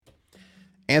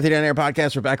Anthony on Air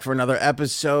Podcast. We're back for another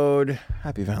episode.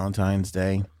 Happy Valentine's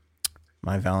Day.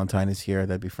 My Valentine is here.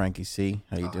 That'd be Frankie C.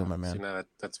 How you doing, my man? See, now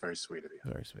that's very sweet of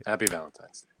you. Very sweet. Happy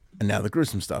Valentine's Day. And now the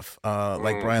gruesome stuff.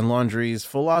 Like Brian Laundrie's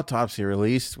full autopsy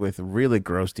released with really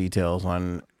gross details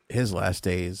on his last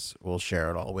days. We'll share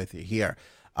it all with you here.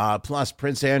 Plus,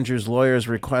 Prince Andrew's lawyers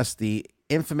request the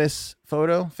infamous,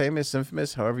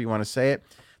 however you want to say it.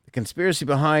 The conspiracy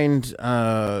behind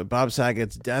Bob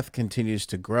Saget's death continues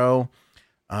to grow.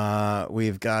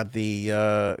 We've got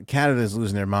the Canada's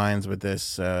losing their minds with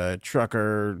this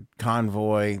trucker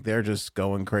convoy. They're just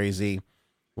going crazy.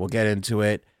 We'll get into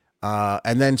it.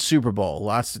 And then Super Bowl.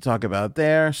 Lots to talk about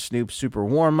there. Snoop super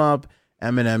warm-up.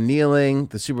 Eminem kneeling.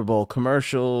 The Super Bowl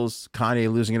commercials.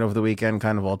 Kanye losing it over the weekend.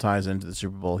 Kind of all ties into the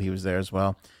Super Bowl. He was there as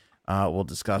well. We'll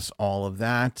discuss all of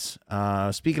that.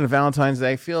 Speaking of Valentine's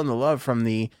Day, feeling the love from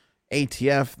the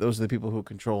ATF. Those are the people who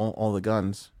control all the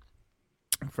guns.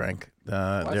 Frank,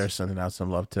 they're sending out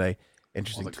some love today.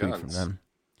 Interesting tweet from them.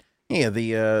 Yeah,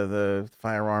 the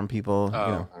firearm people.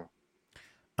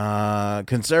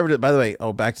 Conservative. By the way,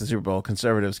 back to the Super Bowl.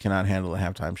 Conservatives cannot handle a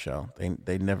halftime show.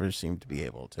 They never seem to be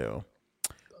able to.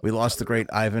 We lost the great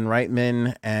Ivan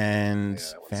Reitman and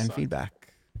fan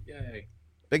feedback. Yay!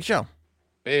 Big show.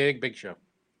 Big show.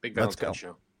 Big Valentine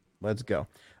show. Let's go.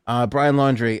 Brian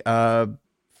Laundrie.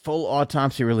 Full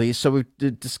autopsy release. So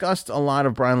we've discussed a lot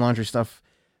of Brian Laundrie stuff.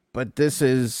 But this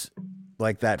is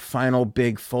like that final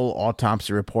big full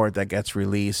autopsy report that gets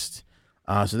released.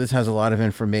 So this has a lot of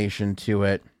information to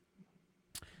it.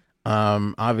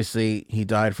 Obviously, he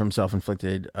died from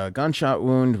self-inflicted gunshot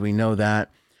wound. We know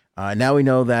that. Now we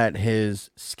know that his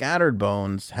scattered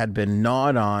bones had been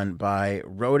gnawed on by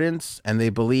rodents and they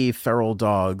believe feral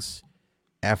dogs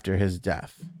after his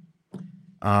death.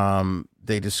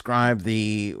 They describe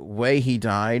the way he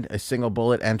died. A single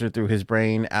bullet entered through his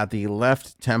brain at the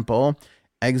left temple,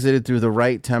 exited through the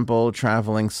right temple,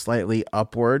 traveling slightly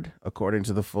upward, according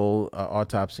to the full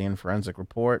autopsy and forensic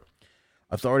report.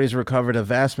 Authorities recovered a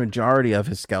vast majority of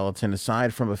his skeleton,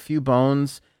 aside from a few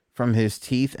bones from his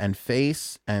teeth and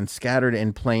face, and scattered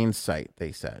in plain sight,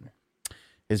 they said.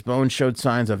 His bones showed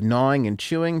signs of gnawing and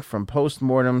chewing from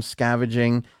post-mortem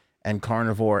scavenging and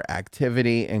carnivore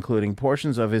activity, including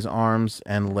portions of his arms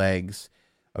and legs,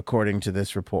 according to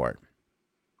this report.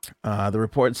 The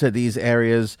report said these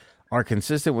areas are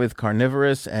consistent with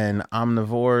carnivorous and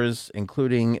omnivores,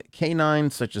 including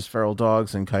canines such as feral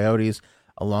dogs and coyotes,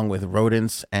 along with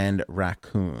rodents and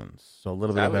raccoons. So a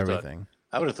little bit of everything.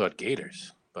 I would have thought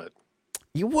gators, but...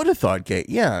 You would have thought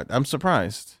Yeah, I'm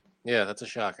surprised. Yeah, that's a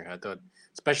shocker. I thought,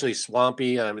 especially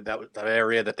swampy, that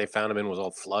area that they found him in was all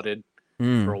flooded.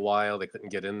 For a while, they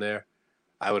couldn't get in there.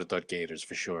 I would have thought gators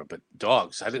for sure, but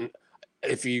dogs.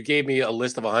 If you gave me a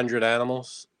list of 100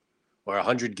 animals or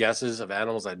 100 guesses of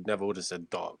animals, I never would have said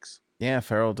dogs. Yeah,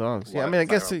 feral dogs. Yeah, I mean, I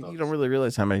guess you don't really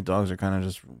realize how many dogs are kind of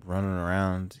just running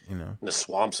around, In the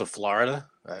swamps of Florida,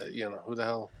 who the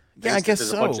hell? Yeah, I guess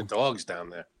there's so. a bunch of dogs down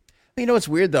there. You know what's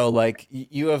weird though? Like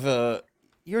you have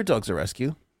your dog's a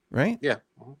rescue, right? Yeah.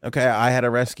 Okay, I had a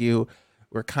rescue.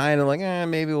 We're kind of like,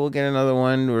 maybe we'll get another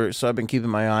one. So I've been keeping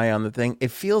my eye on the thing.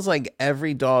 It feels like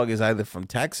every dog is either from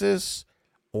Texas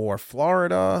or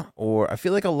Florida, or I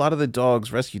feel like a lot of the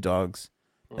dogs, rescue dogs,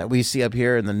 that we see up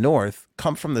here in the north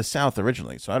come from the south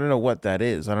originally. So I don't know what that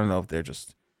is. I don't know if they're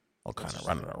just all kind of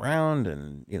running around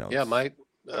and, Yeah, my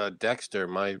Dexter,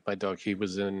 my dog, he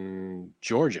was in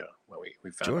Georgia when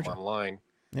we found him online.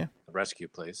 Yeah. A rescue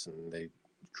place, and they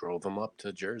drove him up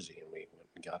to Jersey, and we went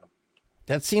and got him.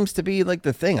 That seems to be like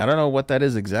the thing. I don't know what that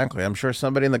is exactly. I'm sure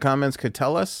somebody in the comments could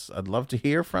tell us. I'd love to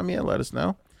hear from you. Let us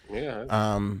know.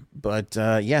 Yeah. But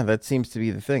that seems to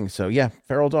be the thing. So yeah,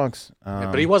 feral dogs.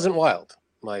 But he wasn't wild.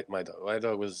 My dog. My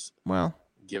dog was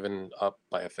given up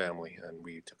by a family, and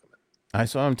we took him in. I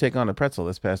saw him take on a pretzel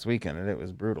this past weekend, and it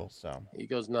was brutal. So he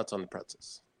goes nuts on the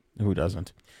pretzels. Who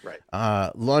doesn't? Right.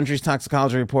 Laundrie's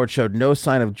toxicology report showed no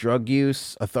sign of drug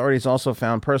use. Authorities also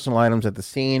found personal items at the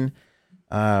scene,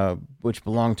 which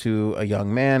belonged to a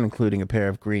young man, including a pair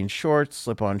of green shorts,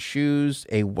 slip-on shoes,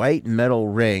 a white metal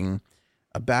ring,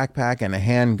 a backpack, and a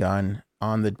handgun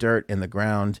on the dirt in the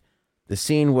ground. The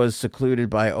scene was secluded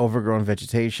by overgrown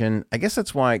vegetation. I guess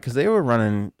that's why, because they were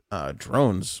running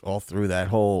drones all through that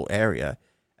whole area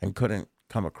and couldn't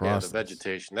come across the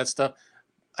vegetation. That stuff.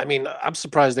 I mean, I'm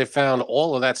surprised they found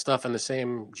all of that stuff in the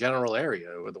same general area,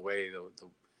 or the way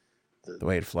the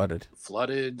way it flooded.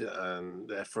 And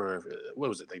for what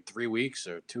was it, like 3 weeks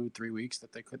or 2-3 weeks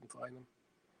that they couldn't find them.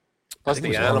 Plus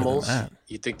the animals.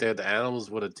 You think that the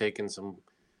animals would have taken some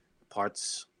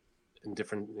parts in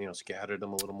different, scattered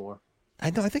them a little more? I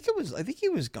know. I think it was. I think he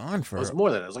was gone It was for more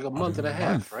than that. It was like a a month and a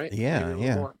half, month. right? Maybe a Yeah, little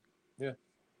yeah, more. Yeah.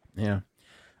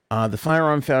 yeah. The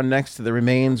firearm found next to the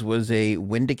remains was a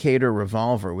Windicator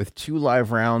revolver with 2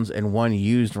 live rounds and 1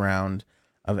 used round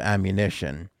of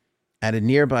ammunition. At a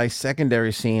nearby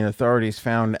secondary scene, authorities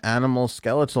found animal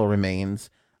skeletal remains,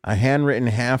 a handwritten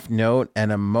half note,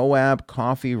 and a Moab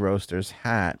coffee roaster's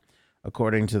hat,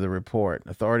 according to the report.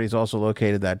 Authorities also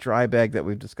located that dry bag that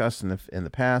we've discussed in the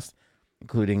past,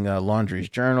 including Laundrie's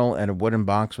journal and a wooden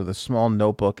box with a small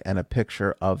notebook and a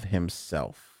picture of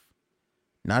himself.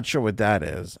 Not sure what that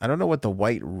is. I don't know what the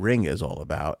white ring is all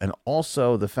about. And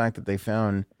also the fact that they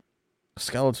found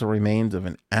skeletal remains of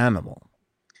an animal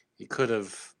He could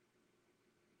have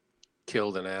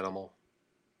killed an animal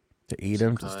to of eat some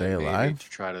him to stay kind, maybe alive. to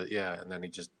try to, yeah, and then he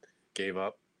just gave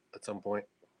up at some point.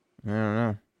 I don't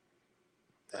know.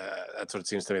 That's what it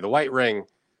seems to me. The white ring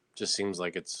just seems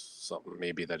like it's something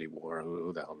maybe that he wore.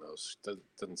 Who the hell knows?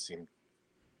 Doesn't seem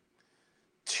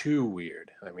too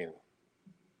weird. I mean,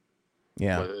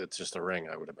 Yeah. but it's just a ring,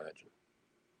 I would imagine.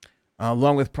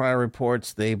 Along with prior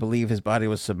reports, they believe his body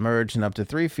was submerged in up to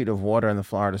 3 feet of water in the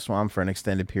Florida swamp for an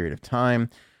extended period of time.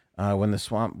 When the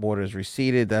swamp waters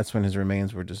receded, that's when his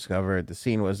remains were discovered. The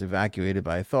scene was evacuated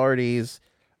by authorities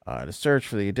to search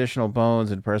for the additional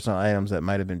bones and personal items that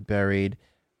might have been buried.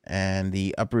 And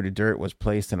the uprooted dirt was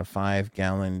placed in a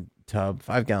 5-gallon tub,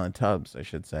 5-gallon tubs, I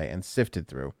should say, and sifted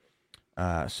through.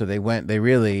 So they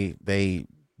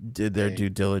did their due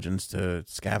diligence to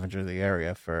scavenger the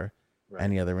area for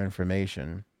any other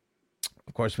information.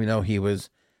 Of course, we know he was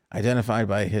identified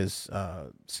by his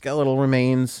skeletal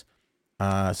remains,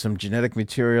 some genetic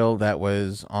material that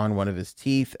was on one of his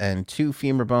teeth, and 2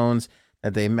 femur bones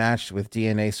that they matched with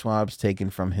DNA swabs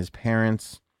taken from his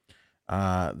parents.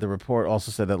 The report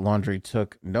also said that Laundrie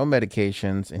took no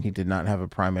medications and he did not have a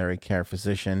primary care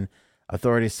physician.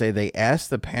 Authorities say they asked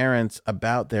the parents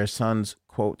about their son's,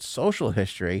 quote, social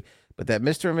history, but that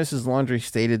Mr. and Mrs. Laundrie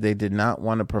stated they did not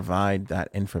want to provide that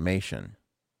information.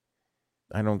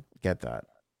 I don't get that.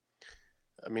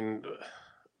 I mean,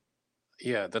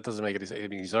 yeah, that doesn't make any sense. I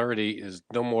mean, there's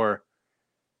no more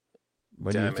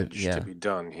damage to be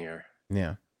done here.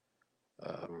 Yeah.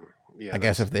 Yeah. I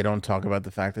guess if they don't talk about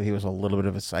the fact that he was a little bit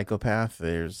of a psychopath,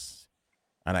 there's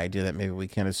an idea that maybe we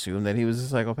can assume that he was a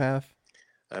psychopath.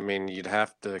 I mean, you'd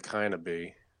have to kind of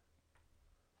be.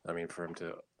 I mean, for him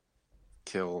to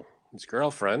kill his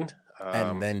girlfriend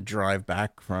and then drive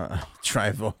back from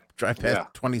drive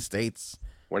past 20 states.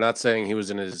 We're not saying he was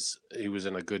in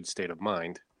a good state of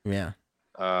mind. Yeah.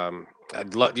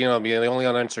 I'd love, the only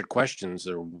unanswered questions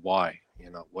are why.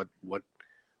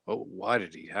 Why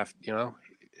did he have?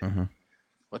 Mm-hmm.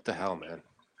 What the hell, man?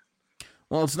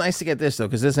 Well, it's nice to get this though,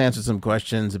 because this answered some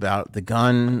questions about the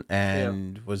gun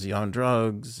and was he on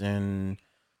drugs, and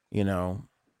it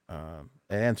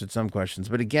answered some questions.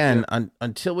 But again,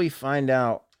 until we find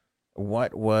out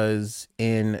what was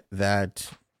in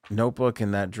that notebook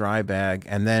in that dry bag,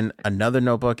 and then another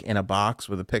notebook in a box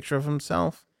with a picture of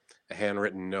himself, a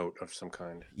handwritten note of some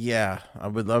kind. Yeah, I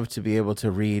would love to be able to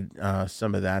read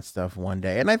some of that stuff one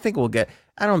day. And I think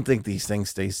I don't think these things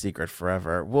stay secret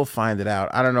forever. We'll find it out.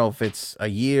 I don't know if it's a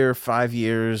year, 5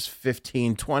 years,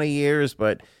 15, 20 years,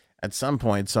 but at some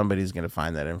point somebody's going to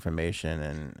find that information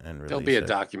and release There'll be a it.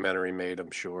 documentary made,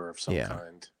 I'm sure, of some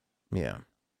kind. Yeah.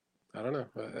 I don't know.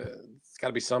 It's got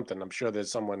to be something. I'm sure there's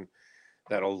someone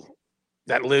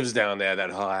that lives down there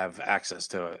that'll have access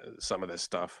to some of this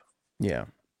stuff. Yeah.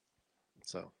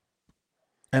 So,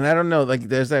 and I don't know, like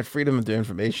there's that Freedom of the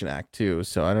Information Act too.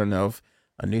 So I don't know if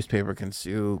a newspaper can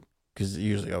sue, because it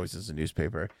usually always is a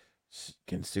newspaper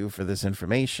can sue for this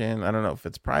information. I don't know if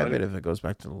it's private, if it goes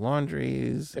back to the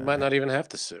Laundries. They might not even have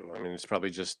to sue. I mean, it's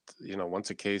probably just, once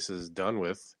a case is done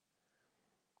with,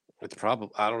 it's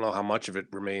probably, I don't know how much of it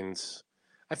remains.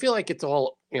 I feel like it's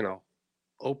all,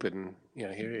 open.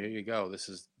 Here you go.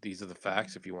 These are the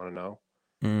facts if you want to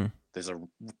know. There's a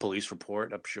police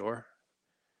report, I'm sure.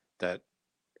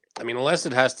 Unless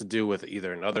it has to do with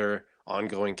either another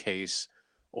ongoing case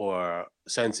or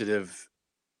sensitive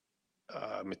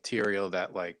material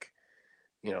that like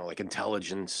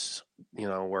intelligence,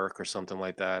 work or something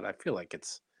like that, I feel like it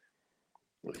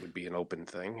would be an open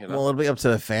thing. Well, it'll be up to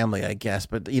the family, I guess.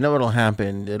 But what'll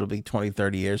happen? It'll be 20,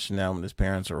 30 years from now when his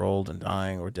parents are old and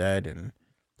dying or dead. And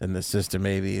then the sister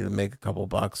maybe make a couple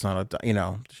bucks on it.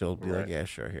 She'll be like, yeah,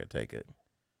 sure, here, take it.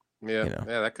 Yeah,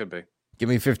 yeah, that could be. Give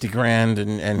me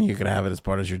 $50,000 and you can have it as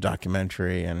part of your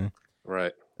documentary, and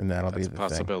that'll be the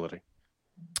possibility.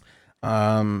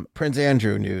 Prince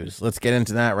Andrew news. Let's get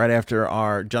into that right after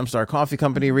our Jumpstart Coffee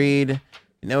Company read.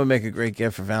 Would make a great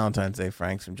gift for Valentine's Day,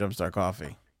 Frank. Some Jumpstart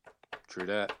coffee. True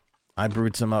that. I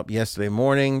brewed some up yesterday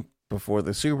morning before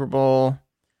the Super Bowl.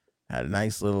 Had a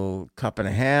nice little cup and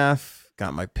a half.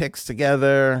 Got my picks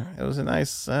together. It was a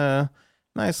nice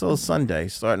little Sunday.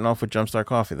 Starting off with Jumpstart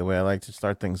Coffee, the way I like to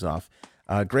start things off.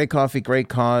 Great coffee, great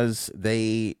cause.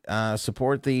 They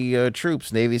support the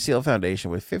troops, Navy SEAL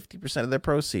Foundation, with 50% of their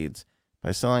proceeds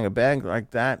by selling a bag like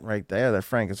that right there that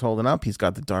Frank is holding up. He's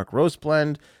got the dark roast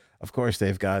blend. Of course,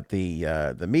 they've got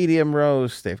the medium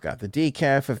roast. They've got the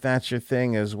decaf, if that's your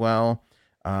thing as well.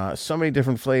 So many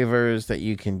different flavors that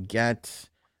you can get.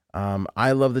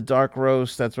 I love the dark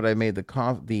roast. That's what I made the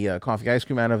coffee ice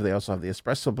cream out of. They also have the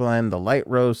espresso blend, the light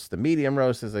roast, the medium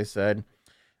roast, as I said.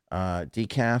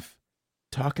 Decaf.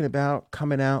 Talking about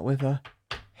coming out with a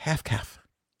half calf.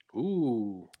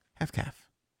 Ooh. Half calf.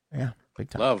 Yeah, big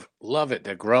time. Love it.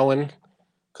 They're growing.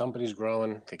 Company's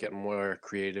growing. They're getting more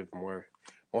creative, more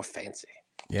fancy.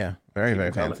 Yeah, very,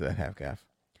 very fancy, that half calf.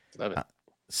 Love it.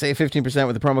 Save 15%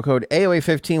 with the promo code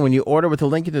AOA15 when you order with the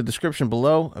link in the description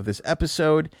below of this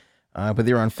episode. Whether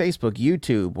you're on Facebook,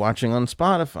 YouTube, watching on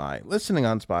Spotify, listening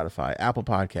on Spotify, Apple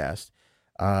Podcast,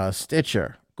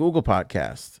 Stitcher, Google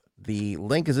Podcast. The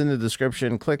link is in the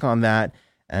description. Click on that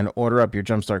and order up your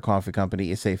Jumpstart Coffee Company.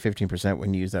 You save 15%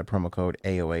 when you use that promo code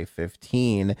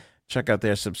AOA15. Check out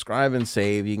their subscribe and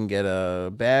save. You can get a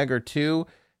bag or two,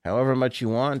 however much you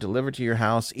want, delivered to your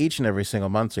house each and every single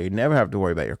month, so you never have to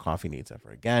worry about your coffee needs ever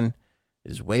again.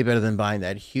 It is way better than buying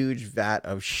that huge vat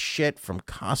of shit from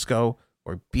Costco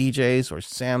or BJ's or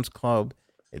Sam's Club.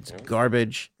 It's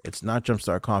garbage. It's not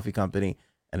Jumpstart Coffee Company,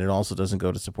 and it also doesn't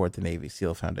go to support the Navy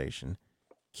SEAL Foundation.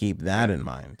 Keep that in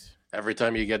mind. Every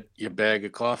time you get your bag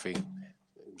of coffee,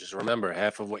 just remember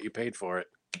half of what you paid for it.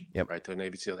 Yep. Right to the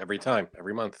Navy SEAL every time,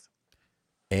 every month.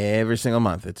 Every single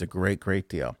month. It's a great, great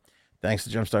deal. Thanks to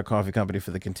Jumpstart Coffee Company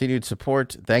for the continued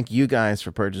support. Thank you guys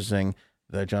for purchasing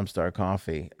the Jumpstart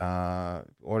Coffee.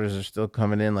 Orders are still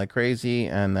coming in like crazy,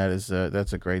 and that's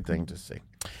a great thing to see.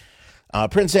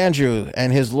 Prince Andrew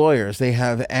and his lawyers, they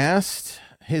have asked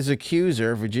his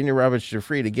accuser, Virginia Roberts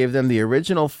Giuffre, to give them the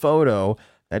original photo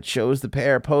that shows the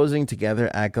pair posing together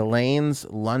at Ghislaine's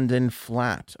London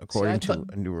flat, according to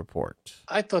a new report.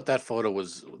 I thought that photo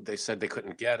was, they said they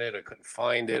couldn't get it or couldn't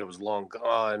find it. It was long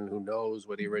gone. Who knows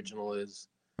what the original is?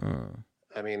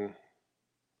 I mean,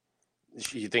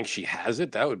 you think she has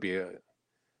it? That would be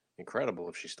incredible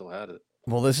if she still had it.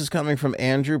 Well, this is coming from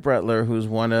Andrew Brettler, who's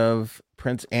one of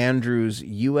Prince Andrew's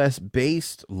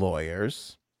U.S.-based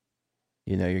lawyers.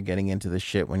 You know, you're getting into the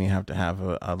shit when you have to have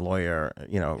a lawyer,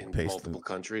 in multiple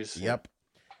countries. Yep.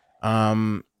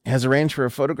 Has arranged for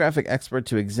a photographic expert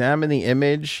to examine the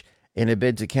image in a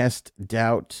bid to cast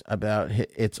doubt about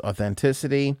its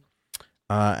authenticity.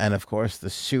 And of course,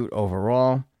 the suit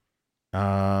overall.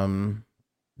 The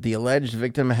alleged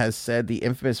victim has said the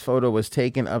infamous photo was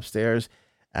taken upstairs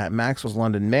at Maxwell's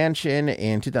London mansion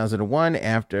in 2001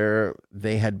 after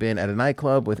they had been at a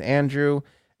nightclub with Andrew,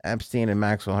 Epstein, and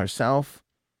Maxwell herself.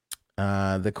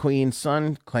 The Queen's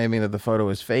son claiming that the photo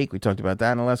is fake. We talked about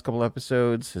that in the last couple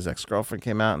episodes. His ex-girlfriend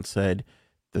came out and said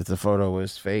that the photo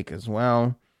was fake as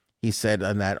well. He said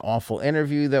in that awful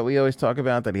interview that we always talk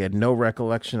about that he had no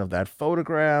recollection of that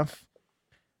photograph.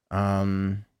 He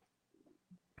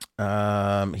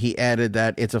added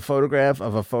that it's a photograph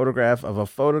of a photograph of a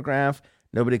photograph.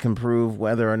 Nobody can prove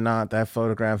whether or not that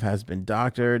photograph has been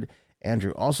doctored.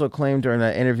 Andrew also claimed during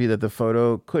that interview that the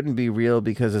photo couldn't be real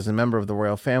because as a member of the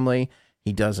royal family,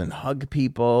 he doesn't hug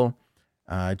people.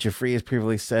 Giuffre has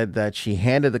previously said that she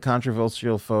handed the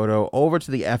controversial photo over to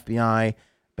the FBI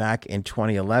back in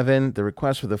 2011. The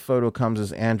request for the photo comes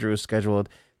as Andrew is scheduled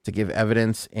to give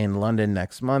evidence in London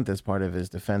next month as part of his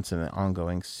defense in an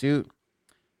ongoing suit.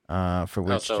 For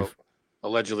which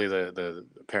allegedly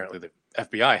apparently the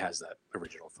FBI has that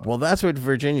original photo. Well, that's what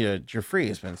Virginia Giuffre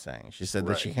has been saying. She said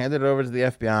that she handed it over to the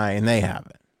FBI and they have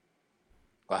it.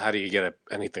 Well, how do you get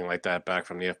anything like that back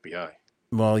from the FBI?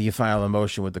 Well, you file a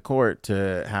motion with the court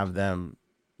to have them.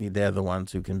 They're the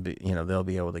ones who can be. They'll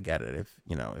be able to get it if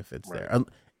it's there.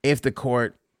 If the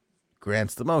court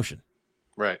grants the motion,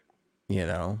 right?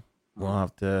 We'll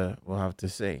have to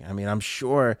see. I mean, I'm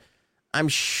sure.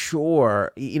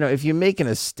 If you're making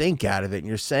a stink out of it and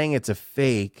you're saying it's a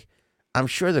fake, I'm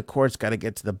sure the court's got to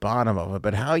get to the bottom of it.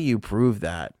 But how you prove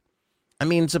that? I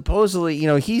mean, supposedly,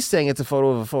 he's saying it's a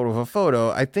photo of a photo of a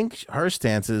photo. I think her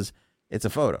stance is it's a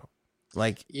photo.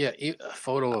 Like, yeah, a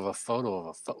photo of a photo of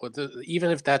a photo.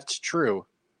 Even if that's true,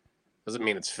 doesn't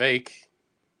mean it's fake.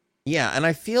 Yeah, and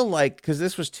I feel like because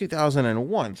this was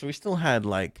 2001, so we still had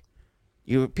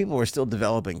people were still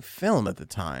developing film at the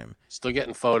time. Still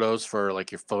getting photos for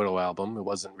your photo album. It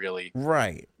wasn't really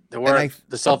right.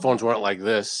 The cell phones weren't like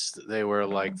this. They were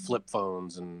like flip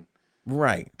phones and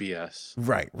Right. BS.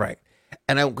 Right.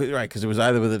 And right, because it was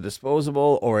either with a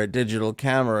disposable or a digital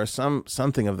camera or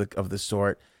something of the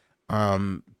sort.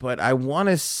 But I want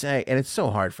to say, and it's so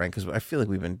hard, Frank, because I feel like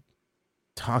we've been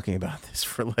talking about this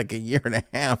for like a year and a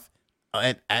half,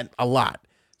 at a lot.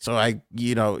 So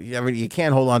you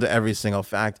can't hold on to every single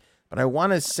fact. But I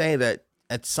want to say that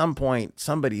at some point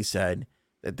somebody said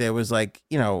that there was like,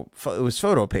 it was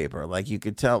photo paper. Like you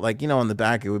could tell, like, on the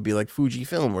back, it would be like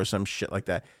Fujifilm or some shit like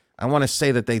that. I want to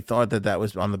say that they thought that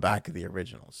was on the back of the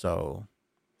original. So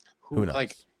who knows?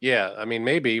 Like, yeah, I mean,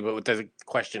 maybe, but the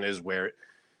question is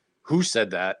who said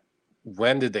that?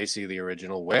 When did they see the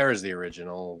original? Where is the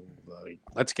original?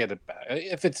 Let's get it back.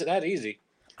 If it's that easy.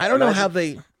 I don't know how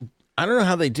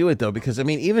they do it though, because I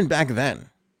mean, even back then,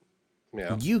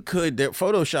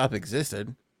 Photoshop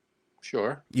existed.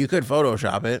 Sure. You could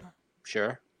Photoshop it.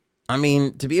 Sure. I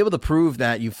mean, to be able to prove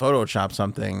that you Photoshop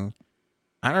something,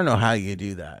 I don't know how you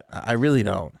do that. I really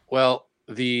don't. Well,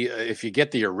 if you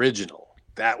get the original,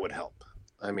 that would help.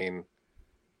 I mean,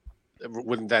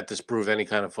 wouldn't that disprove any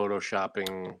kind of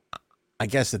Photoshopping? I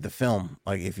guess that the film,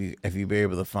 like if you be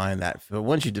able to find that, but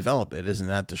once you develop it, isn't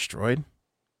that destroyed?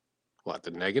 What, the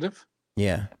negative?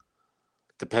 Yeah.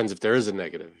 Depends if there is a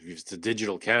negative. If it's a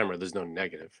digital camera, there's no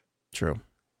negative. True.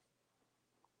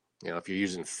 If you're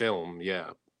using film,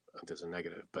 yeah, there's a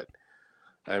negative. But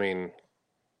I mean,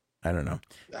 I don't know.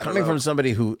 Coming from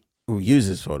somebody who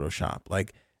uses Photoshop,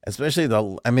 like especially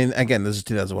again, this is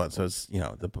 2001, so it's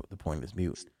the point is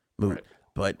moot. Right.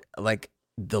 But like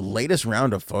the latest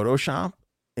round of Photoshop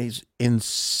is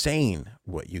insane.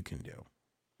 What you can do.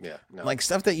 Yeah. No. Like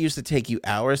stuff that used to take you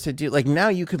hours to do. Like now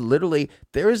you could literally.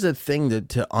 There is a thing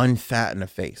to unfatten a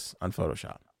face on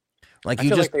Photoshop. Like I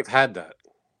feel like they've had that.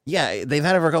 Yeah, they've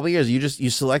had it for a couple of years. You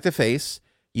select a face.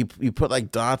 You put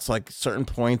like dots, like certain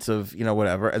points of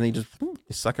whatever, and then you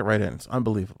suck it right in. It's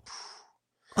unbelievable.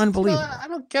 Unbelievable. I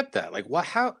don't get that. Like, what?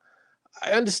 How?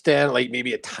 I understand, like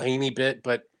maybe a tiny bit,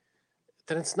 but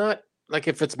then it's not like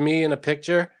if it's me in a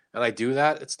picture and I do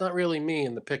that, it's not really me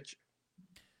in the picture.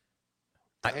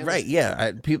 Right?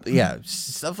 Yeah. People. Yeah.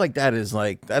 Stuff like that is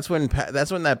like that's when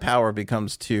that power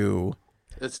becomes too.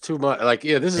 It's too much. Like,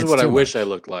 yeah, this is what I wish I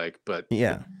looked like, but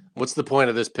yeah. What's the point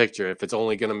of this picture if it's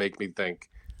only going to make me think?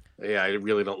 Yeah, I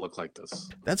really don't look like this.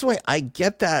 That's why I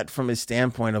get that from a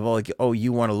standpoint of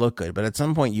you want to look good, but at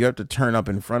some point you have to turn up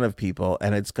in front of people,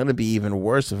 and it's going to be even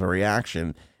worse of a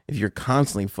reaction if you're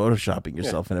constantly photoshopping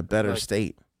yourself in a better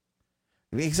state.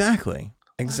 Exactly.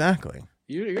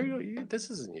 You this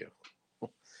isn't you.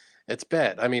 It's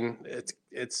bad. I mean,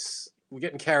 it's we're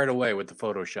getting carried away with the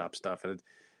Photoshop stuff, and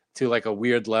to like a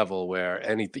weird level where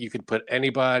you could put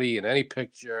anybody in any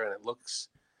picture, and it looks.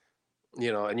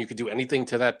 And you could do anything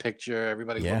to that picture.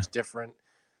 Everybody looks different.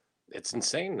 It's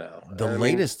insane now. The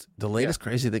latest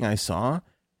crazy thing I saw,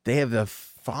 they have the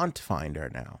font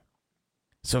finder now.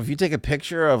 So if you take a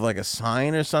picture of like a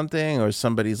sign or something or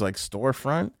somebody's like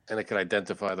storefront, and it can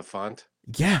identify the font.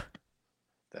 Yeah.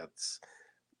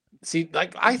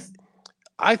 Like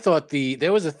I thought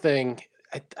there was a thing.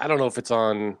 I don't know if it's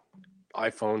on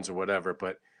iPhones or whatever,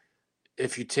 but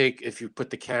if you put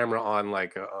the camera on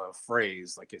like a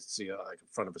phrase, like it's like in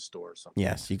front of a store or something.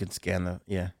 Yes, you can scan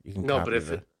you can. No, but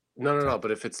if but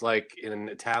if it's like in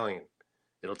Italian,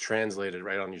 it'll translate it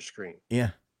right on your screen.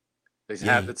 Yeah,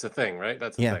 it's a thing, right?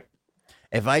 That's the thing.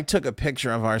 If I took a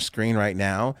picture of our screen right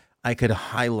now, I could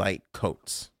highlight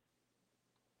Coates.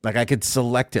 Like I could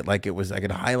select it like it was. I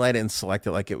could highlight it and select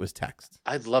it like it was text.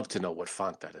 I'd love to know what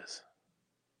font that is.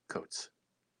 Coates.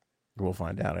 We'll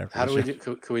find out after. How do we do?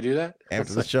 Can we do that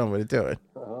after the show? I'm going to do it.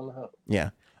 I don't know. Yeah,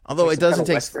 although it doesn't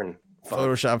take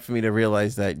Photoshop for me to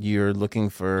realize that you're looking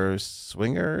for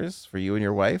swingers for you and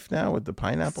your wife now with the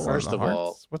pineapple. First and the of hearts.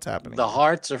 all, what's happening? The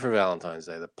hearts are for Valentine's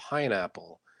Day. The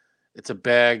pineapple, it's a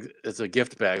bag. It's a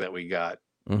gift bag that we got,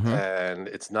 and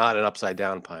it's not an upside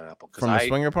down pineapple. From a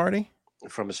swinger party.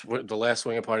 From the last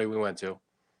swinger party we went to,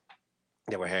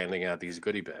 they were handing out these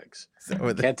goodie bags.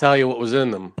 Can't tell you what was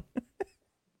in them.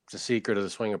 It's a secret of the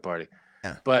swinger party.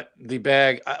 Yeah. But the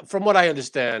bag, from what I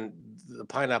understand, the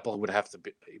pineapple would have to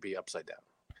be upside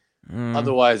down.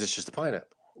 Otherwise, it's just a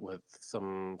pineapple with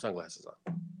some sunglasses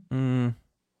on.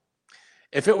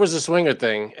 If it was a swinger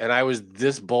thing and I was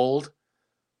this bold,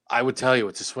 I would tell you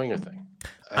it's a swinger thing.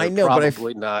 I know, but I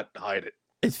would not hide it.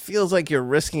 It feels like you're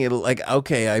risking it. Like,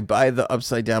 okay, I buy the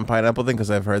upside down pineapple thing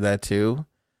because I've heard that too.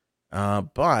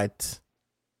 But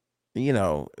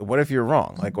what if you're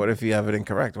wrong? Like, what if you have it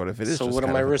incorrect? What if it is? So just what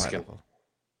am I risking?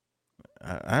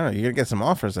 I don't know. You're gonna get some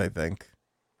offers, I think.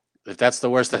 If that's the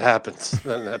worst that happens,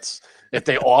 then if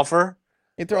they offer,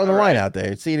 You're throwing the line out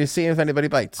there. See if anybody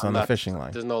bites on the fishing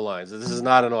line. There's no lines. This is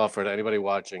not an offer to anybody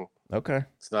watching. Okay.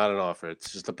 It's not an offer.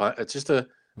 It's just a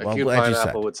cute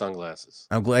pineapple with sunglasses.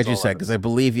 I'm glad you said, because I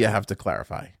believe you have to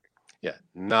clarify. Yeah,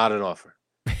 not an offer.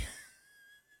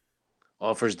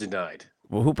 Offers denied.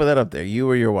 Well, who put that up there? You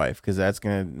or your wife? Because that's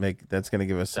gonna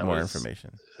give us some more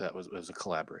information. It was a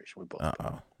collaboration. We both.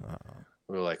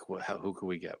 We were like, who could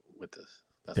we get with this?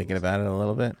 Thinking about it a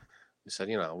little bit. We said,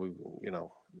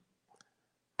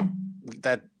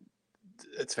 that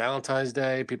it's Valentine's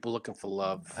Day. People looking for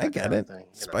love. I get it.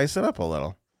 Spice it up a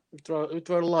little. We throw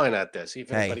the line out there. See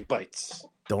if anybody bites.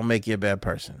 Don't make you a bad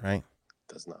person, right?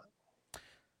 Does not.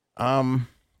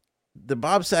 The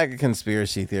Bob Saget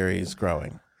conspiracy theory is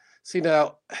growing. See,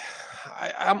 now,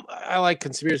 I like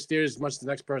conspiracy theories as much as the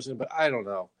next person, but I don't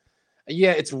know.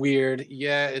 Yeah, it's weird.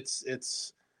 Yeah,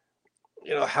 it's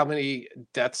how many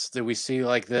deaths do we see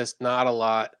like this? Not a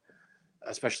lot,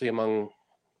 especially among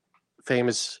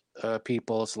famous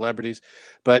people, celebrities.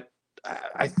 But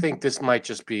I think this might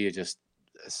just be just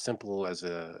as simple as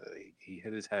he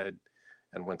hit his head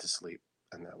and went to sleep,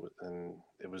 and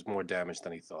it was more damage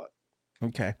than he thought.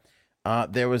 Okay.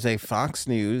 There was a Fox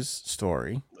News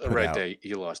story. Right there,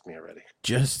 you lost me already.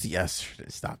 Just yesterday.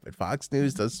 Stop it. Fox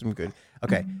News does some good.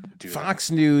 Okay.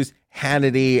 Fox News,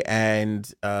 Hannity,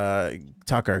 and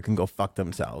Tucker can go fuck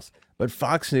themselves. But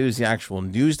Fox News, the actual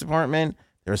news department,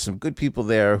 there are some good people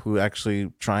there who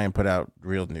actually try and put out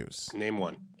real news. Name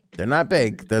one. They're not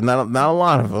big. They're not a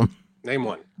lot of them. Name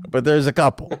one. But there's a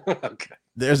couple. Okay.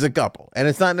 There's a couple. And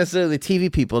it's not necessarily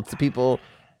TV people. It's the people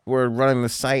who are running the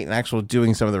site and actually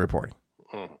doing some of the reporting.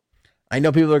 I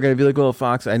know people are going to be like, well,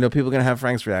 Fox. I know people are going to have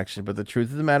Frank's reaction. But the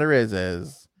truth of the matter is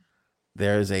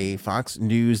there's a Fox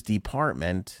News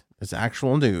department. It's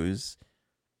actual news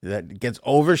that gets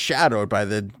overshadowed by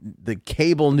the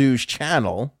cable news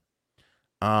channel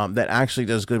that actually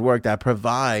does good work, that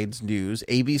provides news.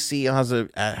 ABC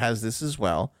has this as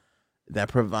well, that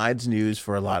provides news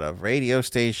for a lot of radio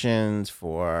stations,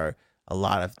 for a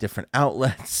lot of different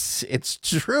outlets. It's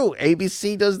true.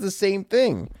 ABC does the same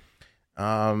thing.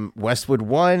 Westwood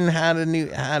One had a news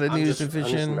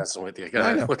division. I'm just messing with you.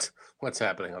 What's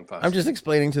happening on Fox? I'm just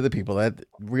explaining to the people that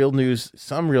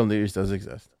some real news does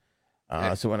exist.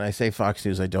 So when I say Fox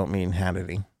News, I don't mean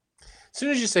Hannity. As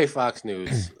soon as you say Fox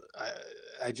News,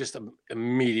 I just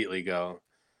immediately go,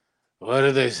 what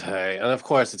do they say? And of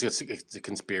course, it's a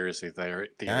conspiracy theory.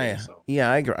 Yeah. So.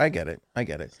 Yeah, I get it.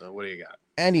 So what do you got?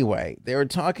 Anyway, they were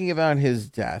talking about his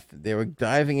death. They were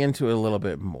diving into it a little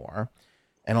bit more.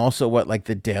 And also what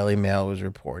the Daily Mail was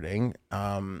reporting.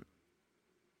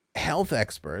 Health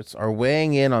experts are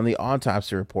weighing in on the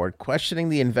autopsy report, questioning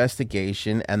the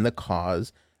investigation and the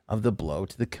cause of the blow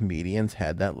to the comedian's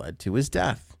head that led to his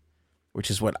death, which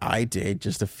is what I did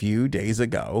just a few days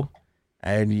ago.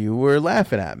 And you were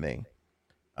laughing at me.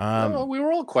 No, we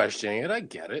were all questioning it. I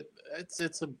get it.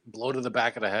 It's a blow to the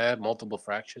back of the head, multiple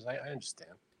fractures. I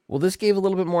understand. Well, this gave a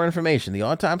little bit more information. The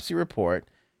autopsy report,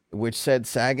 which said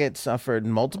Saget suffered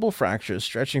multiple fractures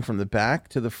stretching from the back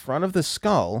to the front of the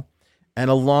skull and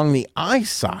along the eye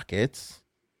sockets,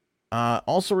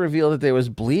 also revealed that there was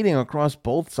bleeding across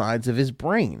both sides of his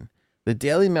brain. The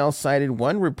Daily Mail cited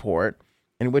one report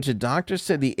in which a doctor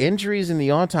said the injuries in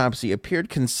the autopsy appeared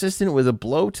consistent with a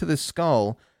blow to the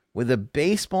skull with a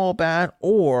baseball bat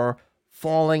or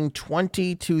falling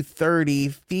 20 to 30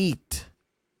 feet.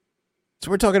 So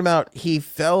we're talking about he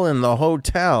fell in the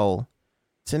hotel.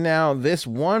 So now this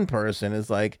one person is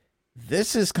like,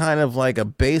 this is kind of like a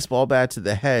baseball bat to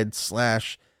the head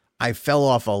 / I fell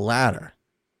off a ladder.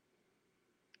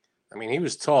 I mean, he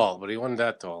was tall, but he wasn't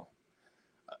that tall.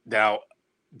 Now,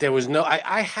 there was no,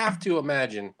 I have to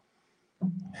imagine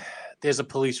there's a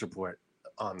police report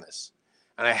on this.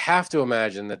 And I have to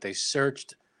imagine that they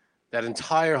searched that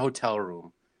entire hotel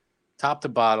room, top to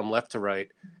bottom, left to right,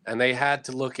 and they had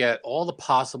to look at all the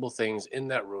possible things in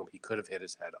that room he could have hit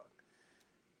his head on.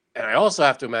 And I also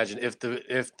have to imagine if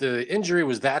the injury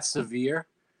was that severe,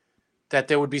 that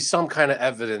there would be some kind of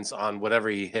evidence on whatever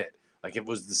he hit. Like it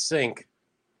was the sink,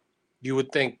 you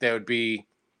would think there would be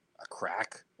a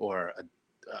crack or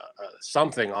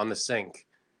something on the sink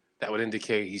that would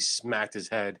indicate he smacked his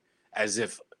head as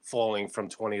if falling from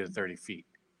 20 to 30 feet.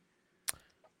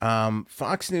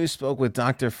 Fox News spoke with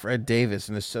Dr. Fred Davis,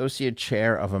 an associate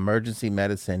chair of emergency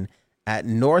medicine at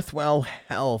Northwell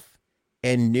Health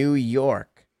in New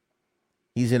York.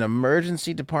 He's an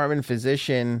emergency department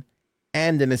physician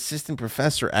and an assistant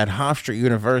professor at Hofstra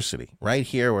University, right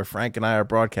here where Frank and I are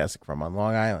broadcasting from on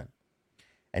Long Island.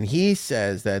 And he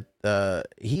says that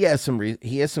he has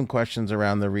some questions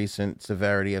around the recent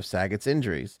severity of Saget's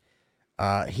injuries.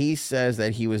 He says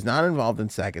that he was not involved in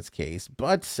Sackett's case,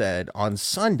 but said on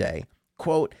Sunday,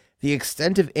 quote, the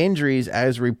extent of injuries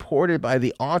as reported by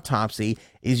the autopsy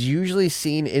is usually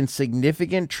seen in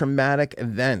significant traumatic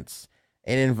events.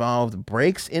 It involved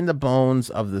breaks in the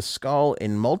bones of the skull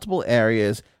in multiple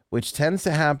areas, which tends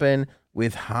to happen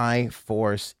with high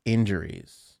force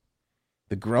injuries.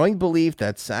 The growing belief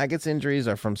that Sackett's injuries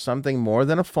are from something more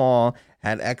than a fall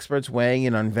had experts weighing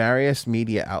in on various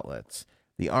media outlets.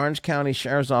 The Orange County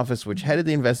Sheriff's Office, which headed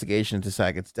the investigation into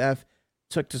Sackett's death,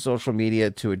 took to social media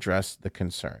to address the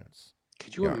concerns.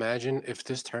 Could you imagine if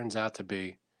this turns out to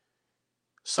be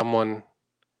someone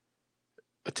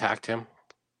attacked him?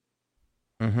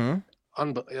 Mm-hmm.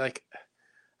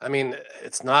 I mean,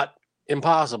 it's not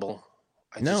impossible.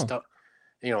 I No. just don't,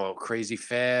 a crazy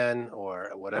fan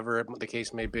or whatever the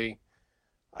case may be.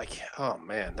 I can't. Oh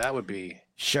man, that would be.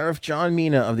 Sheriff John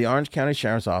Mina of the Orange County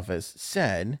Sheriff's Office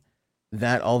said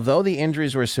that although the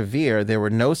injuries were severe, there were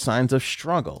no signs of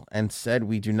struggle, and said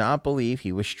we do not believe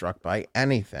he was struck by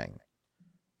anything.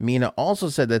 Mina also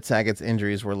said that Sackett's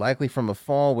injuries were likely from a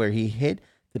fall where he hit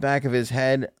the back of his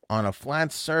head on a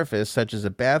flat surface, such as a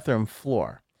bathroom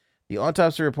floor. The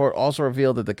autopsy report also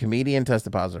revealed that the comedian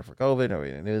tested positive for COVID.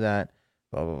 Nobody knew that.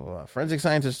 Blah, blah, blah. Forensic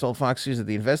scientists told Fox News that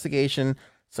the investigation,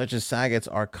 such as Sackett's,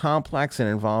 are complex and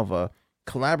involve a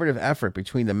collaborative effort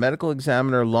between the medical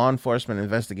examiner, law enforcement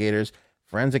investigators,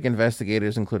 forensic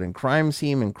investigators, including crime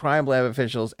scene and crime lab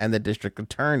officials, and the district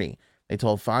attorney. They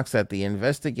told Fox that the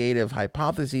investigative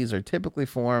hypotheses are typically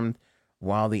formed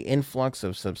while the influx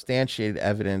of substantiated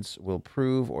evidence will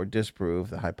prove or disprove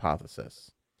the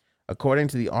hypothesis. According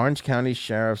to the Orange County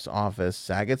Sheriff's Office,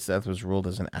 Sackett's death was ruled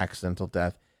as an accidental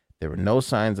death. There were no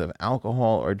signs of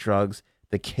alcohol or drugs.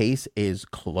 The case is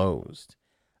closed.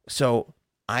 So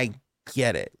I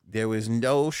get it. There was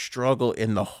no struggle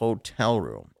in the hotel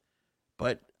room.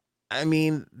 But, I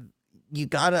mean, you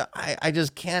gotta, I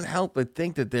just can't help but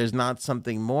think that there's not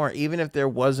something more, even if there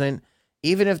wasn't,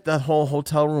 even if the whole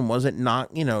hotel room wasn't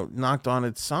knocked on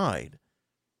its side.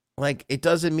 Like, it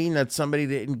doesn't mean that somebody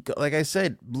didn't go. Like I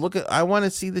said, I want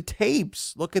to see the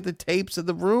tapes. Look at the tapes of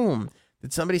the room.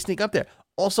 Did somebody sneak up there?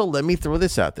 Also, let me throw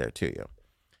this out there to you.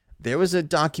 There was a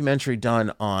documentary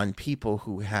done on people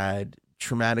who had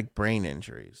traumatic brain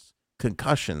injuries,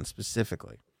 concussions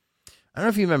specifically. I don't know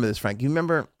if you remember this, Frank. You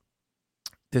remember,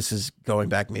 this is going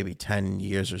back maybe 10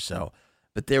 years or so,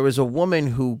 but there was a woman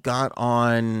who got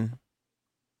on,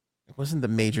 it wasn't the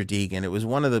Major Deegan, it was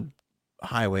one of the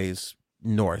highways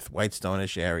north,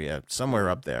 Whitestone-ish area, somewhere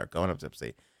up there, going up to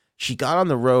upstate. She got on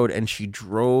the road and she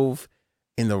drove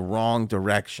in the wrong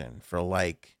direction for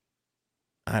like,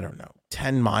 I don't know,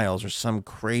 10 miles or some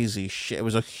crazy shit. It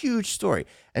was a huge story.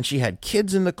 And she had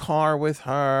kids in the car with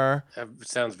her. That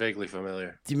sounds vaguely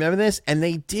familiar. Do you remember this? And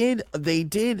they did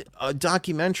a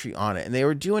documentary on it, and they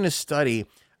were doing a study.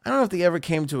 I don't know if they ever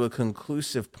came to a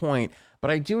conclusive point,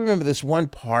 but I do remember this one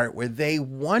part where they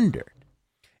wondered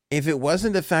if it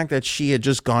wasn't the fact that she had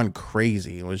just gone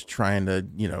crazy and was trying to,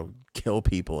 kill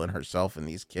people and herself and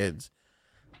these kids.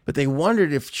 But they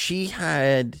wondered if she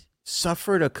had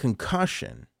suffered a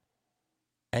concussion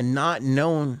and not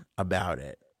known about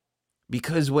it.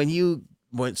 Because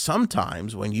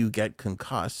sometimes when you get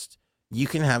concussed, you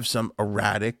can have some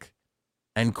erratic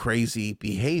and crazy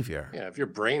behavior. Yeah, if your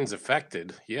brain's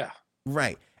affected, yeah.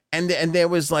 Right. And there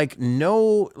was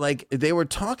they were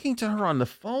talking to her on the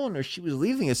phone, or she was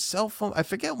leaving a cell phone. I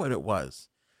forget what it was.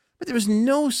 But there was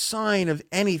no sign of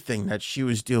anything that she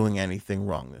was doing anything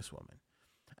wrong, this woman.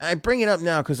 And I bring it up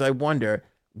now because I wonder,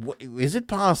 is it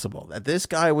possible that this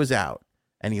guy was out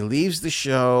and he leaves the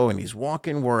show and he's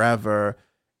walking wherever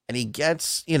and he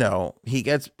gets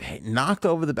knocked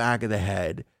over the back of the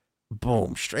head,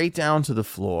 boom, straight down to the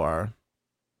floor,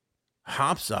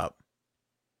 hops up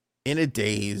in a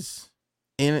daze,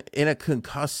 in a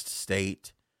concussed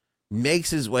state, makes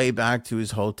his way back to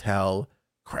his hotel,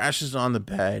 crashes on the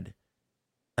bed,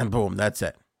 and boom, that's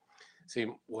it. See,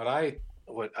 what I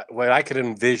could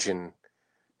envision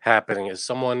happening is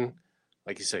someone,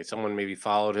 like you say, someone maybe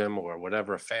followed him or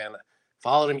whatever, a fan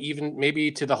followed him even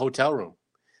maybe to the hotel room.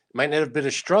 It might not have been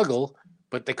a struggle,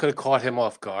 but they could have caught him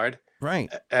off guard.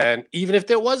 Right. And even if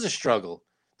there was a struggle,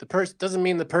 the person doesn't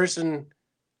mean the person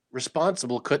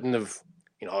responsible couldn't have,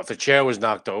 if the chair was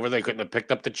knocked over, they couldn't have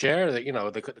picked up the chair. They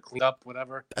couldn't have cleaned up,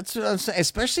 whatever. That's what I'm saying.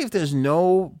 Especially if there's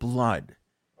no blood.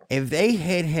 If they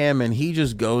hit him and he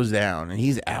just goes down and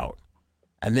he's out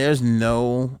and there's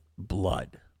no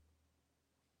blood.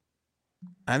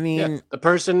 I mean, the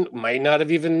person might not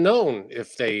have even known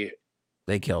if they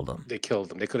killed him. They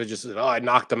killed him. They could have just said, "Oh, I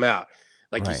knocked him out."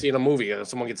 Like you see in a movie,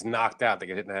 someone gets knocked out, they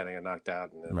get hit in the head and get knocked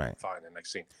out, and then fine, the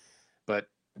next scene. But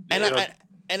And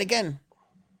and again,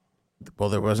 well,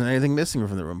 there wasn't anything missing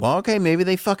from the room. Well, okay, maybe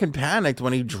they fucking panicked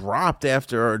when he dropped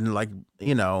after, like,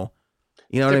 what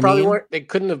they I probably mean? weren't. They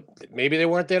couldn't have. Maybe they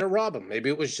weren't there to rob him. Maybe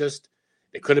it was just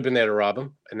they could have been there to rob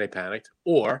him and they panicked,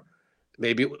 or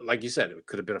maybe, like you said, it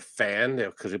could have been a fan.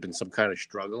 There could have been some kind of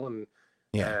struggle,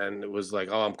 Yeah, and it was like,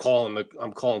 oh, I'm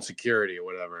calling security or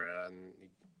whatever, and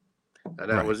that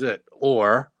right. was it.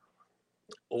 Or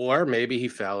maybe he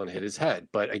fell and hit his head.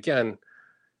 But again,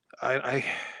 I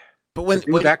But to when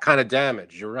do that kind of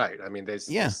damage, you're right. I mean,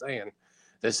 yeah,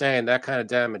 they're saying that kind of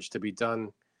damage to be done.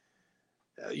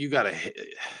 You gotta hit.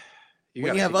 You when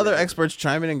gotta you have hit your other head. experts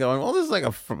chiming in and going, well, this is like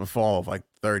a fall of like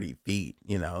 30 feet,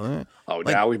 Oh, like,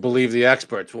 now we believe the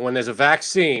experts. When there's a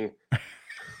vaccine,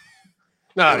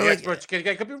 no, the like, experts could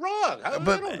be wrong. I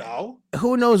but don't know.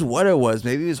 who knows what it was?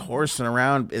 Maybe he was horsing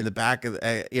around in the back of,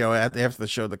 after the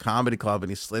show, the comedy club,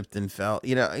 and he slipped and fell.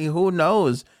 Who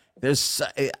knows?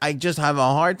 I just have a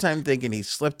hard time thinking he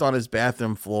slipped on his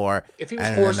bathroom floor. If he was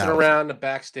And then horsing that was it. around the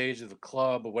backstage of the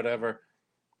club or whatever,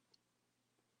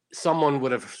 someone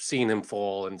would have seen him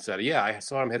fall and said, "Yeah, I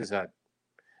saw him hit his head."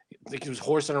 You think he was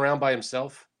horsing around by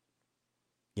himself?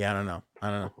 Yeah, I don't know.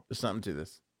 There's something to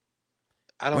this.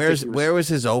 I don't think Where was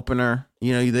his opener?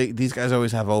 These guys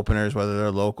always have openers, whether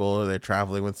they're local or they're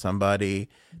traveling with somebody.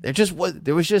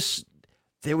 There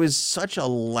was such a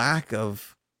lack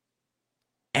of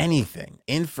anything,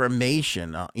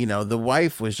 information. The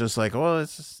wife was just like, "Oh,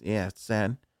 it's just, yeah, it's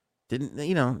sad." Didn't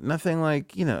nothing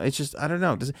like it's just I don't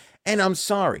know. And I'm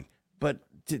sorry, but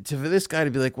for this guy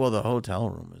to be like, "Well, the hotel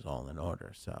room is all in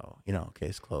order, so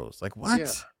case closed." Like what?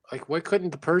 Yeah. Like, why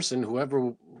couldn't the person,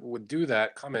 whoever would do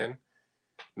that, come in?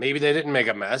 Maybe they didn't make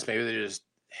a mess. Maybe they just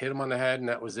hit him on the head and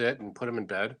that was it and put him in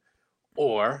bed.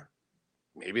 Or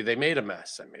maybe they made a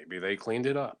mess and maybe they cleaned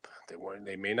it up.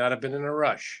 They may not have been in a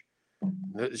rush.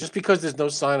 Just because there's no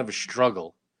sign of a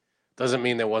struggle doesn't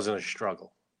mean there wasn't a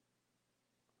struggle.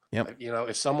 Yep.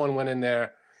 If someone went in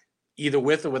there either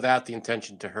with or without the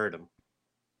intention to hurt him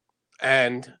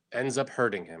and ends up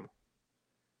hurting him,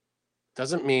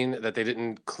 doesn't mean that they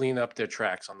didn't clean up their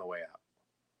tracks on the way out.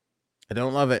 I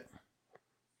don't love it.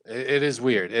 It is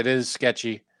weird. It is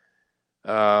sketchy.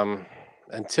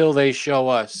 Until they show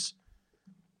us,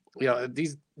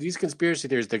 these conspiracy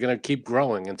theories, they're going to keep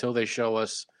growing until they show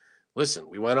us. Listen,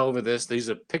 we went over this. These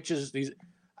are pictures. These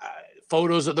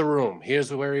photos of the room. Here's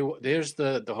here's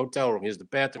the hotel room. Here's the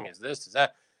bathroom. Here's this. Is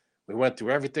that? We went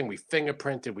through everything. We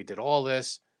fingerprinted. We did all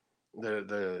this.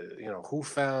 Who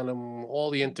found them? All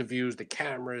the interviews, the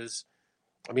cameras.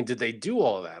 I mean, did they do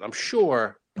all that? I'm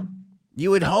sure.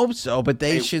 You would hope so, but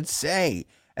they should say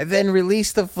and then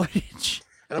release the footage.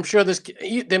 And I'm sure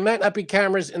there might not be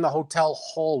cameras in the hotel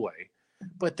hallway,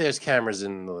 but there's cameras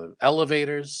in the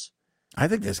elevators. I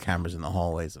think there's cameras in the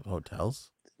hallways of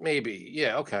hotels. Maybe,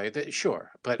 yeah, okay,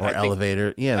 sure, but or I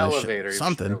elevator, think elevator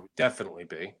something would definitely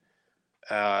be.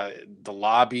 The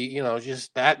lobby,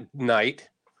 just that night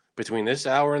between this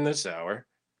hour and this hour,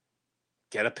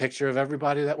 get a picture of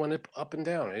everybody that went up and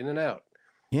down, in and out.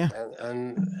 Yeah,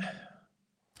 and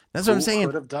that's what I'm saying.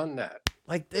 Could have done that.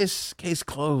 Like, this case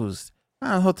closed.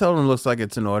 Hotel room looks like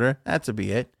it's in order. That to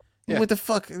be it. Yeah. What the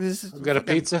fuck? This is got a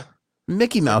pizza.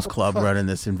 Mickey Mouse Club running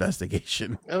this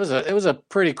investigation. It was a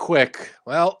pretty quick.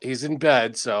 Well, he's in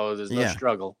bed, so there's no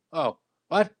struggle. Oh,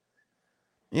 what?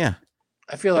 Yeah.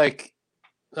 I feel like,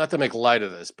 not to make light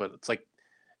of this, but it's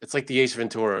like the Ace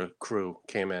Ventura crew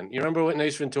came in. You remember in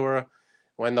Ace Ventura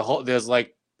when there's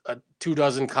like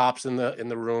 24 cops in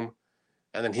the room,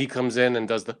 and then he comes in and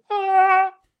does the.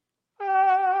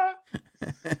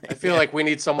 I feel like we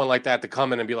need someone like that to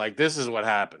come in and be like, "This is what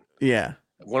happened." Yeah.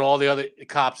 When all the other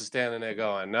cops are standing there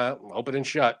going, "No, open and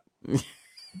shut."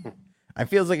 I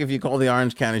feels like if you call the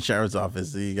Orange County Sheriff's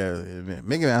Office, you go,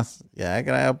 "Mickey Mouse, yeah, how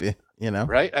can I help you?"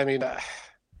 Right? I mean, I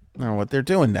don't know what they're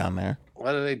doing down there.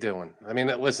 What are they doing? I mean,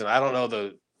 listen, I don't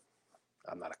know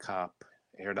I'm not a cop.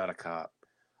 You're not a cop.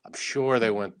 I'm sure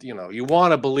they went. You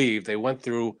want to believe they went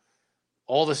through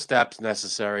all the steps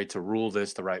necessary to rule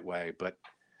this the right way, but.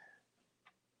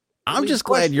 I'm just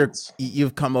glad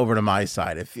you've come over to my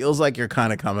side. It feels like you're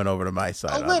kind of coming over to my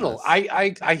side. A little.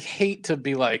 I hate to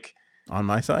be like on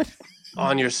my side,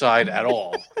 on your side at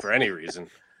all for any reason,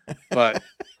 but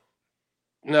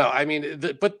no. I mean,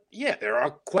 but yeah, there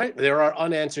are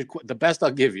unanswered. The best I'll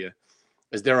give you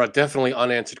is there are definitely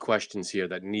unanswered questions here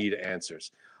that need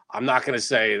answers. I'm not going to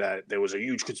say that there was a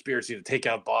huge conspiracy to take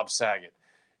out Bob Saget.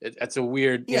 That's a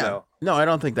weird. No, I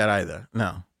don't think that either.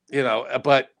 No.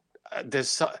 But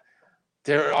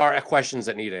there are questions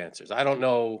that need answers. I don't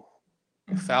know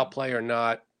foul play or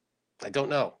not. I don't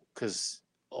know, because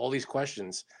all these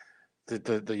questions,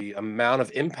 the amount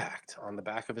of impact on the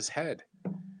back of his head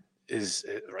is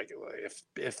regular.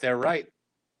 If they're right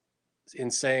in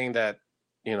saying that,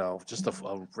 just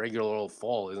a regular old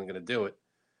fall isn't going to do it,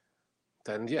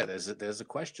 then yeah, there's a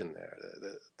question there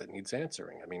that needs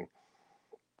answering. I mean,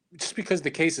 just because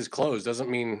the case is closed doesn't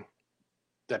mean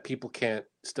that people can't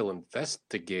still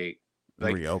investigate.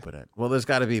 Reopen it. Well, there's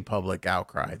got to be public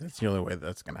outcry. That's the only way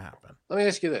that's going to happen. Let me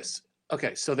ask you this.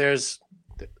 Okay, so there's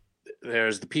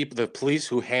the people, the police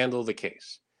who handle the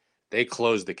case. They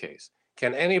close the case.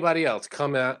 Can anybody else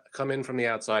come in from the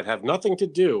outside, have nothing to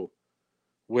do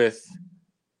with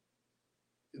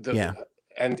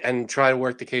and try to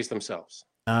work the case themselves?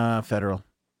 Federal.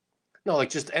 No, like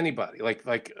just anybody, like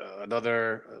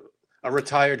a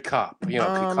retired cop, could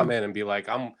come in and be like,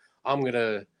 I'm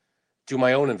gonna do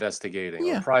my own investigating.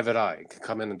 Yeah. Or private eye can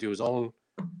come in and do his own.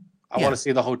 I want to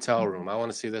see the hotel room. I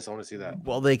want to see this. I want to see that.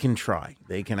 Well, they can try.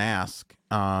 They can ask.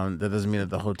 That doesn't mean that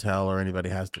the hotel or anybody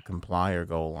has to comply or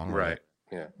go along with it. Right.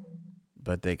 Yeah.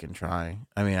 But they can try.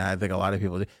 I mean, I think a lot of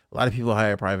people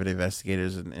hire private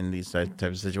investigators in these types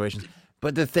of situations.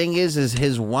 But the thing is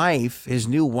his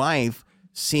new wife,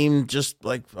 seemed just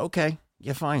like, okay,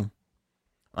 you're fine.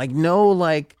 Like, no,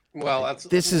 like, well,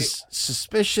 this is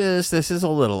suspicious. This is a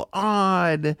little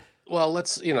odd. Well,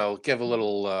 let's, give a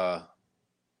little.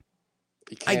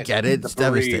 I get it. It's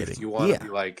devastating. You want to be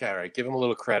like, all right, give him a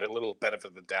little credit, a little benefit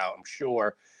of the doubt. I'm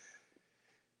sure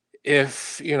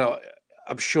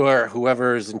I'm sure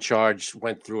whoever is in charge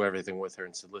went through everything with her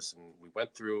and said, listen, we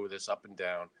went through this up and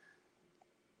down.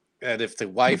 And if the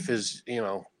wife is,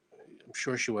 I'm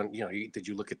sure she went, did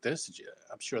you look at this?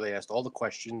 I'm sure they asked all the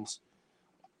questions.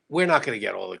 We're not going to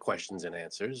get all the questions and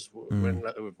answers. We have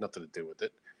nothing to do with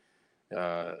it.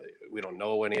 We don't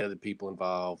know any other people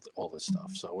involved, all this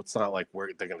stuff. So it's not like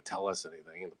they're going to tell us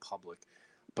anything in the public.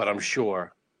 But I'm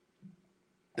sure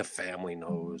the family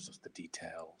knows the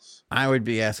details. I would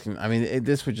be asking. I mean,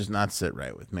 this would just not sit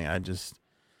right with me. I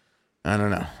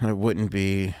don't know. It wouldn't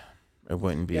be.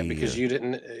 Yeah, because you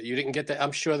didn't get to.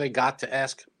 I'm sure they got to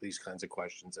ask these kinds of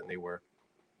questions, and they were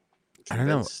convinced. I don't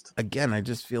know. Again, I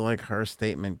just feel like her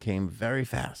statement came very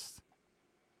fast.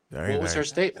 What was her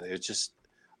statement? It just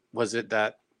was it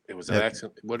that it was an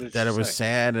accident. What did that? It was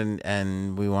sad,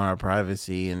 and we want our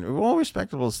privacy, and all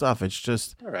respectable stuff. It's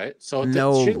just all right. So she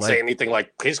didn't say anything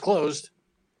like case closed.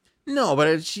 No,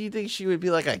 but she thinks she would be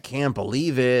like, I can't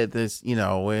believe it. This,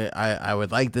 I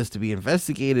would like this to be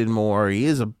investigated more. He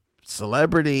is a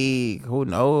celebrity. Who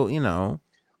knows,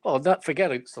 Well, not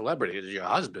forget a celebrity. It's your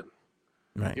husband.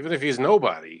 Right. Even if he's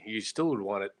nobody, you still would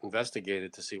want it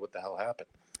investigated to see what the hell happened.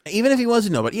 Even if he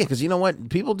wasn't nobody, yeah, because you know what?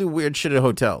 People do weird shit at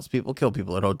hotels. People kill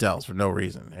people at hotels for no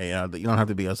reason. Hey, you don't have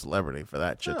to be a celebrity for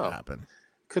that shit to happen.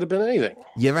 Could have been anything.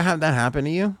 You ever have that happen to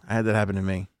you? I had that happen to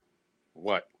me.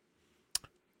 What?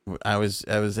 I was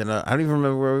in I don't even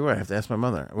remember where we were. I have to ask my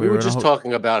mother. We were just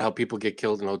talking about how people get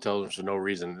killed in hotel rooms for no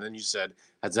reason. And then you said,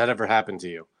 has that ever happened to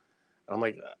you? I'm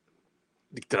like,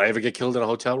 did I ever get killed in a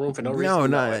hotel room for no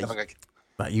reason? No.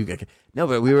 Not you get. No,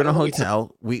 but we were in a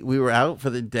hotel. We were out for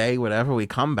the day, whatever. We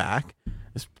come back.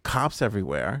 There's cops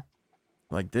everywhere.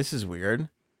 Like, this is weird.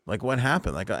 Like, what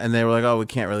happened? Like, and they were like, oh, we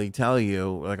can't really tell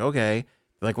you. We're like, okay.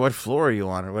 They're like, what floor are you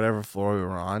on? Or whatever floor we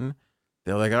were on.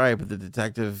 They're like, all right, but the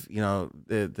detective,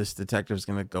 this detective's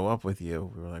going to go up with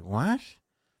you. We were like, what?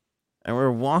 And we're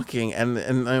walking and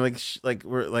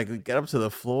we're like, we get up to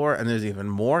the floor and there's even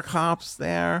more cops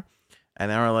there. And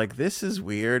then we're like, this is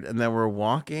weird. And then we're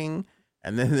walking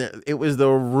and then it was the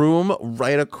room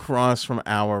right across from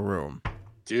our room.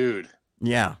 Dude.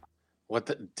 Yeah.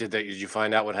 Did you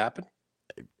find out what happened?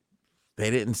 They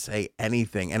didn't say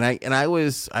anything. And I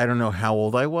don't know how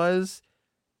old I was.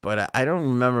 But I don't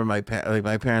remember my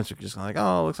parents were just like,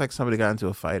 oh, it looks like somebody got into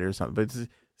a fight or something. But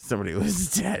somebody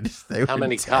was dead. How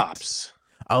many cops?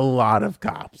 A lot of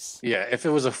cops. Yeah, if it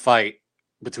was a fight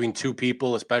between two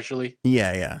people, especially.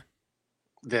 Yeah.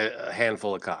 A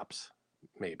handful of cops,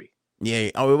 maybe.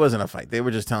 Yeah. Oh, it wasn't a fight. They were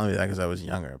just telling me that because I was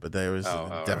younger. But there was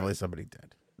definitely somebody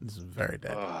dead. This is very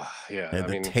dead. Yeah. They had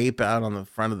the tape out on the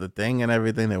front of the thing and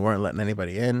everything. They weren't letting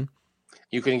anybody in.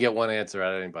 You couldn't get one answer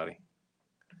out of anybody.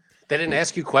 They didn't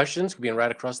ask you questions being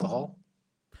right across the hall?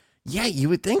 Yeah, you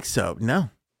would think so. No.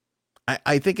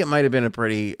 I think it might have been a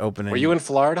pretty open. Were you in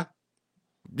Florida?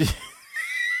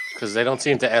 Because they don't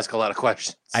seem to ask a lot of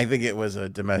questions. I think it was a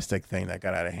domestic thing that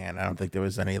got out of hand. I don't think there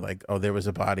was any there was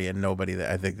a body and nobody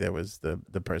that. I think there was the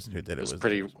person who did it was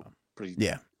pretty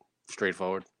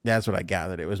straightforward. That's what I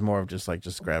gathered. It was more of just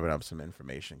grabbing up some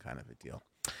information kind of a deal.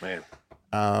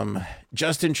 Man.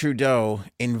 Justin Trudeau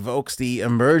invokes the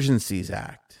Emergencies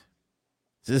Act.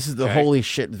 This is the holy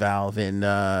shit valve in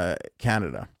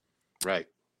Canada. Right.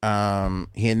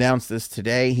 He announced this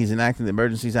today. He's enacting the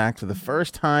Emergencies Act for the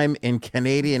first time in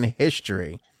Canadian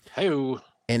history Hey.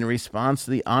 in response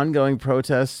to the ongoing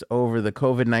protests over the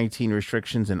COVID-19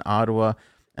 restrictions in Ottawa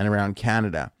and around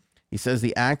Canada. He says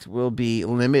the act will be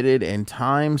limited in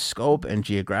time, scope, and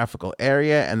geographical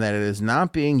area, and that it is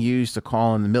not being used to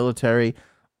call in the military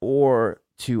or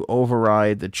to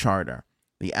override the charter.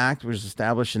 The act, which was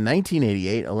established in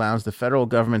 1988, allows the federal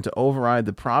government to override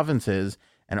the provinces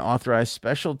and authorize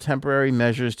special temporary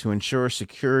measures to ensure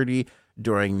security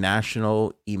during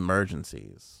national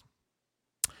emergencies.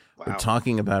 Wow. We're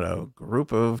talking about a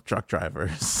group of truck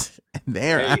drivers, and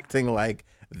they're acting like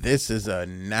this is a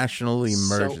national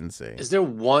emergency. So is there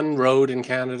one road in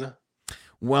Canada?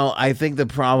 Well, I think the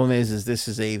problem is this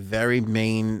is a very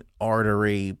main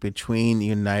artery between the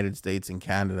United States and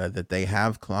Canada that they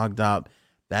have clogged up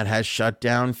that has shut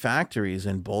down factories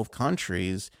in both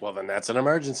countries. Well, then that's an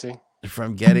emergency.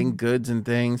 From getting goods and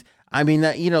things. I mean,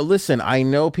 listen, I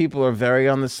know people are very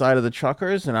on the side of the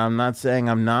truckers, and I'm not saying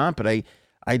I'm not, but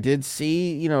I did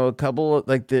see, a couple of,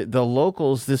 like, the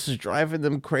locals, this is driving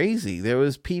them crazy. There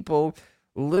was people,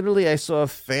 literally, I saw a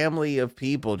family of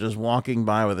people just walking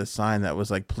by with a sign that was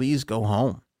like, please go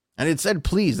home. And it said,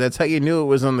 please. That's how you knew it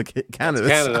was on the Canada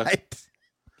side.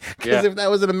 Because if that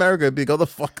was in America, it'd be, go the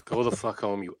fuck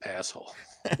home, you asshole.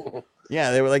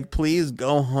 Yeah, they were like, please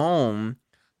go home.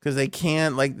 Because they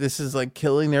can't, like, this is like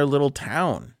killing their little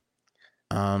town.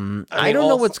 I don't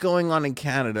know what's going on in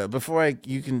Canada. Before I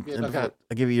give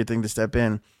you your thing to step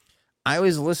in, I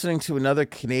was listening to another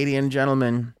Canadian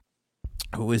gentleman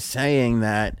who was saying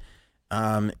that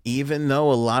even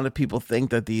though a lot of people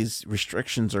think that these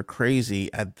restrictions are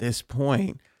crazy at this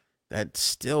point, that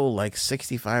still like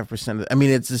 65% I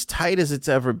mean, it's as tight as it's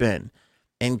ever been.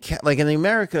 And like in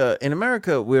America,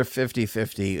 we're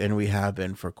 50-50, and we have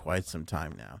been for quite some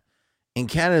time now. In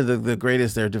Canada, the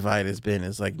greatest their divide has been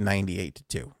is like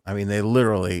 98-2. I mean,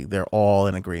 they're all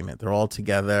in agreement. They're all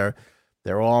together.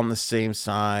 They're all on the same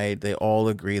side. They all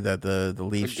agree that the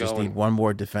Leafs just need one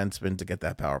more defenseman to get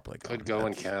that power play going. Could go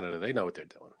in Canada. They know what they're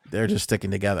doing. They're just sticking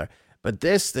together. But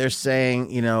they're saying,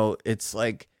 it's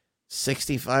like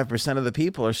 65% of the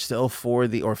people are still for or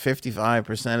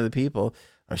 55% of the people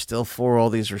are still for all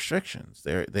these restrictions.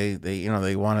 They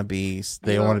want to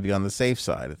be on the safe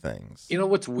side of things. You know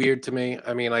what's weird to me?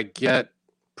 I mean, I get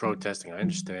protesting. I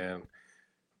understand.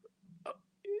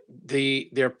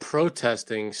 They're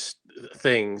protesting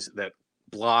things that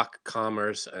block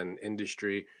commerce and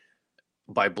industry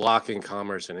by blocking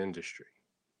commerce and industry.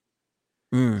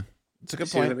 It's a good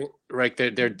point. What I mean? Right?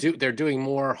 They're doing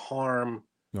more harm.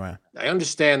 Right. I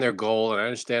understand their goal, and I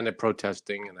understand they're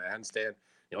protesting, and I understand.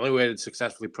 The only way to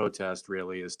successfully protest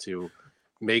really is to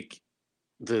make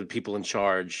the people in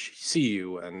charge see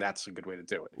you, and that's a good way to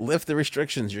do it. Lift the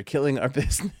restrictions. You're killing our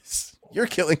business. You're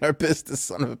killing our business,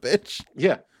 son of a bitch.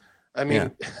 Yeah. I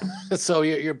mean, so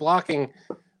you're blocking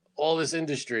all this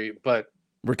industry, but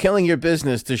we're killing your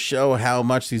business to show how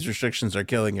much these restrictions are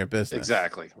killing your business.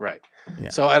 Exactly. Right. Yeah.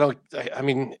 So I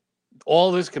mean,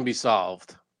 all this can be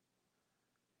solved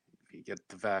if you get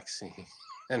the vaccine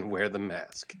and wear the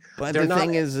mask. But the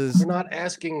thing is they're not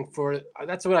asking for.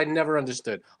 That's what I never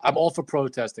understood. I'm all for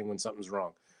protesting when something's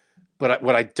wrong, but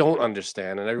what I don't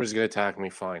understand, and everybody's gonna attack me,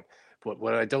 fine. But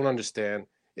what I don't understand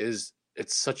is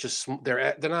it's such a.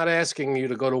 They're not asking you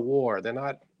to go to war. They're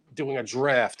not doing a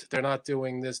draft. They're not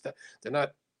doing this. That they're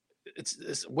not.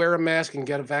 It's wear a mask and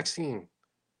get a vaccine.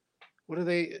 What are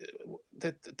they?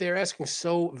 They're asking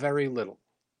so very little.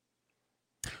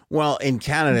 Well, in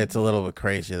Canada, it's a little bit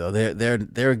crazy though.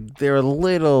 They're a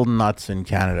little nuts in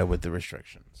Canada with the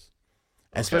restrictions,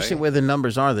 especially where the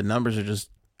numbers are. The numbers are just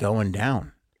going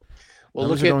down. Well,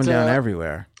 numbers are going down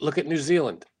everywhere. Look at New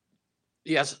Zealand.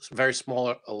 Yes, it's very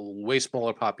smaller, a way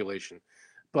smaller population,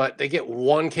 but they get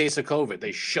one case of COVID.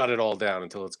 They shut it all down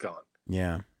until it's gone.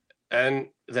 Yeah, and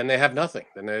then they have nothing.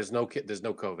 Then there's no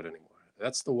COVID anymore.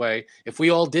 That's the way. If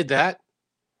we all did that.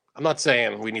 I'm not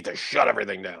saying we need to shut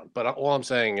everything down, but all I'm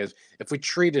saying is if we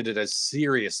treated it as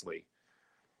seriously,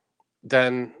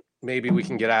 then maybe we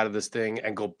can get out of this thing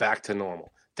and go back to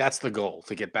normal. That's the goal,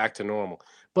 to get back to normal.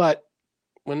 But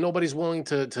when nobody's willing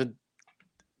to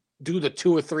do the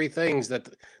 2 or 3 things that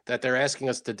they're asking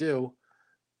us to do,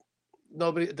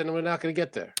 then we're not going to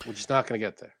get there. We're just not going to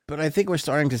get there. But I think we're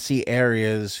starting to see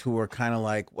areas who are kind of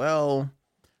like, well,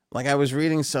 like I was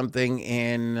reading something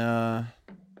in...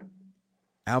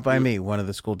 Out by me, one of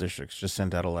the school districts just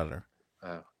sent out a letter.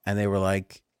 Oh. And they were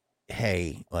like,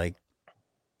 hey, like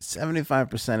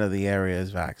 75% of the area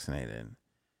is vaccinated.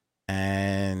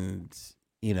 And,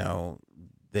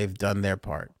 they've done their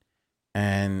part.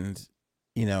 And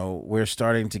we're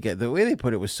starting to get, the way they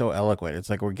put it was so eloquent. It's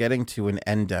like we're getting to an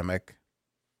endemic,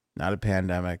 not a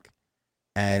pandemic,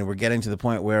 and we're getting to the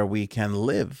point where we can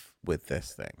live with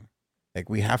this thing. Like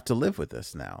we have to live with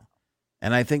this now.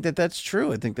 And I think that that's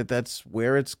true. I think that that's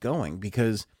where it's going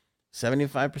because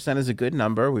 75% is a good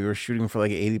number. We were shooting for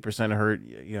like 80%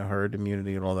 herd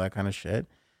immunity and all that kind of shit.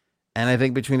 And I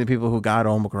think between the people who got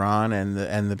Omicron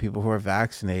and the people who are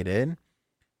vaccinated,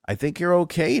 I think you're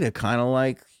okay to kind of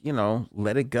like,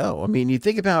 let it go. I mean, you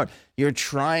think about you're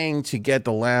trying to get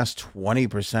the last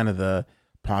 20% of the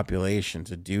population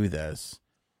to do this,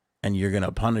 and you're going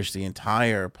to punish the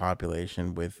entire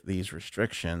population with these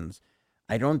restrictions.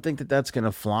 I don't think that that's going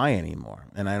to fly anymore.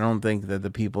 And I don't think that the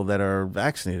people that are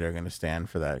vaccinated are going to stand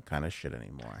for that kind of shit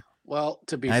anymore. Well,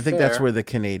 to be And I fair, think that's where the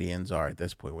Canadians are at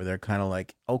this point, where they're kind of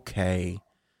like, okay,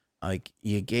 like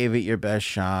you gave it your best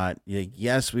shot.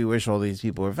 Yes, we wish all these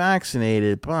people were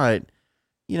vaccinated, but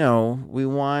we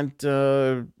want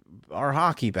our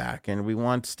hockey back, and we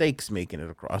want steaks making it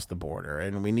across the border,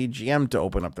 and we need GM to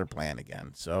open up their plant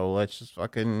again. So let's just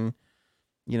fucking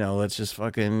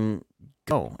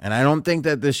go. And I don't think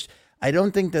that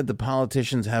the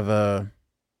politicians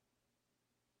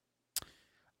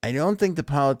I don't think the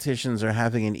politicians are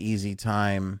having an easy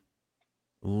time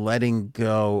letting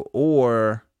go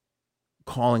or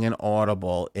calling an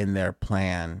audible in their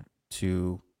plan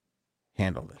to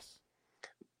handle this.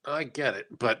 I get it,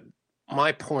 but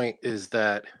my point is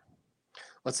that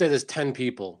let's say there's 10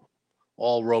 people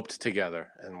all roped together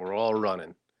and we're all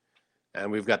running,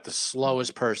 and we've got the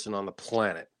slowest person on the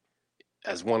planet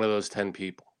as one of those 10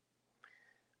 people.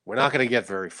 We're not going to get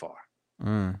very far.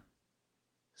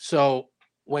 So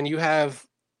when you have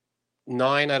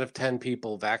 9 out of 10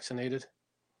 people vaccinated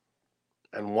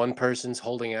and one person's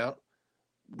holding out,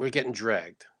 we're getting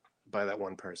dragged by that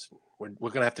one person. We're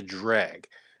going to have to drag,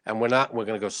 and we're going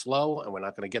to go slow, and we're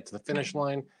not going to get to the finish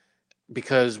line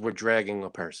because we're dragging a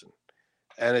person.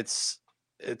 And it's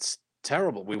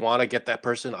terrible. We want to get that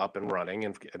person up and running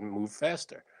and move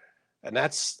faster. And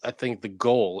that's, I think, the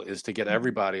goal is to get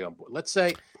everybody on board. Let's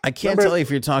say I can't tell you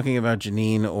if you're talking about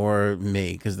Janine or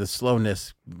me, because the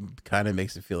slowness kind of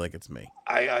makes it feel like it's me.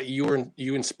 You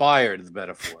inspired the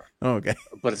metaphor. Oh, okay,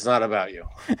 but it's not about you.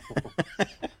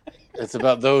 It's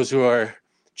about those who are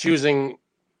choosing.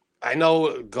 I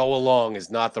know "go along" is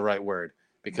not the right word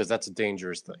because that's a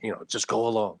dangerous thing. Just go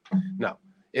along. No,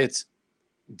 it's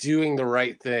doing the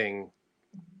right thing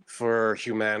for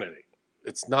humanity.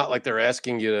 It's not like they're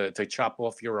asking you to chop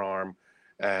off your arm.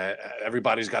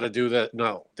 Everybody's got to do that.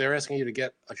 No, they're asking you to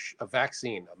get a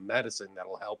vaccine, a medicine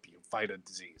that'll help you fight a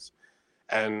disease,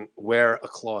 and wear a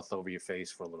cloth over your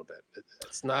face for a little bit.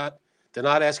 It's not. They're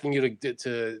not asking you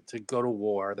to go to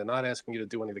war. They're not asking you to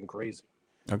do anything crazy.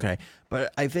 Okay,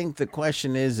 but I think the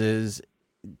question is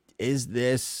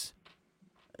this,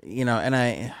 and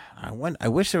I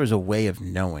wish there was a way of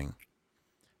knowing.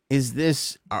 Is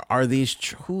this are these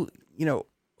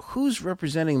who's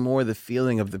representing more the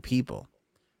feeling of the people,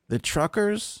 the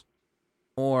truckers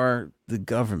or the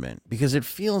government? Because it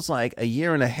feels like a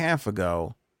year and a half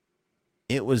ago,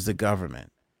 it was the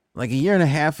government. Like a year and a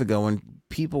half ago when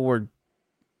people were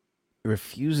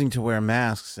refusing to wear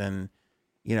masks and,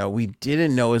 we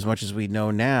didn't know as much as we know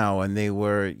now. And they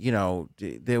were,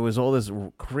 there was all this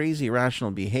crazy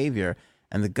irrational behavior,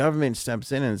 and the government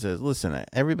steps in and says, listen,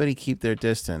 everybody keep their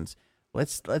distance.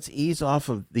 Let's ease off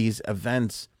of these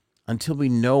events until we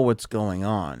know what's going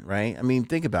on, right? I mean,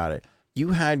 think about it.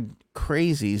 You had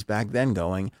crazies back then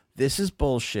going, this is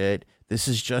bullshit. This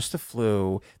is just a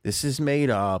flu. This is made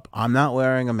up. I'm not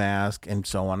wearing a mask, and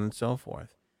so on and so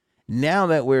forth. Now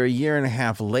that we're a year and a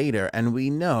half later and we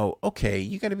know, okay,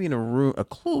 you got to be in a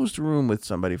closed room with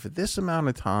somebody for this amount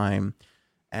of time.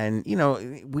 And,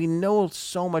 we know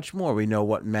so much more. We know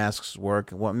what masks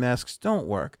work and what masks don't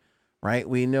work, right?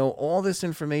 We know all this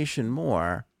information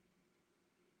more.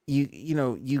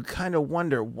 You kind of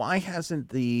wonder, why hasn't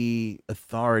the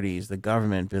authorities, the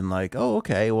government, been like, oh,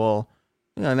 okay, well,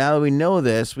 now that we know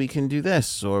this, we can do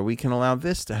this, or we can allow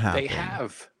this to happen. They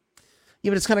have. Yeah,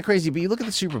 but it's kind of crazy. But you look at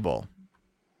the Super Bowl,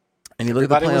 and you look at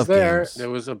the playoff games. There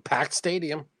was a packed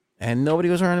stadium, and nobody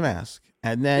was wearing a mask.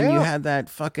 And then you had that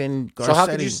fucking Garcetti. So how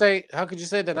could you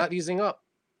say they're not easing up?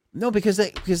 No, because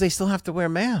they still have to wear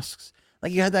masks.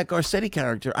 Like you had that Garcetti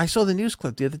character. I saw the news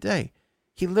clip the other day.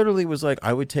 He literally was like,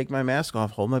 I would take my mask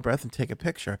off, hold my breath, and take a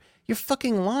picture. You're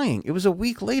fucking lying. It was a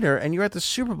week later, and you're at the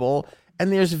Super Bowl,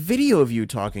 and there's video of you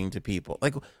talking to people.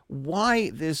 Like, why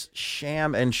this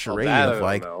sham and charade of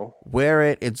like, wear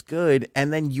it, it's good,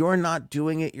 and then you're not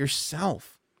doing it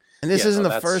yourself. And this isn't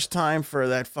the first time for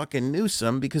that fucking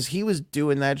Newsom, because he was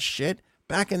doing that shit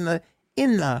back in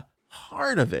the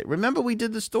heart of it. Remember, we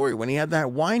did the story when he had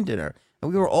that wine dinner,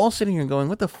 and we were all sitting here going,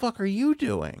 "What the fuck are you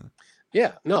doing?"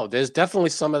 Yeah, no, there's definitely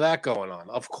some of that going on.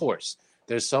 Of course,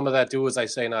 there's some of that do as I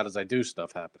say, not as I do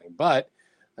stuff happening. But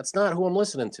that's not who I'm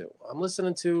listening to. I'm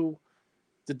listening to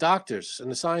the doctors and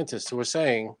the scientists who are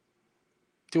saying,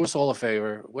 do us all a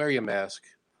favor, wear your mask.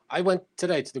 I went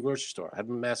today to the grocery store, I had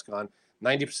my mask on.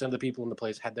 90% of the people in the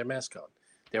place had their mask on.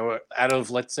 There were, out of,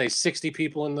 let's say, 60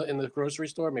 people in the grocery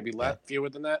store, maybe fewer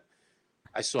than that,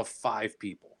 I saw 5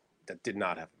 people that did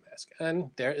not have a mask.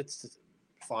 And there, it's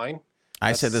fine.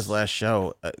 I said this last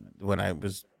show when I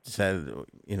was said,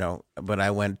 but I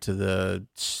went to the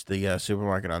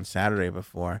supermarket on Saturday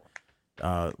before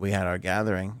we had our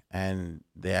gathering, and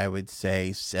I would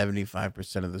say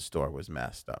 75% of the store was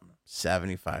masked up.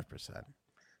 75%.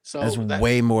 So that's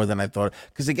way more than I thought.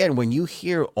 Because again, when you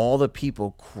hear all the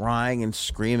people crying and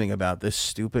screaming about this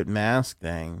stupid mask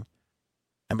thing,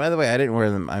 and by the way, I didn't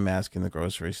wear my mask in the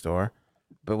grocery store.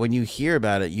 But when you hear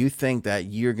about it, you think that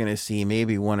you're going to see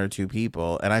maybe 1 or 2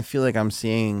 people. And I feel like I'm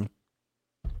seeing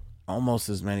almost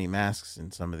as many masks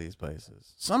in some of these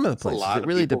places. Some of the places, it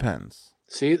really depends.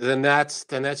 See, then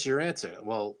that's your answer.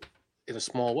 Well, in a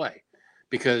small way,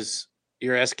 because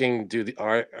you're asking,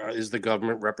 is the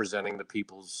government representing the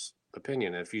people's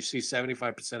opinion? And if you see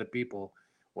 75% of people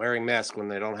wearing masks when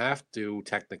they don't have to,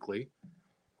 technically,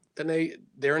 then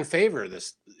they're in favor of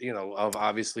this, of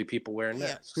obviously people wearing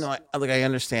masks. No, I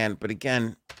understand, but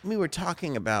again, we were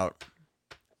talking about.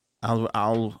 I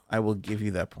will give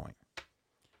you that point.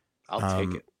 I'll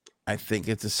take it. I think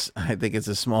it's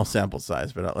a small sample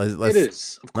size, but let's. It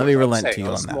is. Let me relent to you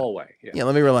on that. Small way. Yeah,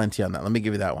 let me relent to you on that. Let me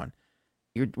give you that one.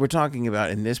 We're talking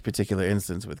about, in this particular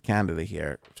instance with Canada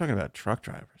here, we're talking about truck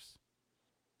drivers.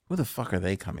 Who the fuck are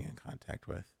they coming in contact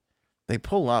with? They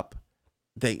pull up.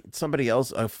 Somebody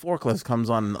else, a forklift comes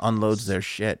on and unloads their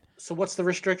shit. So what's the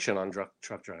restriction on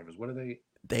truck drivers? What are they?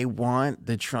 They want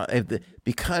the truck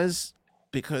because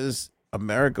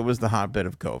America was the hotbed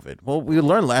of COVID. Well, we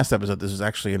learned last episode this was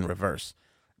actually in reverse,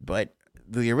 but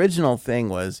the original thing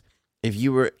was if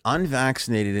you were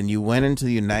unvaccinated and you went into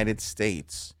the United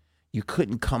States, you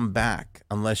couldn't come back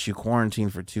unless you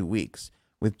quarantined for 2 weeks,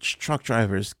 which truck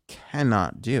drivers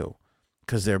cannot do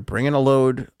because they're bringing a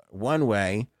load one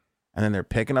way. And then they're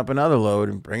picking up another load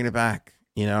and bringing it back,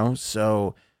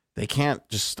 so they can't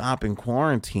just stop in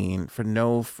quarantine for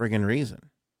no friggin' reason,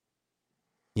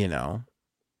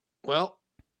 Well,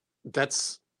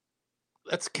 that's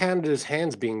Canada's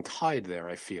hands being tied there.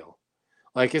 I feel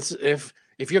like it's if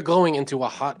you're going into a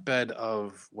hotbed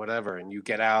of whatever and you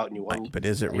get out and you want, but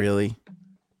is it really?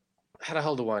 How the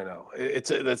hell do I know?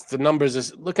 That's the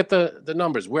numbers. Look at the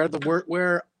numbers.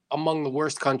 We're among the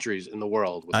worst countries in the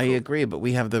world. I agree, but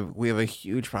we have a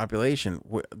huge population.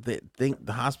 The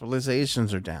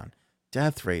hospitalizations are down,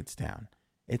 death rates down.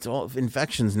 It's all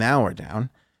infections now are down,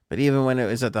 but even when it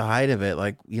was at the height of it,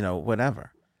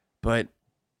 whatever. But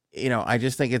I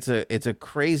just think it's a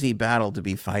crazy battle to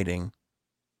be fighting.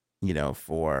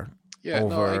 For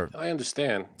I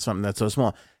understand something that's so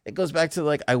small. It goes back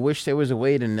to I wish there was a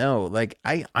way to know.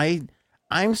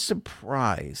 I'm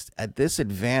surprised at this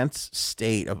advanced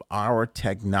state of our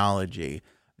technology.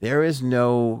 There is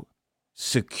no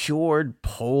secured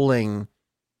polling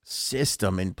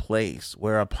system in place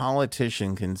where a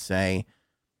politician can say,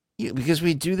 because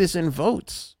we do this in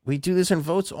votes. We do this in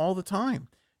votes all the time.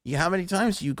 How many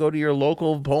times do you go to your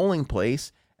local polling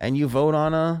place and you vote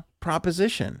on a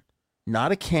proposition,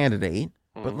 not a candidate,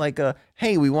 but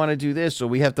hey, we want to do this, so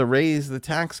we have to raise the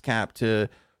tax cap to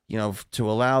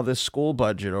allow this school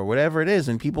budget or whatever it is,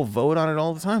 and people vote on it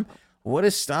all the time. What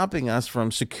is stopping us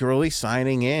from securely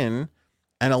signing in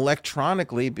and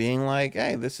electronically being like,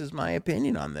 hey, this is my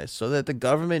opinion on this, so that the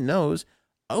government knows,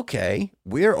 okay,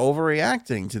 we're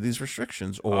overreacting to these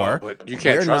restrictions, or but you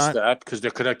can't trust that because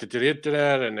they're connected to the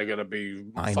internet and they're going to be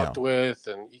fucked with.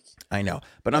 And I know,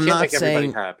 but I'm not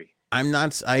saying happy. I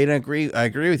agree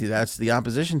with you. That's the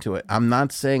opposition to it. I'm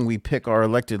not saying we pick our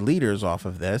elected leaders off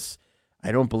of this.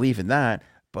 I don't believe in that,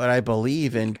 but I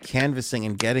believe in canvassing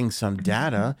and getting some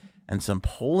data and some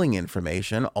polling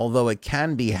information. Although it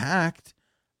can be hacked,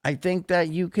 I think that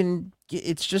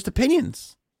it's just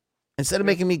opinions. Instead of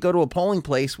making me go to a polling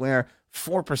place where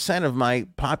 4% of my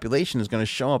population is going to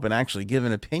show up and actually give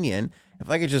an opinion, if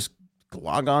I could just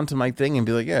log on to my thing and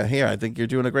be like, yeah, here, I think you're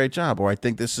doing a great job, or I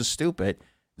think this is stupid,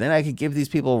 then I could give these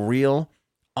people real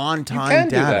on-time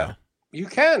data. You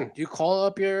can. You call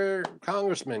up your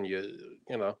congressman,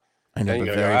 I know,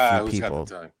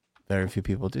 but very few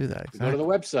people do that. Exactly. Go to the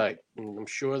website. I'm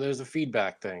sure there's a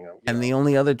feedback thing. And the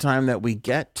only other time that we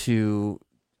get to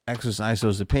exercise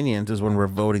those opinions is when we're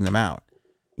voting them out.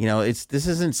 This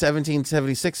isn't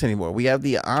 1776 anymore. We have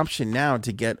the option now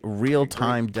to get real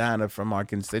time data from our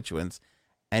constituents,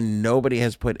 and nobody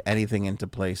has put anything into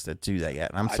place to do that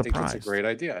yet. I'm surprised. I think it's a great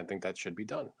idea. I think that should be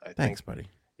done. Thanks, buddy.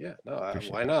 Yeah, no,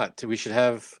 why not? We should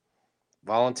have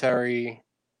voluntary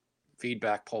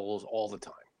feedback polls all the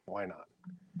time. Why not?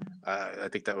 I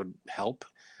think that would help.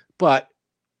 But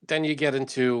then you get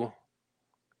into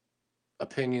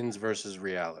opinions versus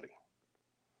reality.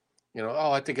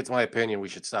 I think it's my opinion we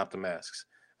should stop the masks.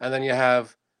 And then you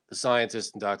have the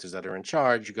scientists and doctors that are in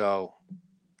charge go,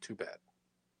 too bad.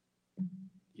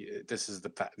 These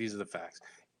are the facts.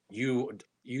 You and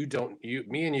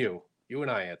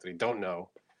I, Anthony, don't know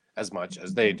as much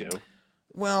as they do.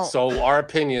 Well, so our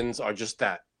opinions are just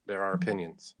that. They're our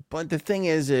opinions. But the thing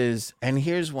is, and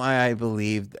here's why I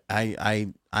believe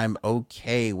I'm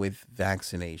okay with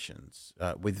vaccinations,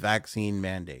 with vaccine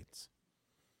mandates,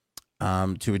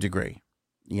 to a degree.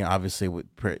 Obviously with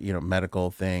medical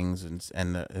things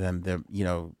and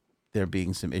there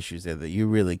being some issues there that you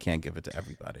really can't give it to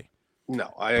everybody.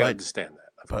 No, I understand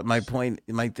that. But my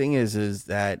thing is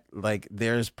that like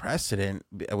there's precedent.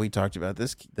 We talked about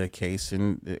the case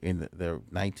in the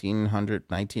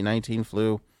 1919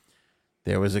 flu.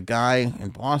 There was a guy in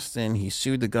Boston. He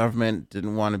sued the government,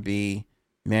 didn't want to be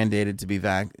mandated to be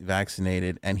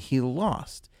vaccinated, and he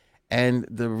lost. And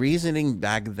the reasoning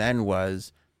back then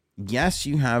was, yes,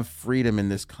 you have freedom in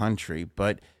this country,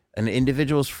 but an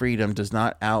individual's freedom does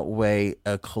not outweigh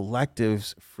a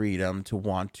collective's freedom to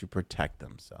want to protect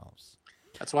themselves.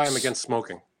 That's why I'm against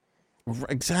smoking.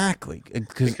 Exactly.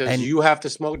 Because you have to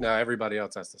smoke now. Everybody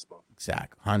else has to smoke.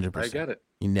 Exactly. 100%. I get it.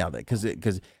 You nailed it.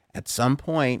 Because at some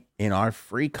point in our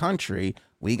free country,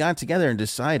 we got together and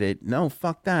decided, no,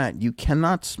 fuck that. You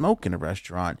cannot smoke in a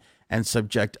restaurant and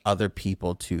subject other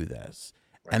people to this.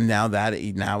 Right. And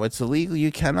now it's illegal.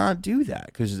 You cannot do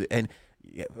that and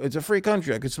it's a free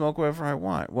country. I could smoke wherever I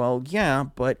want. Well, yeah,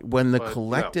 but when the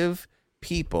collective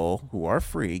people who are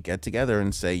free get together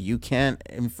and say you can't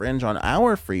infringe on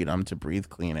our freedom to breathe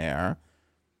clean air,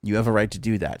 you have a right to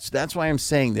do that. So that's why I'm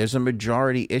saying there's a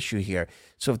majority issue here.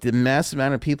 So if the mass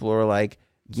amount of people are like,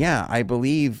 yeah, I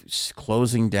believe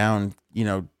closing down,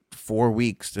 4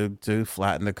 weeks to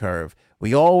flatten the curve.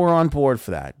 We all were on board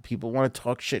for that. People want to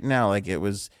talk shit now like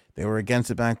they were against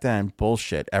it back then.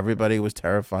 Bullshit. Everybody was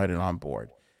terrified and on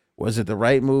board. Was it the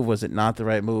right move? Was it not the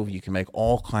right move? You can make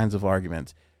all kinds of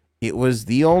arguments. It was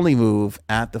the only move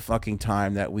at the fucking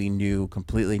time that we knew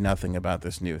completely nothing about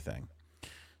this new thing.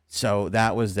 So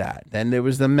that was that. Then there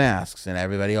was the masks and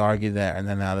everybody argued there, and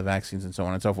then now the vaccines and so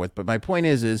on and so forth. But my point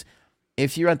is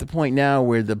if you're at the point now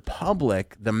where the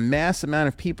public, the mass amount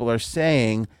of people are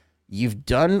saying you've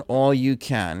done all you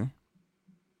can,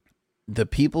 the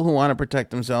people who want to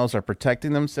protect themselves are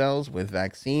protecting themselves with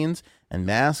vaccines and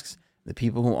masks. The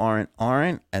people who aren't,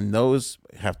 and those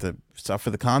have to suffer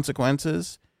the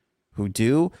consequences who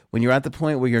do. When you're at the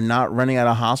point where you're not running out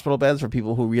of hospital beds for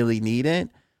people who really need it,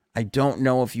 I don't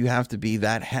know if you have to be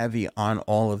that heavy on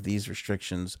all of these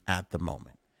restrictions at the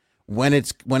moment. When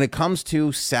it comes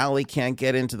to Sally can't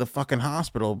get into the fucking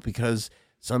hospital because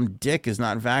some dick is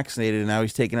not vaccinated and now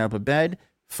he's taken out of bed,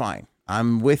 fine.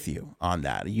 I'm with you on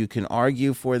that. You can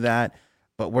argue for that,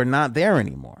 but we're not there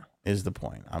anymore is the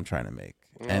point I'm trying to make.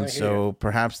 And so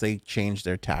perhaps they changed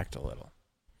their tact a little.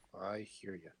 I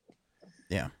hear you.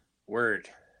 Yeah. Word.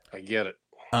 I get it.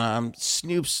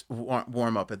 Snoop's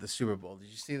warm up at the Super Bowl. Did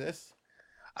you see this?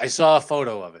 I saw a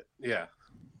photo of it. Yeah.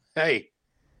 Hey,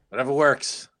 whatever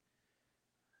works.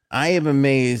 I am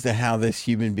amazed at how this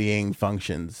human being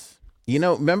functions.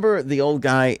 Remember the old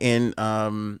guy in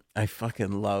I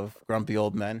fucking love Grumpy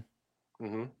Old Men?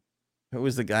 Mm-hmm. Who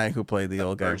was the guy who played the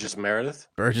old guy? Burgess Meredith.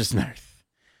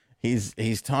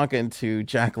 He's talking to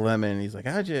Jack Lemmon. He's like,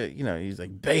 how'd you, he's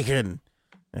like, bacon.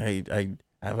 I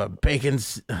have a bacon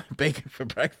for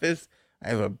breakfast. I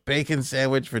have a bacon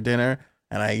sandwich for dinner.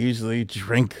 And I usually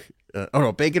drink,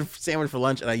 bacon sandwich for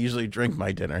lunch. And I usually drink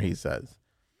my dinner, he says.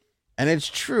 And it's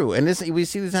true. And we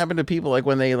see this happen to people like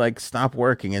when they like stop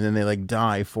working and then they like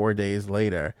die 4 days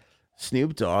later.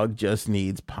 Snoop Dogg just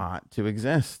needs pot to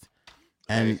exist.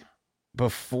 And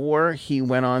before he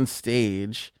went on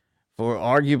stage for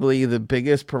arguably the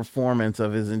biggest performance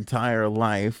of his entire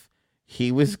life,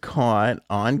 he was caught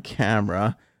on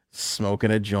camera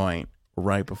smoking a joint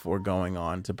right before going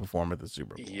on to perform at the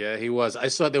Super Bowl. Yeah, he was. I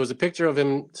saw there was a picture of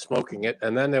him smoking it,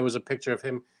 and then there was a picture of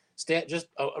him just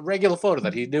a regular photo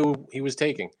that he knew he was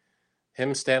taking.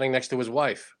 Him standing next to his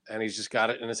wife, and he's just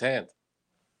got it in his hand.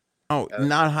 Oh,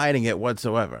 not hiding it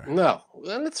whatsoever. No,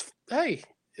 and it's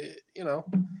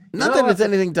not that it's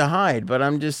anything to hide, but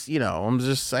I'm just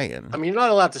saying. I mean, you're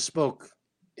not allowed to smoke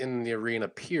in the arena.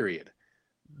 Period.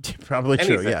 Probably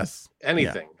true. Anything. Yes.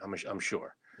 Anything. I'm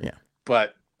sure. Yeah.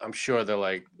 But I'm sure they're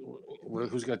like,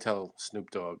 who's going to tell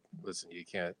Snoop Dogg? Listen, you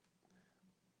can't.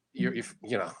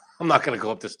 I'm not going to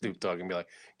go up to Snoop Dogg and be like,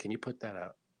 can you put that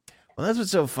out? Well, that's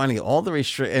what's so funny. All the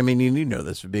I mean, you know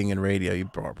this for being in radio. You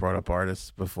brought up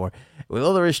artists before. With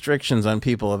all the restrictions on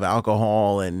people of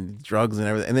alcohol and drugs and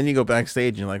everything, and then you go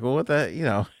backstage and you're like, well, what the,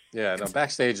 Yeah, no,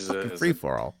 backstage is a free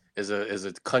for all. Is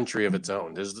a country of its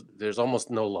own. There's almost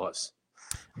no laws.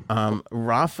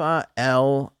 Rafa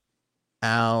Al-Seldi,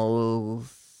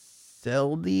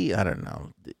 I don't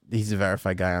know. He's a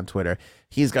verified guy on Twitter.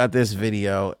 He's got this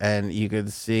video, and you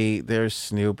could see there's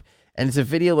Snoop. And it's a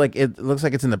video like it looks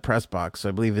like it's in the press box. So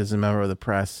I believe he's a member of the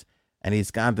press. And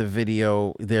he's got the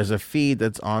video. There's a feed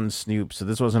that's on Snoop. So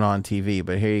this wasn't on TV,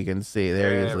 but here you can see.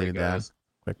 There he is leaning down.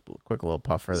 Quick little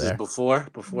puffer there. This is before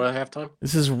halftime?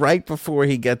 This is right before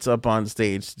he gets up on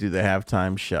stage to do the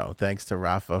halftime show. Thanks to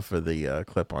Rafa for the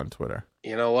clip on Twitter.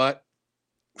 You know what?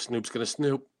 Snoop's going to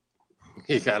Snoop.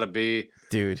 He got to be.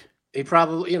 Dude. He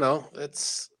probably,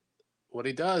 it's what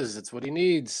he does. It's what he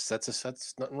needs. That's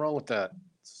nothing wrong with that.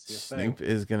 Snoop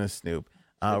is going to Snoop.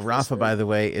 Rafa, by the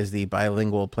way, is the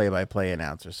bilingual play-by-play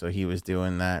announcer. So he was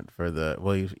doing that for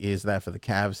he is that for the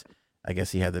Cavs. I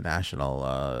guess he had the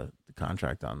national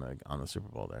contract on the Super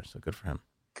Bowl there. So good for him.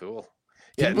 Cool.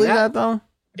 Can you believe that though?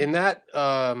 In that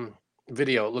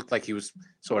video, it looked like he was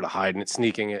sort of hiding it,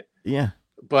 sneaking it. Yeah.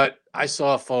 But I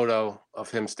saw a photo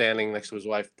of him standing next to his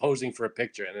wife, posing for a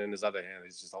picture, and in his other hand,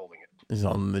 he's just holding it. He's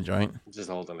holding the joint. Just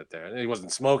holding it there. And he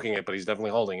wasn't smoking it, but he's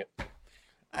definitely holding it.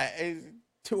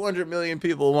 200 million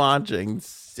people watching,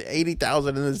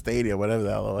 80,000 in the stadium, whatever the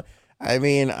hell. I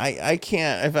mean, I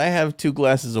can't. If I have 2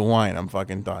 glasses of wine, I'm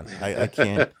fucking done. I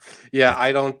can't. Yeah,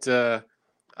 I don't know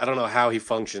how he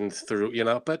functioned through,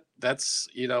 but that's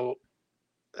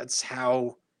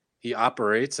how he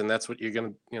operates, and that's what you're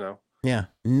gonna, Yeah,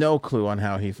 no clue on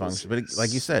how he functions. But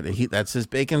like you said, that's his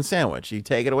bacon sandwich. You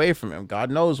take it away from him,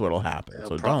 God knows what'll happen.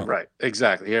 So don't. Right,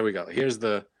 exactly. Here we go. Here's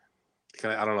I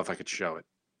don't know if I could show it.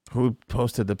 Who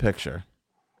posted the picture?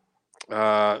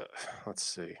 Let's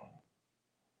see.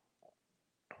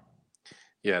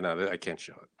 Yeah, no, I can't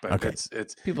show it. But okay.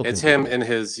 it's him in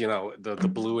his, the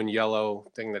blue and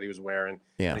yellow thing that he was wearing.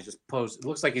 Yeah. And he just posed. It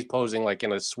looks like he's posing like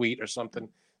in a suite or something.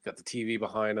 Got the TV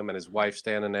behind him and his wife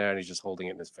standing there, and he's just holding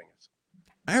it in his fingers.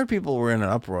 I heard people were in an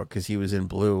uproar because he was in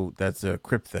blue. That's a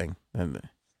Crip thing. And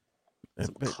it's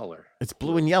a color. It's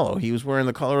blue and yellow. He was wearing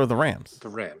the color of the Rams. The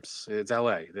Rams. It's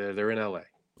L.A. They're in L.A.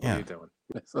 What are you doing?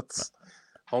 That's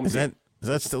home team. Is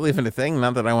that still even a thing?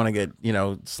 Not that I want to get,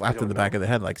 slapped in the back of the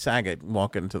head like Saget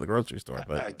walking into the grocery store.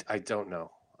 But I don't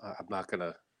know. I'm not going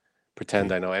to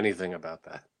pretend I know anything about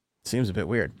that. Seems a bit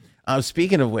weird.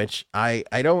 Speaking of which, I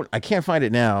can't find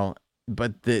it now,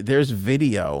 but there's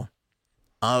video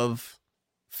of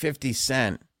 50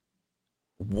 Cent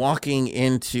walking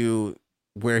into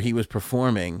where he was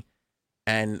performing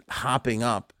and hopping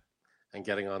up. And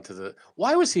getting onto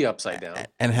why was he upside down?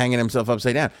 And hanging himself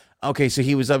upside down. Okay, so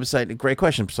he was upside. Great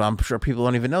question. So I'm sure people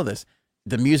don't even know this.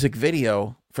 The music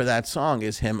video for that song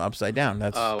is him upside down.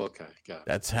 Okay. Got it.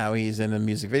 That's how he's in the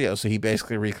music video. So he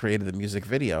basically recreated the music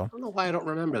video. I don't know why I don't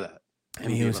remember that. And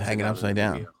he was hanging upside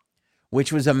down,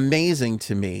 which was amazing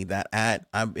to me that at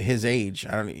his age,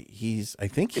 he's in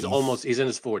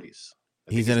his 40s.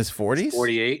 He's in his 40s?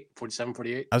 48, 47,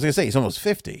 48. I was going to say he's almost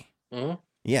 50. Mm-hmm.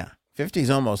 Yeah. 50's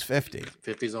almost 50.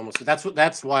 50's almost.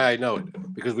 That's why I know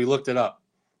it, because we looked it up.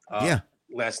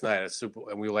 Last night at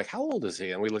and we were like, how old is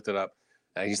he? And we looked it up,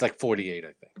 and he's like 48, I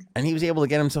think. And he was able to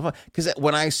get himself up because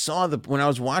when I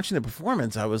was watching the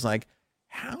performance, I was like,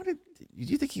 do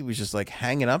you think he was just like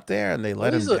hanging up there and they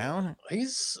let him down?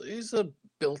 He's a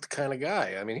built kind of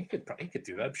guy. I mean, he could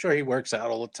do that. I'm sure he works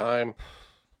out all the time.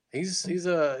 He's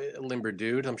a limber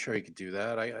dude. I'm sure he could do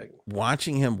that.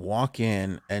 Watching him walk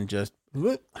in and just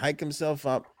hike himself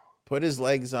up, put his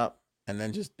legs up, and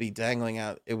then just be dangling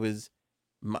out. It was,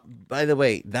 by the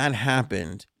way, that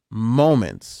happened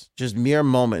mere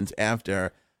moments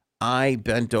after I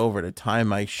bent over to tie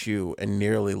my shoe and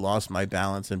nearly lost my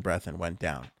balance and breath and went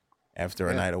down after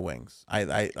a night of wings.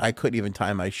 I couldn't even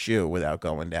tie my shoe without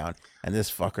going down, and this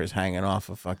fucker's hanging off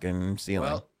a fucking ceiling.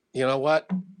 Well, you know what?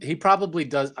 He probably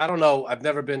does. I don't know. I've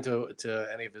never been to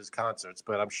any of his concerts,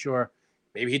 but I'm sure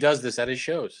maybe he does this at his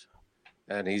shows.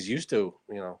 And he's used to,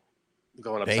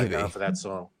 going upside down for that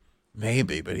song.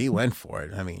 Maybe, but he went for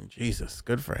it. I mean, Jesus,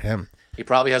 good for him. He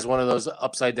probably has one of those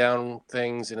upside down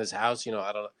things in his house. I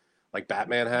don't know, like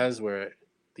Batman has, where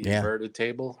the inverted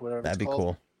table, whatever. That'd be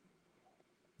cool.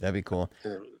 That'd be cool.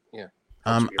 Yeah.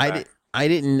 I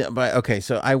didn't, but okay.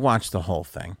 So I watched the whole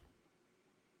thing.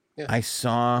 Yeah. I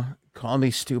saw Call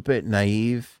Me Stupid,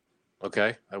 Naive.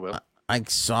 Okay, I will. I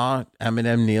saw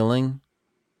Eminem kneeling.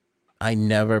 I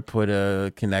never put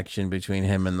a connection between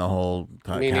him and the whole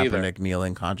Me neither. Kaepernick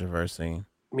kneeling controversy.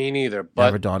 Me neither.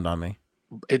 Never But dawned on me.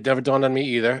 it never dawned on me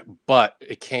either. But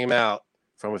it came out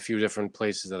from a few different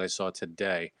places that I saw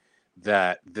today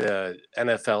that the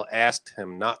NFL asked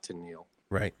him not to kneel,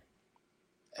 Right.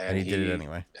 and he did it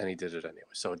anyway. And he did it anyway.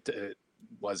 So it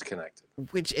was connected.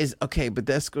 Which is okay, but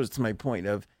this goes to my point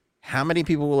of how many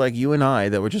people were like you and I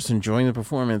that were just enjoying the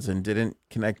performance and didn't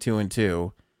connect two and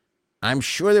two. I'm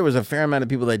sure there was a fair amount of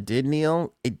people that did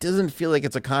kneel. It doesn't feel like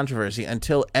it's a controversy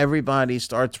until everybody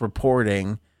starts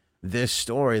reporting this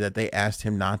story that they asked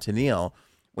him not to kneel,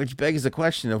 which begs the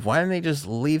question of why didn't they just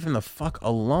leave him the fuck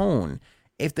alone?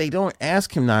 If they don't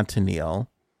ask him not to kneel,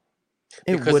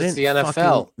 it Because wouldn't it's the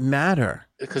NFL. matter.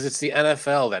 Because it's the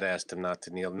NFL that asked him not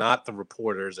to kneel, not the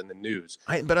reporters and the news.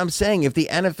 But I'm saying if the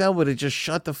NFL would have just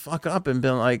shut the fuck up and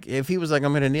been like, if he was like,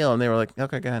 I'm going to kneel, and they were like,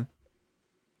 okay, go ahead.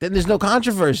 Then there's no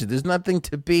controversy. There's nothing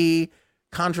to be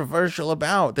controversial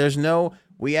about. There's no,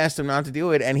 we asked him not to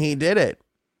do it and he did it.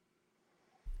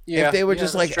 Yeah, if they were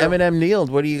just like, true. Eminem kneeled,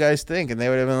 what do you guys think? And they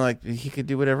would have been like, he could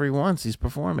do whatever he wants. He's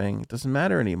performing. It doesn't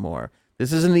matter anymore.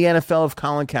 This isn't the NFL of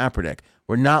Colin Kaepernick.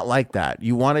 We're not like that.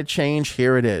 You want to change?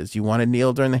 Here it is. You want to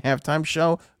kneel during the halftime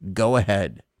show? Go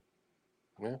ahead.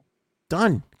 Yeah.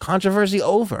 Done. Controversy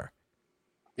over.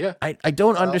 Yeah. I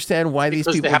don't understand why these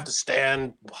people... They have to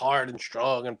stand hard and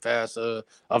strong and fast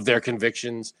of their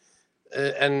convictions.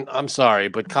 And I'm sorry,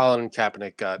 but Colin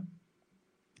Kaepernick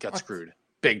got screwed.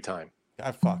 Big time.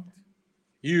 Got fucked.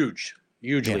 Hugely.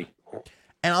 Yeah.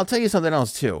 And I'll tell you something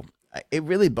else, too. It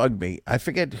really bugged me. I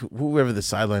forget whoever the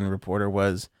sideline reporter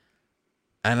was.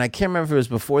 And I can't remember if it was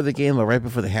before the game or right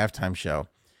before the halftime show.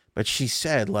 But she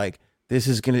said, like, this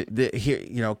is going to, here,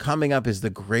 you know, coming up is the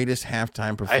greatest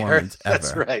halftime performance ever.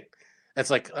 That's right. It's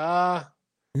like, no.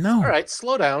 All right,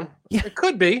 slow down. Yeah. It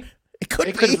could be. It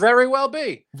could very well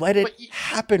be. Let it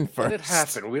happen first. Let it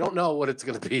happen. We don't know what it's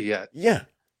going to be yet. Yeah.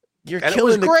 And it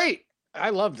was great.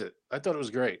 I loved it. I thought it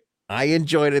was great. I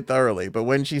enjoyed it thoroughly. But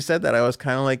when she said that, I was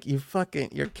kind of like,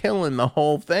 you're killing the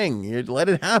whole thing. You let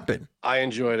it happen. I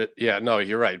enjoyed it. Yeah, no,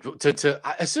 you're right.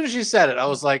 As soon as she said it, I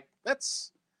was like,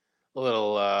 that's a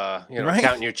little, right?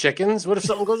 Counting your chickens. What if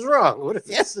something goes wrong? What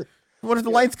if What if the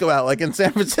lights go out like in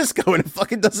San Francisco and it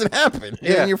fucking doesn't happen?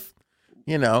 Yeah.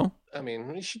 I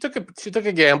mean, she took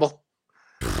a gamble.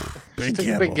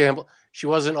 Big gamble. She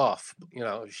wasn't off.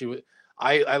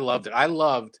 I loved it. I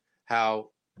loved how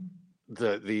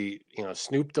the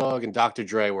Snoop Dogg and Dr.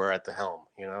 Dre were at the helm,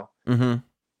 Mm-hmm.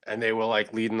 And they were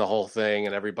like leading the whole thing,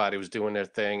 and everybody was doing their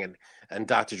thing, and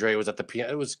Dr. Dre was at the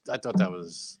piano. I thought that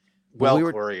was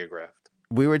choreographed.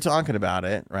 We were talking about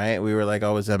it, right? We were like,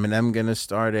 "Oh, is Eminem gonna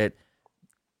start it?"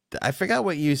 I forgot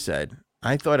what you said.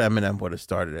 I thought Eminem would have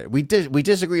started it. We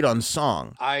disagreed on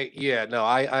song.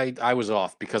 I was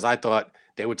off because I thought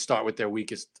they would start with their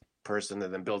weakest person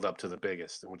and then build up to the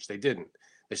biggest, which they didn't.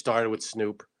 They started with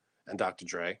Snoop and Dr.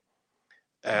 Dre,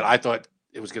 and I thought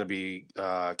it was going to be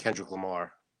Kendrick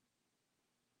Lamar.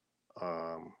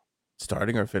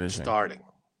 Starting or finishing? Starting.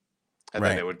 And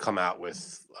then they would come out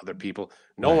with other people.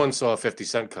 No one saw 50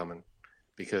 Cent coming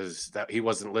because he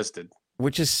wasn't listed.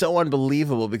 Which is so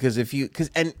unbelievable because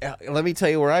let me tell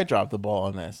you where I dropped the ball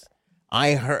on this.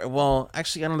 I heard, well,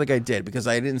 actually, I don't think I did because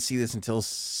I didn't see this until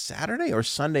Saturday or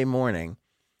Sunday morning.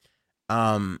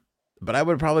 But I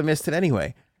would have probably missed it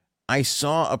anyway. I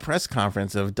saw a press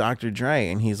conference of Dr. Dre,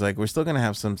 and he's like, we're still going to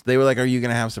have some. They were like, are you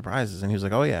going to have surprises? And he was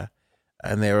like, oh, yeah.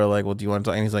 And they were like, well, do you want to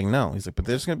talk? And he's like, no. He's like, but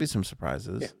there's going to be some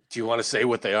surprises. Yeah. Do you want to say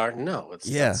what they are? No.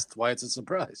 That's why it's a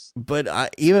surprise. But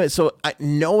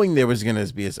knowing there was going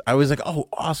to be, I was like, oh,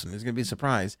 awesome. There's going to be a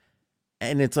surprise.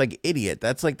 And it's like, idiot.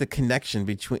 That's like the connection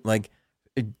between, like,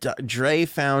 Dre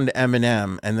found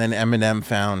Eminem, and then Eminem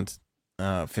found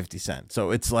 50 Cent.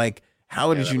 So it's like,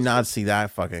 how did you not see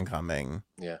that fucking coming?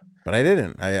 Yeah. But I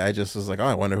didn't. I just was like, oh,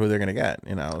 I wonder who they're going to get.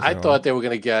 I thought they were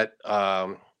going to get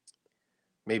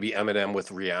maybe Eminem with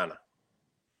Rihanna.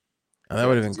 Oh, that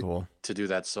would have been cool. To do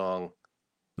that song.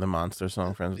 The Monster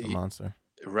song, Friends with the Monster.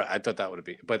 Right. I thought that would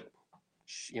be. But,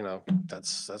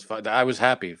 that's fine. I was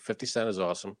happy. 50 Cent is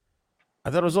awesome. I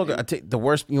thought it was all good. The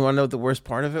worst, you want to know what the worst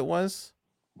part of it was?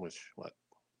 What?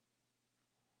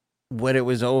 When it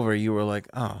was over, you were like,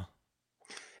 oh.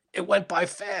 It went by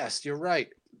fast. You're right.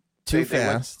 Too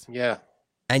fast. Yeah.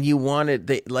 And you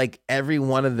wanted, every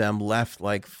one of them left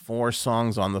like 4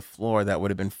 songs on the floor that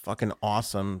would have been fucking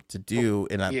awesome to do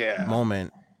in that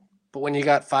moment. But when you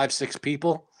got 5-6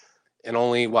 people and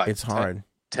only it's hard.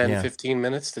 10, 15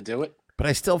 minutes to do it. But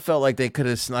I still felt like they could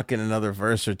have snuck in another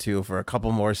verse or two for a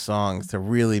couple more songs to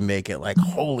really make it like,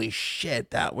 holy shit,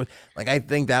 that would like I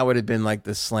think that would have been like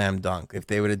the slam dunk if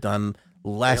they would have done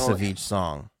less of each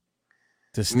song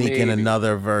to sneak in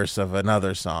another verse of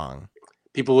another song.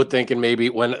 People were thinking maybe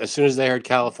as soon as they heard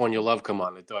California Love come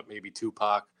on, they thought maybe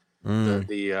Tupac,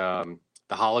 the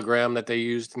hologram that they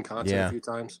used in concert a few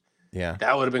times. Yeah,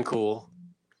 that would have been cool.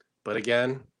 But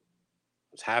again,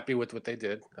 I was happy with what they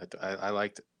did. I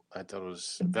liked it. I thought it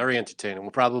was very entertaining.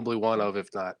 We're probably one of, if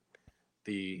not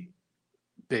the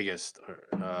biggest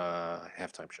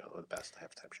halftime show, or the best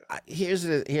halftime show.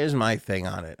 Here's my thing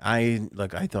on it.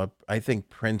 I think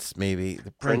Prince maybe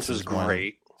the Prince was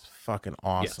great. It's fucking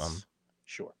awesome. Yes,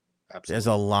 sure, absolutely. There's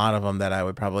a lot of them that I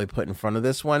would probably put in front of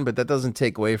this one, but that doesn't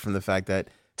take away from the fact that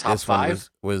top this 5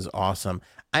 one was awesome.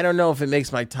 I don't know if it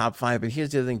makes my top 5, but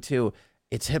here's the other thing too.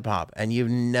 It's hip hop, and you've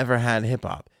never had hip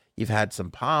hop. You've had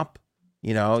some pop.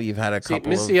 You know, you've had a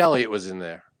couple. Missy Elliott was in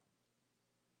there.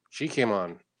 She came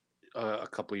on a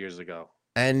couple years ago.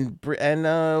 And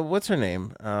what's her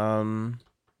name?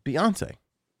 Beyonce.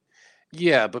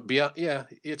 Yeah, but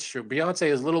it's true.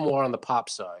 Beyonce is a little more on the pop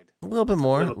side. A little bit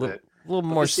more. A little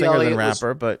more singer than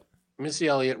rapper, but Missy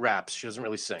Elliott raps. She doesn't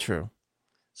really sing. True.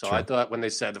 So I thought when they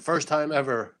said the first time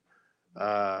ever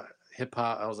hip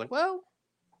hop, I was like, well,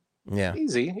 yeah,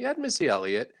 easy. You had Missy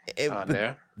Elliott on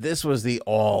there. This was the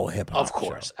all hip hop. Of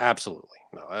course, show. Absolutely.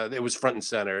 No, it was front and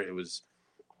center. It was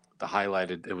the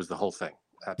highlighted. It was the whole thing.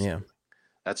 Absolutely,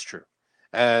 that's true.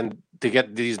 And to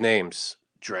get these names,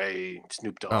 Dre,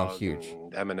 Snoop Dogg, huge.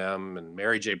 And Eminem, and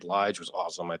Mary J. Blige was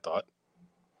awesome. I thought,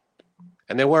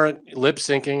 and they weren't lip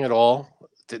syncing at all. It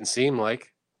didn't seem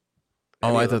like.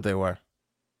 I thought they were.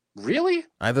 Really?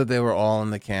 I thought they were all in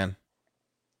the can.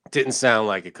 Didn't sound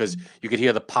like it because you could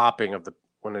hear the popping of the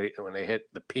when they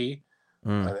hit the P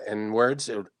in words.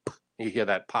 You hear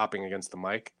that popping against the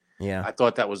mic. Yeah, I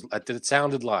thought it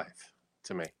sounded live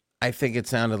to me. I think it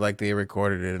sounded like they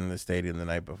recorded it in the stadium the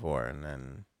night before and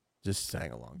then just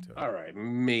sang along to it. All right,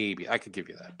 maybe I could give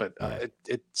you that, but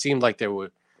it seemed like they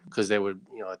were because they were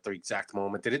at the exact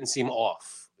moment. They didn't seem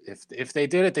off. If they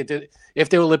did it, they did. If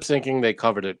they were lip syncing, they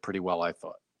covered it pretty well. I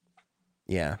thought.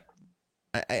 Yeah,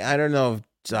 I don't know if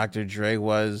Dr. Dre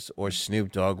was or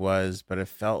Snoop Dogg was, but it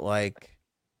felt like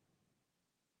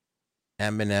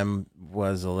Eminem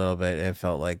was a little bit. It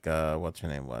felt like what's her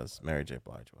name was Mary J.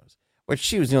 Blige was, which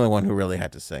she was the only one who really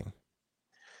had to sing.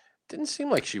 Didn't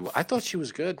seem like she was. I thought she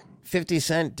was good. 50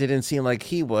 Cent didn't seem like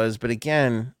he was, but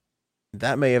again,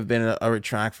 that may have been a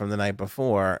retract from the night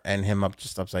before and him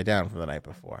just upside down from the night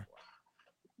before.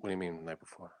 What do you mean the night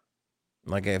before?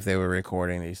 Like if they were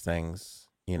recording these things,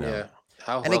 Yeah.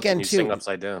 How and again, can you sing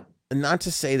upside down? Not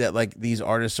to say that like these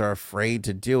artists are afraid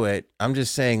to do it. I'm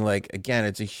just saying like, again,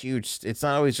 it's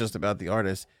not always just about the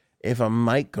artist. If a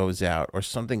mic goes out or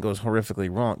something goes horrifically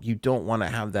wrong, you don't want to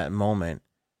have that moment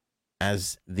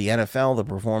as the NFL, the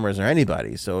performers, or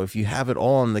anybody. So if you have it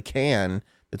all in the can,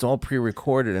 it's all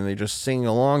pre-recorded and they just sing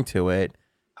along to it.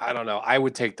 I don't know. I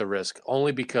would take the risk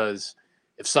only because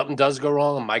if something does go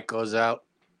wrong, a mic goes out,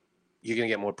 you're going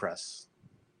to get more press.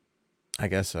 I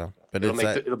guess so. But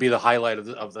it'll be the highlight of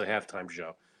the halftime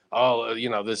show. Oh,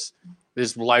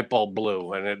 this light bulb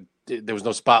blew and there was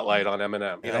no spotlight on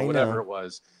Eminem. Whatever it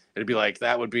was. It'd be like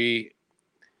that would be,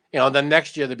 then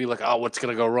next year they'd be like, oh, what's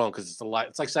going to go wrong? Because it's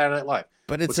it's like Saturday Night Live.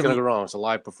 But what's going to go wrong? It's a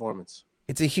live performance.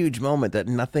 It's a huge moment that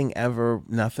nothing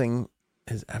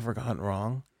has ever gone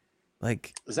wrong.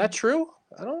 Like, is that true?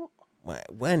 I don't.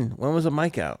 When was a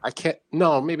mic out? I can't.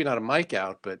 No, maybe not a mic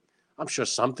out, but I'm sure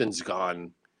something's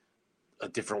gone a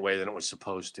different way than it was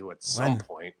supposed to at some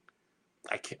point.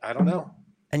 I don't know.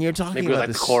 And you're talking maybe about like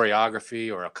the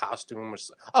choreography or a costume.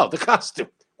 The costume.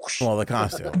 Well, the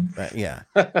costume, yeah.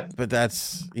 But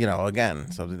that's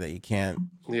again something that you can't.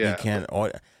 Yeah. You can't.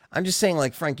 I'm just saying,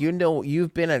 like Frank,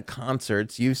 you've been at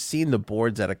concerts, you've seen the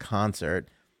boards at a concert,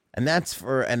 and that's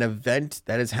for an event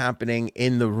that is happening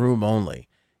in the room only.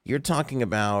 You're talking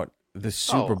about the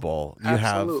Super Bowl.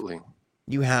 Absolutely.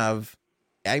 You have.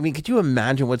 I mean, could you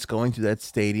imagine what's going through that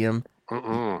stadium?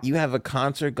 You have a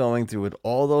concert going through with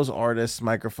all those artists,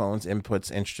 microphones,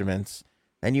 inputs, instruments,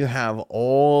 and you have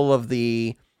all of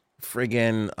the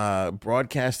friggin'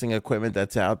 broadcasting equipment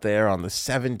that's out there on the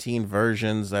 17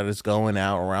 versions that is going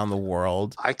out around the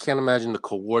world. I can't imagine the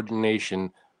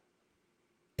coordination.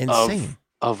 Insane.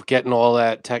 Of getting all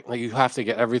that you have to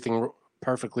get everything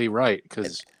perfectly right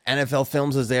because NFL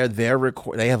Films is there. They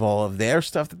have all of their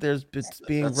stuff that's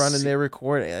being run in their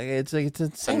recording. It's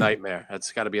insane. It's a nightmare.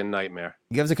 That's got to be a nightmare.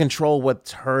 You have to control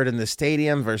what's heard in the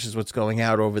stadium versus what's going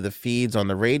out over the feeds on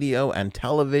the radio and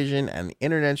television and the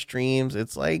internet streams.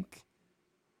 It's like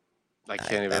I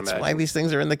can't even That's imagine. why these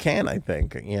things are in the can, I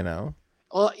think, you know.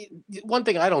 Well, one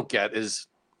thing I don't get is,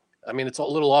 I mean, it's a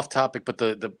little off topic, but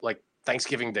the like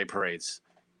Thanksgiving Day parades,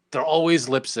 they're always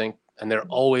lip sync and they're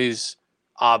always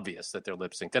obvious that they're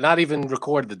lip sync. They're not even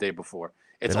recorded the day before.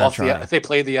 It's They're not off trying. they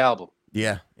play the album.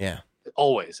 Yeah, yeah.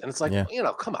 Always. And it's like, Yeah.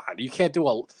 come on. You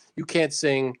can't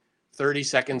sing 30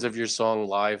 seconds of your song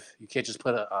live. You can't just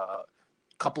put a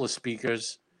couple of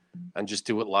speakers and just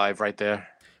do it live right there.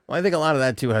 Well, I think a lot of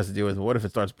that too has to do with what if it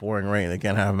starts pouring rain? They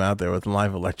can't have them out there with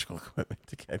live electrical equipment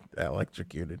to get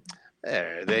electrocuted.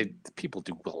 People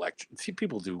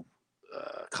do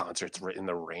concerts in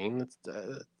the rain.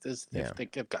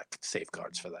 They've got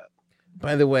safeguards for that.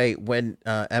 By the way, when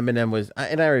Eminem was,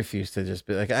 and I refuse to just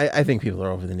be like, I think people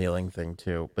are over the kneeling thing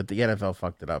too, but the NFL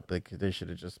fucked it up. They should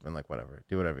have just been like, whatever,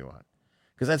 do whatever you want,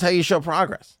 because that's how you show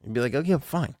progress. You'd be like, okay,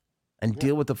 fine, and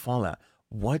deal with the fallout.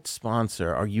 What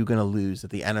sponsor are you going to lose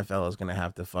that the NFL is going to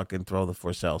have to fucking throw the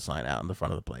for sale sign out in the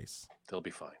front of the place? They'll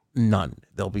be fine. None.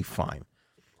 They'll be fine.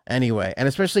 Anyway, and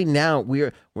especially now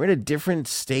we're at a different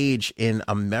stage in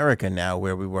America now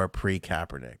where we were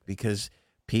pre-Kaepernick, because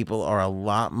people are a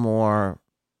lot more,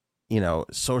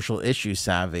 social issue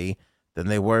savvy than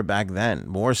they were back then,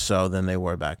 more so than they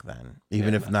were back then.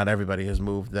 Even if not everybody has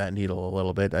moved that needle a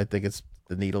little bit, I think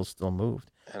the needle still moved.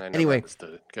 And I never anyway,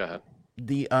 understood it. Go ahead.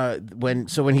 When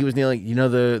he was kneeling,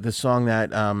 the song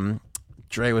that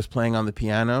Dre was playing on the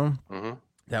piano,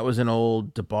 that was an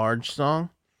old DeBarge song,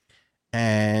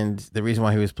 and the reason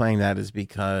why he was playing that is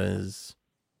because,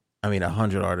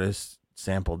 100 artists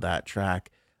sampled that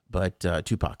track, but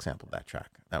Tupac sampled that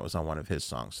track. That was on one of his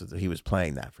songs, so he was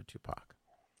playing that for Tupac,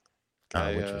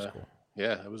 which was cool.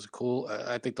 Yeah, it was cool.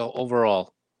 I think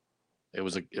overall, it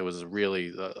was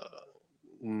really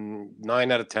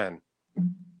 9 out of 10.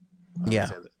 Yeah.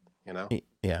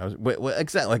 Yeah,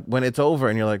 exactly. Like when it's over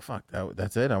and you're like, fuck,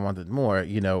 that's it. I wanted more.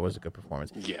 It was a good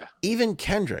performance. Yeah. Even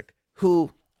Kendrick,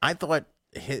 who I thought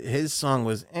his song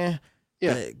was Yeah.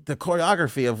 The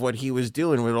choreography of what he was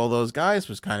doing with all those guys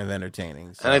was kind of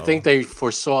entertaining. So. And I think they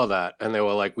foresaw that, and they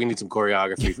were like, we need some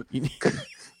choreography.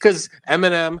 Because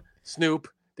Eminem, Snoop,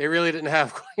 they really didn't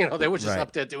have, they were just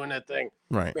up there doing that thing.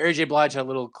 Right. Mary J. Blige had a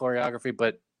little choreography,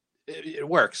 but it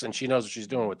works, and she knows what she's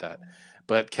doing with that.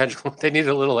 But Kendrick, they needed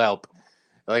a little help,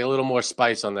 like a little more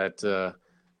spice on that,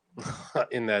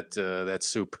 in that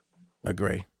soup.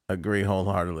 Agree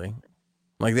wholeheartedly.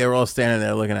 Like they were all standing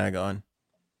there looking at it going,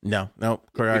 no,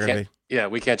 choreography.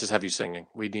 We can't just have you singing.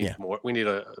 We need more. We need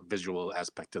a visual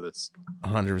aspect to this.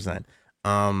 100%.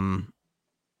 I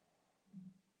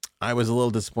was a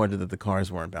little disappointed that the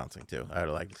cars weren't bouncing too. I would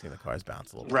have liked to see the cars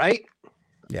bounce a little bit. Right?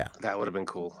 Yeah. That would have been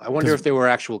cool. I wonder if they were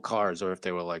actual cars or if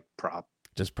they were like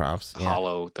just props,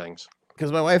 hollow things.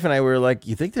 Because my wife and I were like,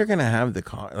 you think they're gonna have the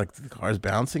cars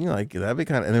bouncing? Like that'd be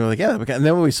kind of. And they were like, yeah. And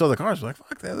then when we saw the cars, we're like,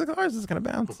 fuck, the cars is gonna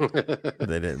bounce. But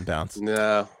they didn't bounce.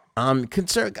 No.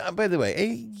 By the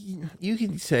way, you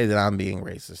can say that I'm being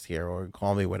racist here or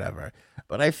call me whatever,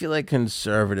 but I feel like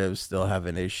conservatives still have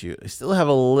an issue. They still have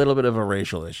a little bit of a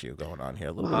racial issue going on here,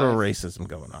 a little bit of racism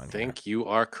going on. I think you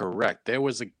are correct. There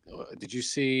was did you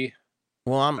see?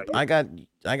 Well, I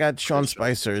got Sean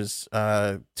Spicer's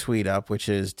tweet up, which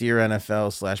is Dear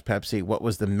NFL/Pepsi, what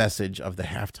was the message of the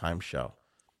halftime show?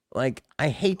 Like, I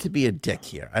hate to be a dick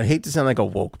here. I hate to sound like a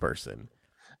woke person.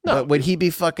 No, but would he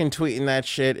be fucking tweeting that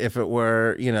shit if it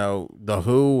were, The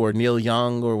Who or Neil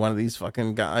Young or one of these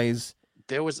fucking guys?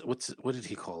 There was what did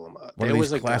he call him? One of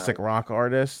these classic rock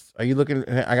artists. Are you looking?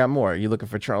 I got more. Are you looking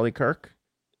for Charlie Kirk?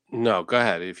 No, go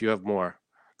ahead if you have more.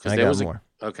 I got more.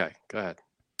 Okay, go ahead.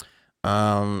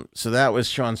 So that was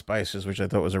Sean Spicer's, which I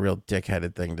thought was a real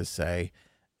dickheaded thing to say.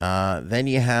 Then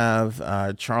you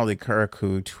have Charlie Kirk,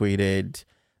 who tweeted,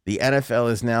 the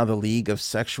NFL is now the league of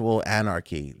sexual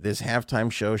anarchy. This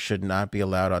halftime show should not be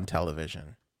allowed on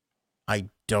television. I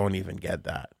don't even get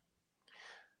that.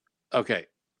 Okay,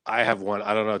 I have one.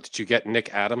 I don't know. Did you get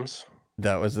Nick Adams?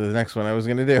 That was the next one I was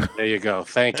going to do. There you go.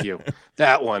 Thank you.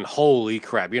 That one. Holy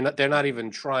crap. They're not even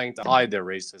trying to hide their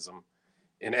racism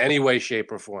in any way,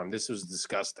 shape, or form. This was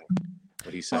disgusting,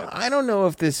 what he said. I don't know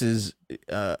if this is...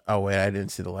 oh, wait, I didn't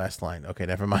see the last line. Okay,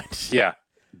 never mind. Yeah,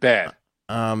 bad.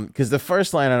 Because the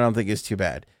first line I don't think is too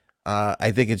bad.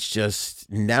 I think it's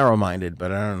just narrow-minded,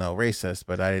 but I don't know, racist,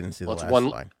 but I didn't see the last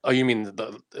line. Oh, you mean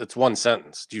it's one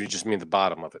sentence. Do you just mean the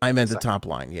bottom of it? I meant the top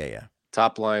line. Yeah.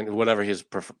 Top line, whatever his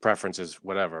preference is,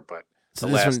 whatever, but the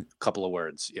last couple of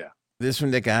words, yeah. This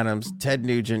from Nick Adams. Ted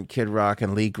Nugent, Kid Rock,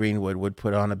 and Lee Greenwood would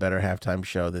put on a better halftime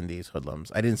show than these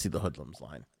hoodlums. I didn't see the hoodlums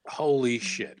line. Holy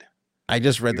shit. I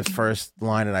just read the first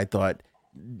line and I thought,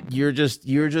 you're just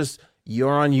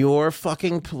You're on your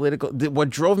fucking political. What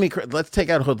drove me? Let's take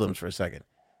out hoodlums for a second.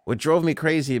 What drove me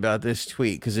crazy about this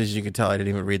tweet, because as you can tell, I didn't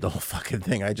even read the whole fucking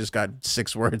thing. I just got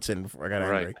 6 words in before I got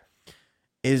angry.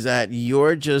 Is that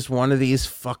you're just one of these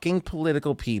fucking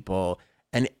political people,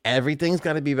 and everything's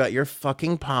got to be about your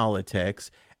fucking politics.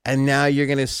 And now you're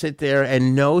going to sit there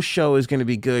and no show is going to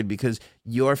be good because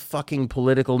your fucking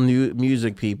political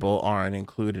music people aren't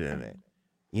included in it.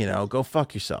 You know, go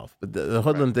fuck yourself. But the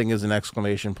hoodlum thing is an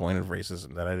exclamation point of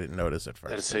racism that I didn't notice at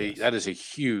first. That is a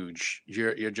huge.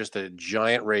 You're just a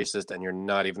giant racist, and you're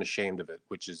not even ashamed of it,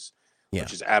 which is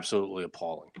absolutely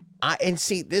appalling. And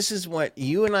see, this is what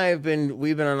you and I have been.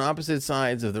 We've been on opposite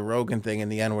sides of the Rogan thing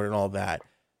and the N-word and all that.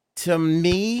 To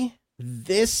me,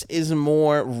 this is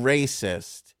more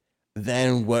racist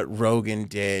than what Rogan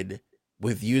did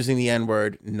with using the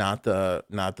N-word, not the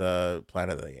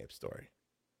Planet of the Apes story.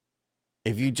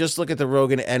 If you just look at the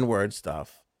Rogan N-word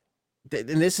stuff,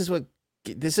 and this is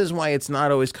why it's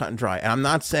not always cut and dry. And I'm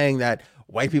not saying that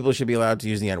white people should be allowed to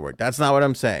use the N-word. That's not what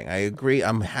I'm saying. I agree.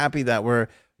 I'm happy that we're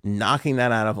knocking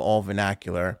that out of all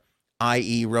vernacular,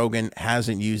 i.e. Rogan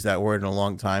hasn't used that word in a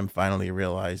long time, finally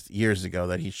realized years ago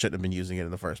that he shouldn't have been using it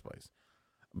in the first place.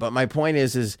 But my point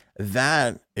is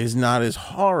that is not as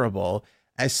horrible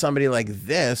as somebody like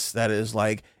this that is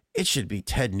like, it should be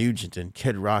Ted Nugent and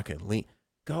Kid Rock and Lee.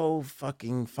 Go fuck,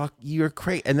 you're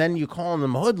crazy. And then you call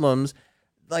them hoodlums.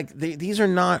 Like, these are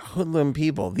not hoodlum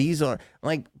people. These are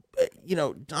like,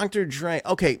 Dr. Dre.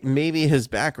 Okay, maybe his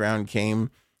background came,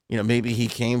 maybe he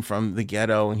came from the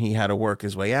ghetto and he had to work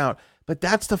his way out. But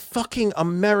that's the fucking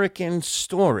American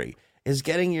story, is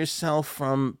getting yourself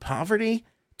from poverty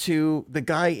to the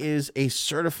guy is a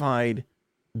certified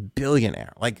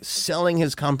billionaire, like selling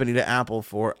his company to Apple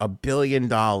for $1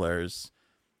 billion.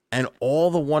 And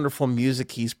all the wonderful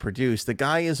music he's produced. The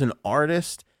guy is an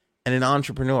artist and an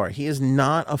entrepreneur. He is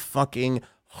not a fucking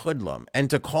hoodlum. And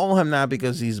to call him that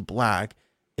because he's black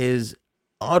is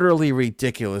utterly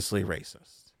ridiculously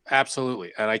racist.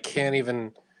 Absolutely. And I can't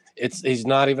even, he's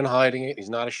not even hiding it. He's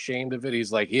not ashamed of it.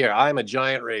 He's like, here, I'm a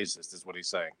giant racist, is what he's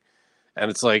saying. And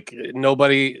it's like,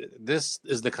 this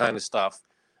is the kind of stuff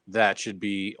that should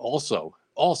be also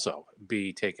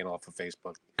be taken off of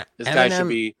Facebook. This Eminem, guy should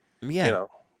be,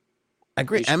 I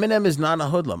agree. Eminem is not a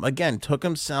hoodlum. Again, took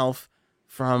himself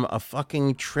from a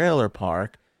fucking trailer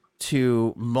park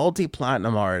to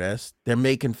multi-platinum artist. They're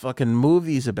making fucking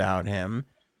movies about him.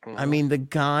 Mm-hmm. I mean, the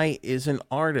guy is an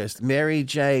artist. Mary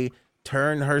J.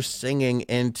 turned her singing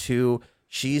into,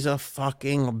 she's a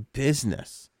fucking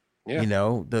business. Yeah.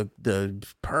 The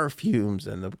perfumes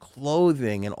and the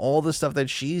clothing and all the stuff that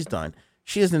she's done.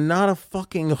 She is not a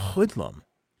fucking hoodlum.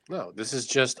 No, this is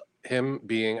just him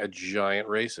being a giant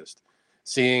racist.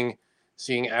 Seeing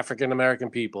African American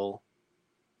people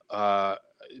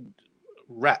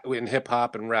rap in hip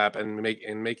hop and rap and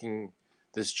making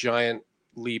this giant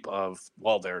leap of,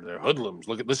 well, they're hoodlums.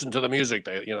 Listen to the music.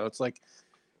 It's like,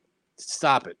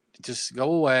 stop it. Just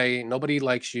go away. Nobody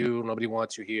likes you. Nobody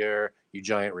wants you here. You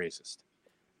giant racist.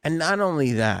 And not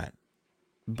only that,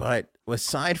 but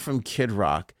aside from Kid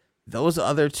Rock, those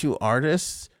other 2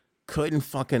 artists couldn't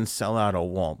fucking sell out a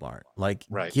Walmart. Like,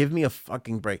 Give me a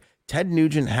fucking break. Ted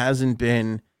Nugent hasn't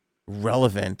been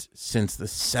relevant since the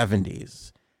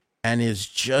 70s and is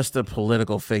just a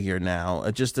political figure now,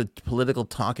 just a political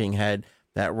talking head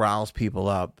that riles people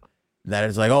up. That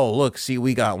is like, oh, look, see,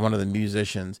 we got one of the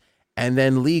musicians. And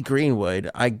then Lee Greenwood,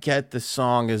 I get the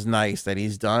song is nice that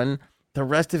he's done. The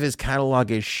rest of his catalog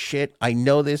is shit. I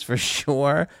know this for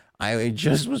sure. I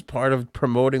just was part of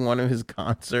promoting one of his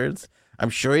concerts. I'm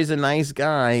sure he's a nice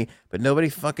guy, but nobody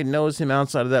fucking knows him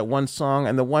outside of that one song.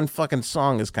 And the one fucking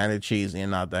song is kind of cheesy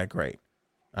and not that great.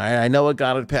 I know it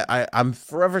got it. I'm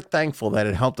forever thankful that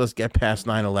it helped us get past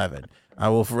 9/11. I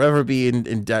will forever be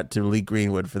in debt to Lee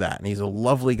Greenwood for that. And he's a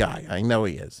lovely guy. I know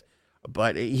he is.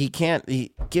 But he can't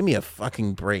give me a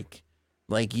fucking break.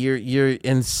 Like, you're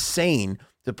insane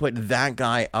to put that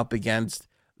guy up against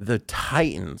the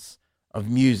titans of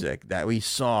music that we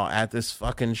saw at this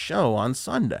fucking show on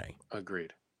Sunday.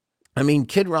 Agreed. I mean,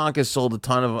 Kid Rock has sold a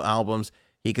ton of albums.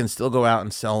 He can still go out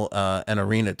and sell an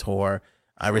arena tour.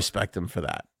 I respect him for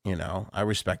that. I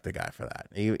respect the guy for that.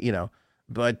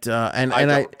 But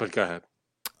but go ahead.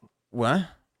 What?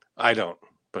 I don't.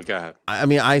 But go ahead. I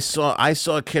mean, I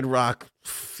saw Kid Rock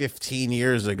 15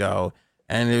 years ago,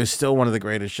 and it was still one of the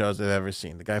greatest shows I've ever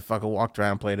seen. The guy fucking walked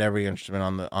around, played every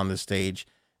instrument on the stage.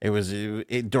 It was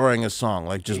during a song,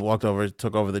 like just walked over,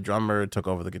 took over the drummer, took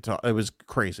over the guitar. It was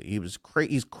crazy. He's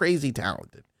crazy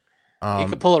talented. He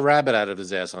could pull a rabbit out of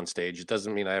his ass on stage. It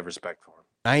doesn't mean I have respect for him.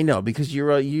 I know, because you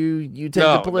take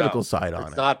the political side on it.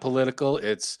 It's not political.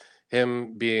 It's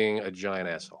him being a giant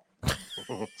asshole.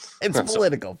 It's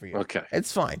political for you. Okay.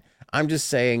 It's fine. I'm just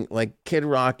saying, like, Kid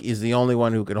Rock is the only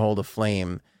one who could hold a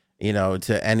flame,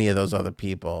 to any of those other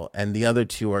people. And the other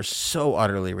two are so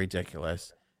utterly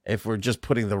ridiculous. If we're just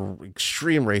putting the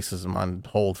extreme racism on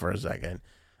hold for a second,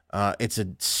 it's a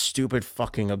stupid,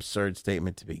 fucking absurd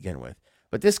statement to begin with.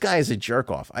 But this guy is a jerk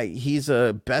off. He's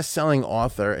a best-selling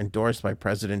author endorsed by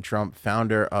President Trump,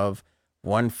 founder of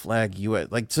One Flag US.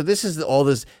 Like, so this is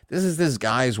this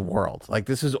guy's world. Like,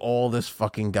 this is all this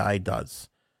fucking guy does.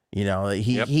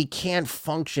 He can't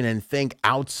function and think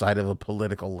outside of a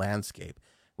political landscape,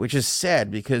 which is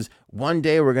sad because one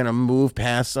day we're going to move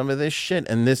past some of this shit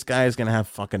and this guy is going to have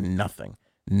fucking nothing.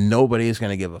 Nobody is going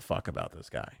to give a fuck about this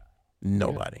guy.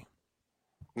 Nobody.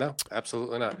 No,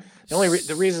 absolutely not.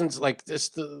 The reasons, like this,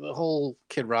 the whole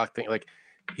Kid Rock thing, like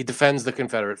he defends the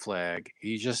Confederate flag.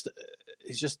 He's just,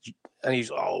 and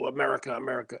he's America,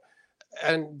 America,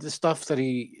 and the stuff that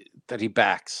he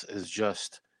backs is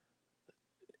just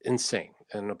insane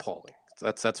and appalling.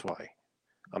 That's why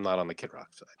I'm not on the Kid Rock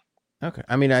side. Okay,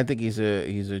 I mean, I think he's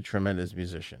a tremendous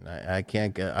musician. I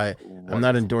can't get I'm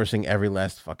not endorsing every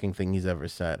last fucking thing he's ever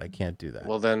said. I can't do that.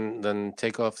 Well, then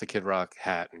take off the Kid Rock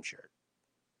hat and shirt.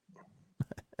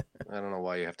 I don't know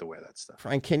why you have to wear that stuff.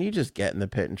 Frank, can you just get in the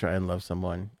pit and try and love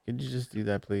someone? Could you just do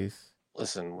that, please?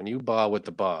 Listen, when you bar with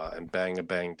the bar and bang a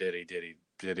bang diddy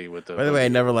with the. By the way, I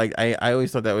never liked. I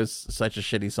always thought that was such a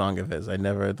shitty song of his. I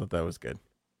never thought that was good.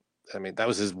 I mean, that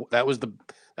was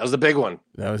the big one.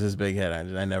 That was his big hit.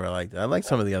 I never liked it. I liked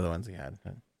some of the other ones he had.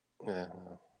 Yeah.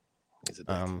 He's a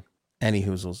dick. Any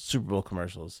Hoozles, Super Bowl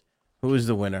commercials. Who is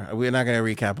the winner? We're not going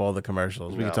to recap all the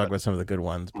commercials. We can talk about some of the good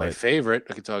ones. My favorite,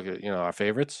 I could talk. Our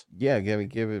favorites. Yeah, give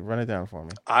it. Run it down for me.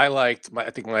 I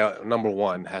think my number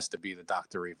one has to be the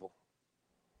Dr. Evil.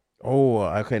 Oh,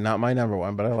 okay, not my number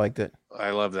one, but I liked it.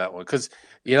 I love that one because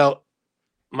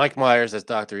Mike Myers as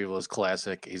Dr. Evil is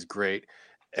classic. He's great.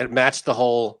 It matched the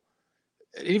whole.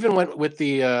 It even went with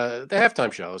the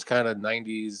halftime show. It was kind of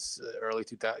 90s, early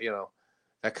 2000.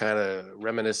 That kind of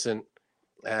reminiscent.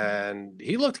 And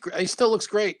he still looks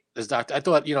great as Doctor. I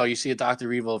thought, you see a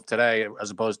Dr. Evil of today as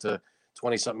opposed to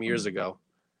 20-something years ago.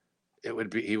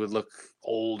 He would look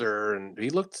older, and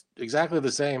he looked exactly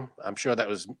the same. I'm sure that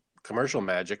was commercial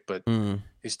magic, but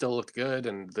he still looked good.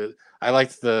 And I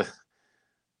liked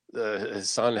his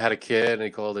son had a kid, and he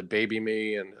called it Baby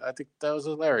Me, and I think that was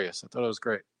hilarious. I thought it was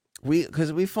great.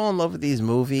 Because we fall in love with these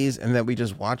movies, and then we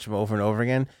just watch them over and over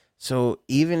again. So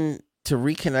even to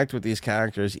reconnect with these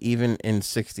characters, even in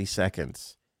 60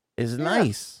 seconds, is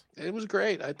nice. It was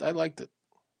great. I liked it.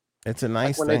 It's a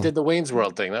nice when thing. They did the Wayne's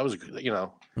World thing. That was,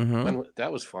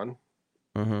 that was fun.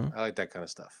 Mm-hmm. I like that kind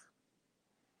of stuff.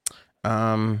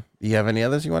 You have any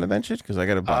others you want to mention? Because I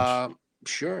got a bunch.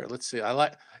 Sure. Let's see. I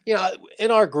like, in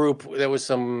our group, there was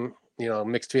some,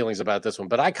 mixed feelings about this one,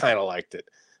 but I kind of liked it.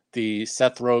 The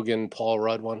Seth Rogen, Paul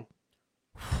Rudd one.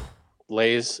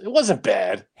 Lay's. It wasn't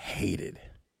bad. Hated.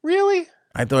 Really?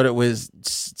 I thought it was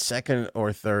second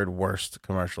or third worst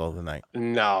commercial of the night.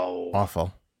 No.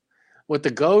 Awful. With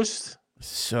the ghost?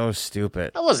 So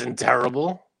stupid. That wasn't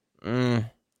terrible.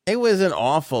 It wasn't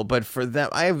awful, but for them,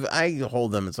 I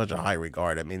hold them in such a high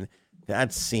regard. I mean,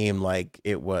 that seemed like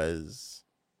it was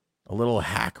a little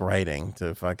hack writing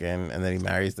to fucking, and then he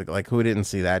marries who didn't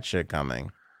see that shit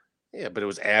coming? Yeah, but it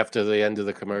was after the end of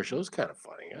the commercial. It was kind of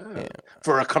funny.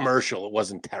 For a commercial, it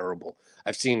wasn't terrible.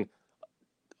 I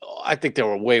think there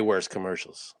were way worse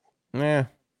commercials. Yeah,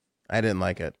 I didn't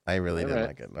like it. I really didn't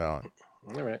like it. No.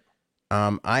 All right.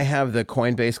 I have the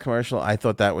Coinbase commercial. I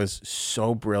thought that was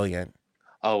so brilliant.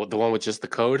 Oh, the one with just the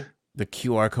code? The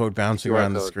QR code bouncing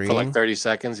around the screen for like 30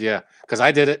 seconds. Yeah, because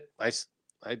I did it. I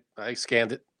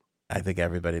scanned it. I think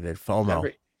everybody did.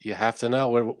 FOMO. You have to know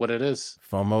what it is.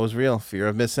 FOMO is real. Fear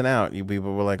of missing out. You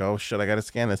people were like, "Oh shit, I got to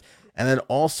scan this." And then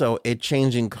also, it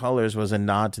changing colors was a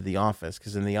nod to The Office,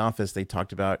 because in The Office they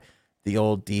talked about the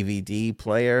old DVD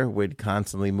player would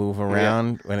constantly move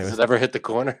around when does it ever hit the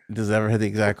corner? Does it ever hit the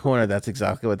exact corner? That's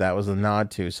exactly what that was a nod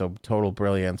to. So total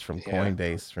brilliance from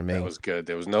Coinbase for me. That was good.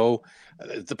 There was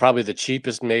probably the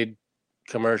cheapest made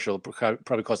commercial.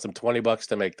 Probably cost them $20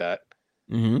 to make that.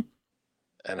 Mm-hmm.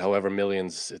 And however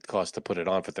millions it cost to put it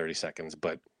on for 30 seconds,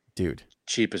 but dude,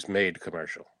 cheapest made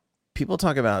commercial. People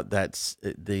talk about that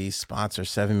the spots are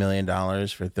 $7 million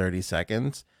for 30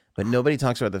 seconds, but nobody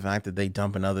talks about the fact that they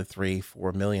dump another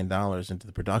 $3-4 million into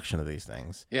the production of these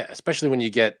things. Yeah, especially when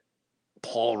you get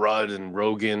Paul Rudd and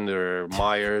Rogan or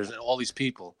Myers and all these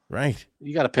people. Right.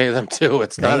 You got to pay them too.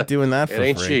 It's not doing that for free. It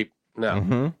ain't cheap. No.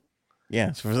 Mm-hmm.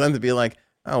 Yeah, so for them to be like,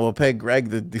 "Oh, we'll pay Greg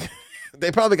the." They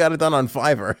probably got it done on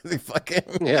Fiverr. They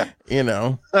fucking,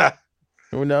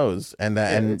 Who knows? And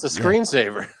that, and it's a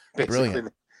screensaver, basically.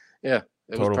 Brilliant. Yeah,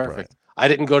 it Total was perfect. brilliant. I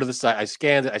didn't go to the site. I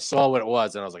scanned it. I saw what it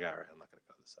was, and I was like, all right, I'm not going to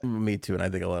go to the site. Me too, and I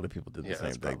think a lot of people did the same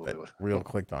that's thing, probably but what. real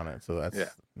clicked on it, so that's Yeah.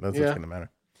 what's gonna matter.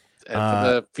 And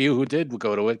for the few who did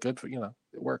go to it, good for it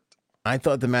worked. I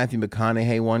thought the Matthew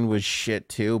McConaughey one was shit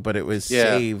too, but it was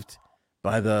saved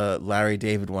by the Larry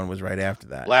David one. Was right after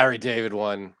that. Larry David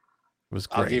one was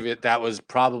great. I'll give it. That was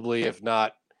probably, if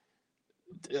not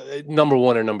number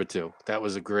one or number two. That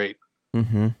was a great.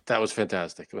 Mm-hmm. That was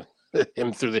fantastic.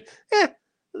 Him through the.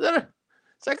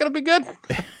 Is that gonna be good?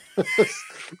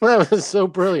 That was so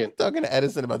brilliant. Talking to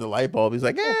Edison about the light bulb, he's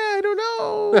like, I don't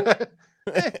know.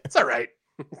 It's all right.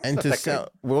 And to sell,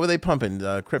 what were they pumping?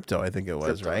 Crypto, I think it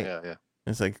was, right? Yeah.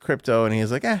 It's like crypto, and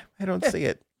he's like, I don't see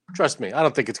it. Trust me, I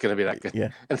don't think it's gonna be that good. Yeah.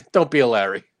 And don't be a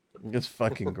Larry. It's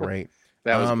fucking great.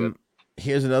 That was good.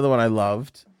 Here's another one I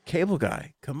loved. Cable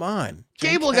Guy. Come on.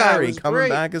 Cable Guy was coming great.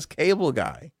 back as Cable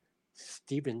Guy.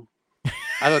 Steven.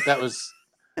 I thought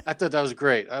that was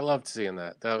great. I loved seeing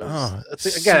that. That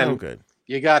was again so good.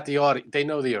 You got the audience. They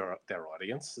know their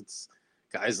audience. It's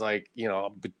guys like,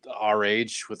 our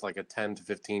age with like a 10 to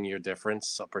 15 year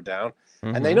difference up or down.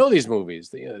 Mm-hmm. And they know these movies.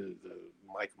 The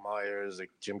Mike Myers, like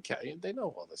Jim Carrey, they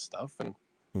know all this stuff. And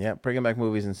yeah, bringing back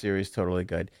movies and series, totally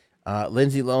good.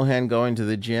 Lindsay Lohan going to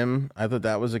the gym. I thought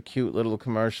that was a cute little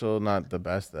commercial. Not the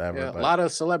best ever. Yeah, but a lot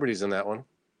of celebrities in that one.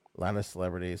 A lot of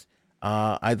celebrities.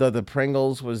 I thought the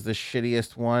Pringles was the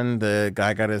shittiest one. The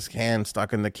guy got his hand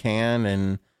stuck in the can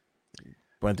and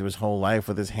went through his whole life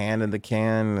with his hand in the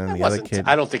can. And the other kid.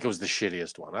 I don't think it was the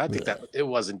shittiest one. I think that it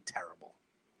wasn't terrible.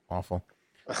 Awful.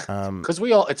 Because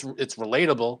it's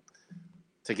relatable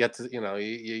to get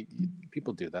to,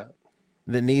 people do that.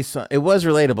 The Nissan, it was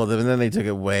relatable, but then they took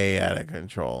it way out of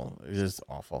control. It was just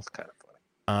awful. It's kind of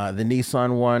funny. The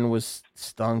Nissan one was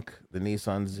stunk. The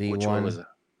Nissan Z Which one was it?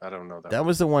 I don't know that. That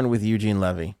was the one with Eugene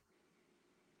Levy.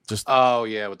 With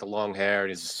the long hair and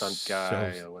he's a stunt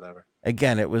guy or whatever.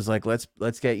 Again, it was like let's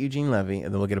get Eugene Levy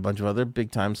and then we'll get a bunch of other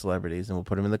big time celebrities and we'll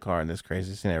put them in the car in this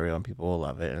crazy scenario and people will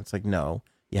love it. And it's like, no,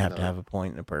 you have to have a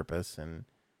point and a purpose and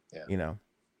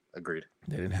Agreed.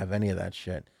 They didn't have any of that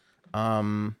shit.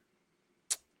 I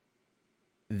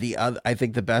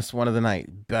think the best one of the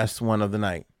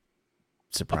night,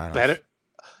 Sopranos. Better.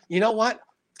 You know what?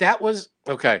 That was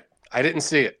okay. I didn't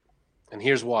see it, and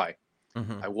here's why.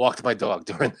 Mm-hmm. I walked my dog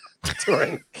during.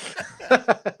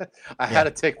 I had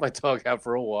to take my dog out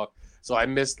for a walk, so I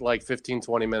missed like 15,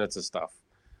 20 minutes of stuff.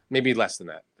 Maybe less than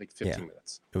that, like 15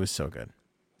 minutes. It was so good.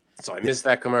 So I missed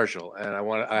that commercial, and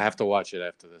I have to watch it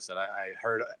after this. And I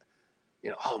heard,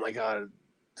 oh my God,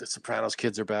 the Sopranos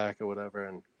kids are back or whatever,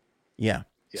 and yeah.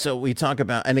 So we talk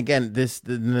about, and again,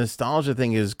 the nostalgia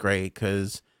thing is great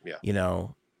because,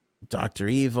 Dr.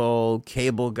 Evil,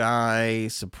 Cable Guy,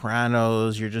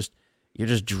 Sopranos, you're just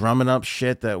drumming up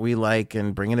shit that we like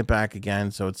and bringing it back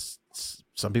again. So it's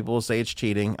some people will say it's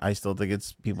cheating. I still think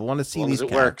people want to see these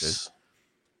characters.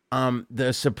 Works.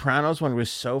 The Sopranos one was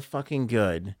so fucking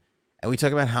good. And we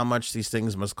talk about how much these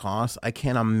things must cost. I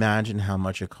can't imagine how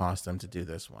much it cost them to do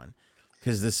this one.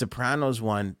 Because the Sopranos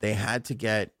one, they had to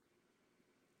get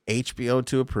HBO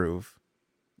to approve.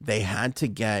 They had to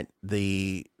get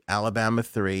the Alabama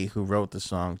 3 who wrote the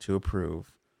song to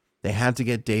approve. They had to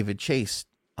get David Chase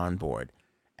on board.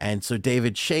 And so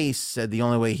David Chase said the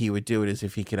only way he would do it is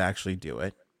if he could actually do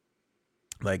it,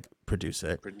 like produce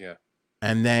it. Yeah.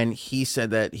 And then he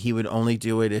said that he would only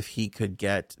do it if he could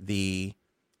get the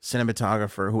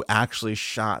cinematographer who actually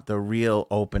shot the real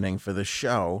opening for the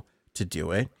show to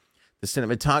do it. The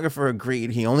cinematographer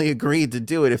agreed. He only agreed to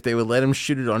do it if they would let him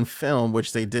shoot it on film,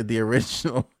 which they did the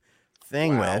original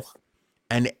thing with.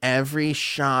 And every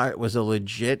shot was a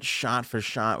legit shot for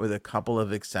shot with a couple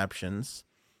of exceptions.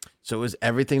 So it was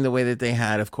everything the way that they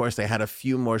had. Of course, they had a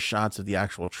few more shots of the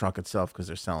actual truck itself because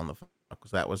they're selling the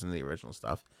because that wasn't the original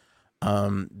stuff.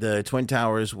 The Twin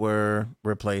Towers were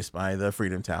replaced by the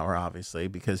Freedom Tower, obviously,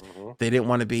 because they didn't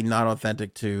want to be not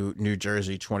authentic to New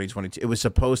Jersey 2022. It was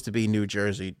supposed to be New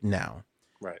Jersey now.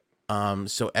 Right.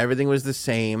 So everything was the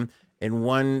same. In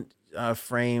one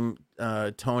frame,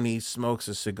 Tony smokes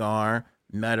a cigar.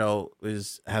 Meadow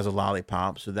has a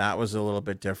lollipop, so that was a little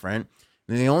bit different.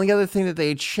 And the only other thing that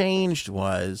they changed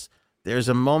was there's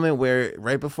a moment where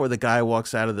right before the guy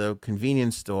walks out of the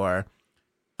convenience store,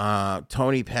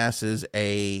 Tony passes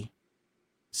a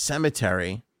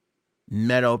cemetery.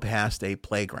 Meadow passed a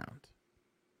playground.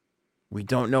 We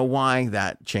don't know why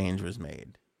that change was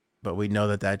made, but we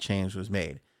know that change was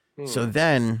made. So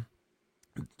then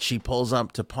she pulls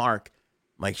up to park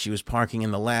like she was parking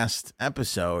in the last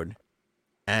episode,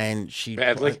 and she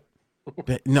badly.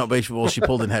 Well, she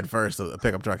pulled in head first, the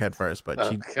pickup truck head first, but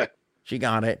Okay. she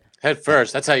got it. Head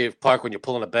first. That's how you park when you're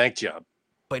pulling a bank job.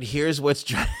 But here's what's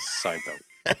Side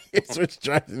note. here's what's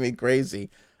driving me crazy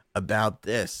about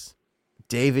this.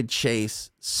 David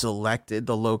Chase selected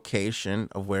the location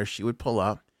of where she would pull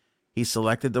up. He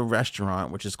selected the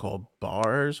restaurant, which is called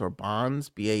Bars or Bonds,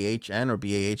 Bahn or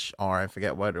Bahr. I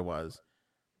forget what it was,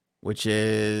 which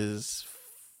is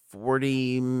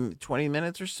 20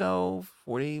 minutes or so,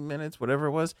 40 minutes, whatever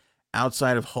it was,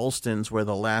 outside of Holston's where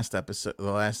the last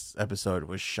episode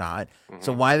was shot. Mm-hmm.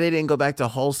 So why they didn't go back to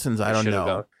Holston's, I don't know.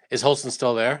 Gone. Is Holston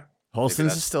still there?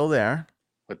 Holston's is still there.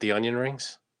 With the onion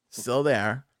rings? Still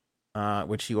there,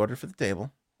 which he ordered for the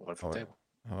table. Ordered for the table.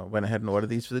 Went ahead and ordered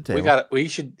these for the table.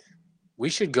 We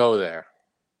should go there.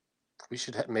 We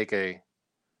should make a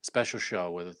special show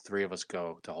where the three of us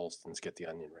go to Holston's, get the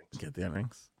onion rings. Get the onion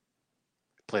rings.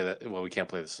 Play that. Well, we can't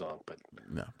play the song, but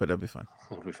no, but it'll be fun.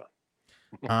 It'll be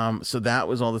fun. So that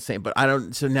was all the same, but I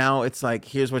don't. So now it's like,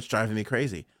 here's what's driving me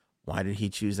crazy. Why did he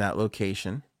choose that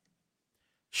location?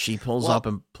 She pulls up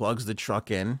and plugs the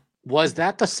truck in. Was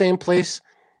that the same place?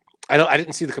 I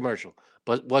didn't see the commercial,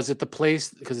 but was it the place?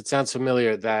 Because it sounds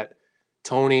familiar that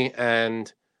Tony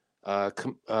and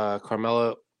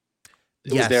Carmela.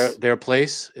 It was their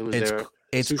place. It was their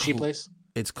sushi place.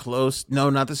 It's close. No,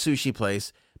 not the sushi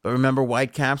place. But remember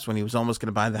Whitecaps when he was almost going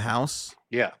to buy the house?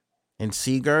 Yeah. In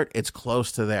Seagirt, it's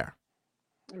close to there.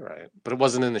 All right. But it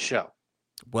wasn't in the show.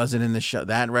 Wasn't in the show.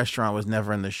 That restaurant was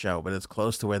never in the show, but it's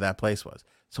close to where that place was.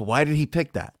 So why did he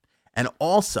pick that? And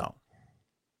also,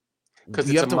 because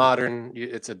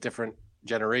it's a different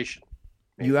generation.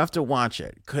 Maybe. You have to watch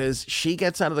it because she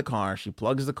gets out of the car. She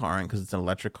plugs the car in because it's an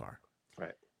electric car.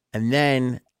 Right. And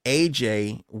then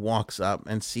AJ walks up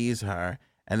and sees her.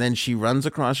 And then she runs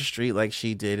across the street like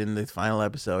she did in the final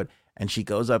episode. And she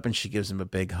goes up and she gives him a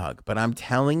big hug. But I'm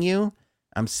telling you,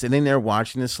 I'm sitting there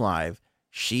watching this live.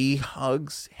 She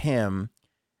hugs him.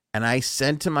 And I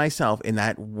said to myself in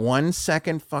that 1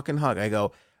 second fucking hug, I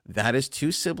go, that is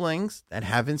two siblings that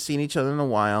haven't seen each other in a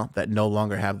while that no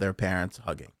longer have their parents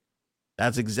hugging.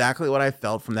 That's exactly what I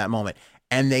felt from that moment.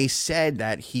 And they said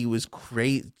that he was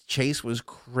crazy. Chase was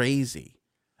crazy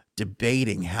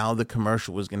debating how the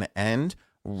commercial was going to end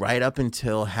right up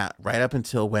until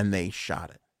when they shot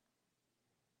it.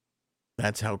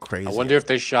 That's how crazy. I wonder if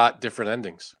they shot different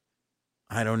endings.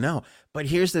 I don't know. But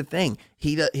here's the thing.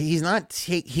 He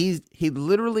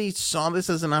literally saw this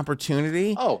as an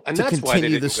opportunity to that's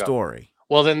continue the story.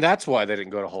 Well, then that's why they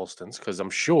didn't go to Holston's, because I'm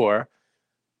sure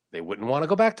they wouldn't want to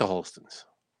go back to Holston's.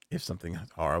 If something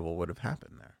horrible would have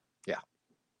happened there. Yeah.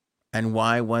 And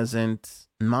why wasn't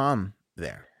Mom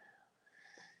there?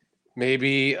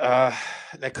 Maybe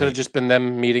that could have just been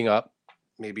them meeting up.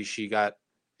 Maybe she got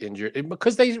injured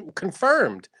because they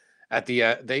confirmed at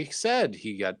the they said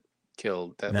he got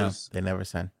killed. They never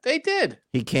said. They did.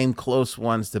 He came close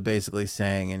once to basically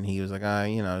saying, and he was like,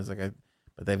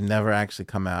 but they've never actually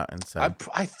come out and said.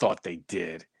 I thought they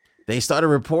did. They started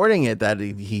reporting it that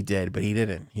he did, but he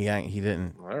didn't. He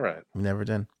didn't. All right. He never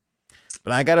did.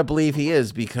 But I gotta believe he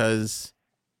is because,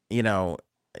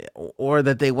 or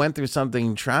that they went through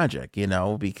something tragic,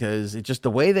 because it's just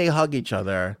the way they hug each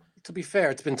other. To be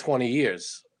fair, it's been 20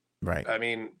 years. Right. I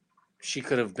mean, she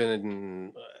could have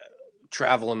been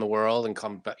traveling the world and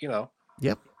come back,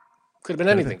 Yep. Could have been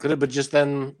anything. Could have been just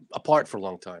been apart for a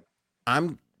long time.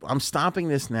 I'm stopping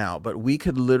this now, but we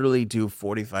could literally do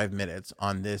 45 minutes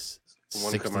on this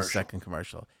 60-second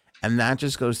commercial. And that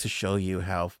just goes to show you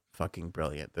how fucking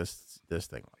brilliant this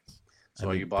thing was. So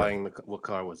are you buying what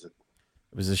car was it?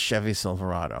 It was a Chevy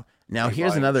Silverado. Now,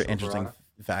 here's another interesting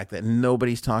fact that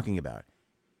nobody's talking about.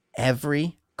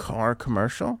 Every car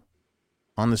commercial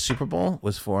on the Super Bowl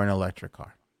was for an electric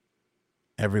car.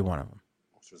 Every one of them.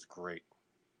 Which was great.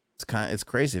 It's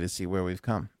crazy to see where we've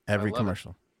come. Every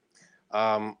commercial.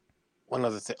 One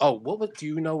other thing. Oh, do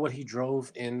you know what he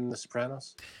drove in The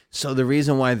Sopranos? So the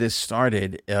reason why this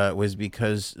started was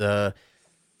because the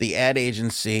ad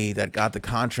agency that got the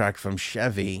contract from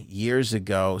Chevy years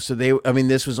ago. So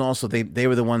this was also they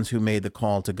were the ones who made the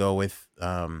call to go with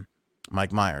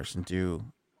Mike Myers and do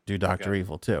Dr.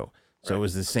 Evil too. So It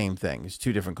was the same thing. It's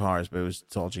two different cars, but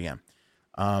it's all GM.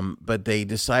 But they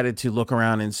decided to look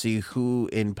around and see who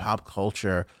in pop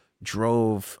culture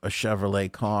drove a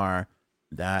Chevrolet car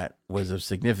that was of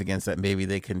significance that maybe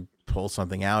they can pull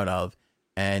something out of.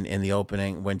 And in the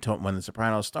opening, when The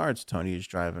Sopranos starts, Tony is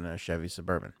driving a Chevy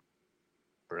Suburban.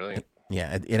 Brilliant.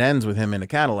 Yeah, it ends with him in a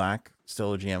Cadillac,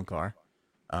 still a GM car.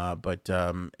 But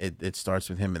it starts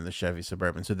with him in the Chevy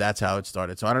Suburban. So that's how it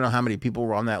started. So I don't know how many people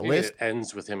were on that list. It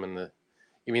ends with him in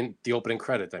you mean the opening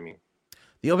credit, I mean.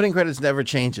 The opening credits never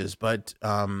changes, but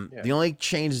Yeah. the only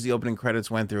changes the opening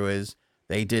credits went through is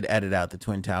they did edit out the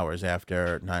Twin Towers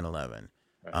after 9/11.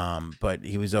 Right. But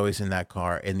he was always in that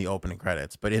car in the opening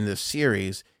credits. But in the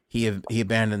series, he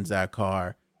abandons that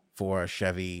car for a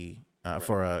Chevy,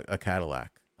 for a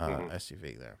Cadillac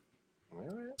SUV there. All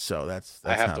right. So that's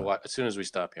I have how to watch as soon as we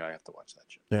stop here. I have to watch that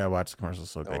shit. Yeah, I watched the commercial.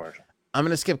 So good. Commercial. I'm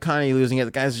gonna skip Kanye losing it.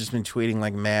 The guy's just been tweeting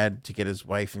like mad to get his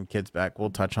wife and kids back.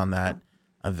 We'll touch on that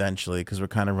eventually because we're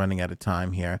kind of running out of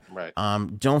time here. Right.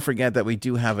 Don't forget that we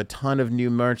do have a ton of new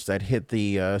merch that hit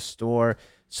the store.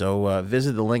 So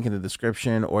visit the link in the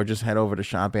description or just head over to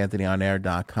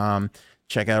shopanthonyonair.com.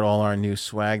 Check out all our new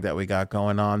swag that we got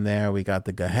going on there. We got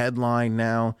the Go Ahead line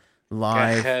now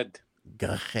live. Go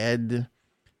Ahead.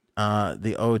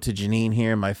 The Ode to Janine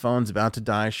here. My phone's about to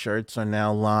die. Shirts are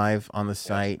now live on the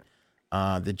site.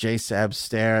 The J-Sab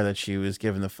stare that she was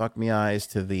giving the fuck me eyes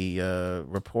to the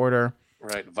reporter.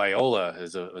 Right. Viola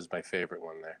was my favorite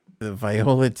one there. The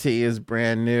Viola tee is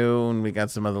brand new, and we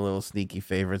got some other little sneaky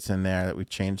favorites in there that we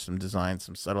changed some designs,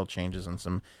 some subtle changes, and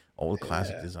some old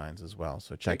classic designs as well.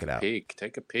 So check it out.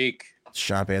 Take a peek.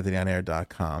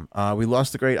 ShopAnthonyOnAir.com. We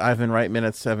lost the great Ivan Reitman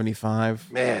at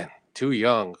 75. Man, too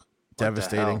young.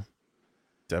 Devastating.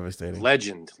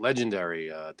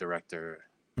 Legendary director,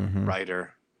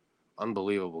 writer.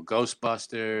 Unbelievable.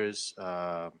 Ghostbusters,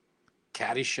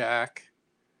 Caddyshack.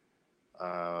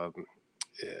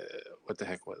 What the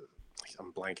heck was it?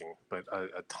 I'm blanking, but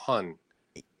a ton.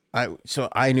 So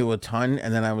I knew a ton,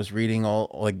 and then I was reading all,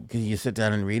 like, you sit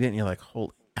down and read it, and you're like,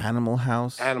 "Holy Animal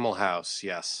House." Animal House,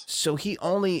 yes. So he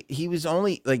was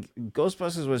only like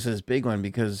Ghostbusters was his big one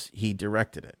because he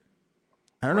directed it.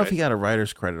 I don't know if he got a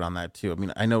writer's credit on that too. I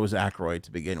mean, I know it was Aykroyd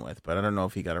to begin with, but I don't know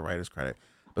if he got a writer's credit.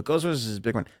 But Ghostbusters is his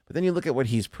big one. But then you look at what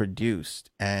he's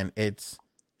produced, and it's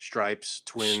Stripes,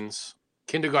 Twins,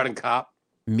 Kindergarten Cop,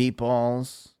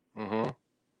 Meatballs. Mm-hmm.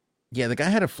 Yeah, the guy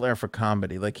had a flair for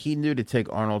comedy. Like, he knew to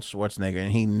take Arnold Schwarzenegger,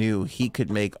 and he knew he could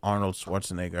make Arnold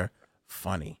Schwarzenegger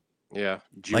funny. Yeah,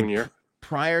 Junior. Like,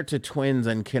 prior to Twins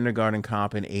and Kindergarten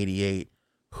Cop in '88,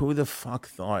 who the fuck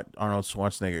thought Arnold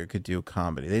Schwarzenegger could do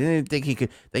comedy? They didn't think he could.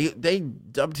 They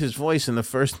dubbed his voice in the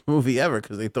first movie ever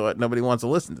because they thought nobody wants to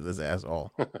listen to this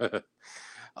asshole.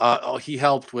 He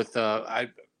helped with. I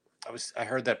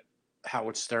heard that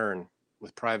Howard Stern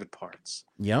with Private Parts.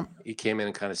 Yep. He came in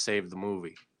and kind of saved the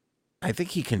movie. I think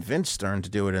he convinced Stern to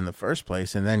do it in the first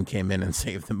place, and then came in and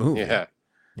saved the movie. Yeah.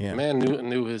 Yeah. Man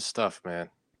knew his stuff, man.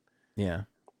 Yeah.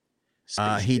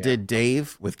 He did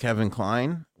Dave with Kevin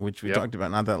Kline, which we talked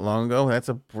about not that long ago. That's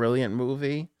a brilliant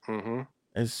movie. Mm-hmm.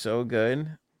 It's so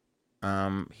good.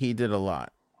 He did a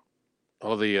lot.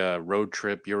 All the road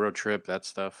trip, Euro trip, that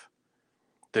stuff.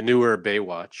 The newer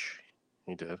Baywatch,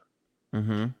 he did.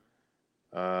 Mm-hmm.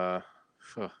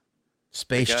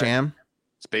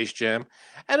 Space Jam,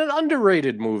 and an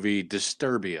underrated movie,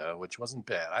 Disturbia, which wasn't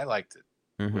bad. I liked it.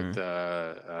 Mm-hmm. With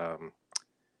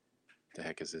the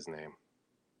heck is his name?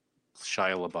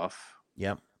 Shia LaBeouf.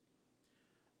 Yep.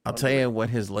 I'll tell you what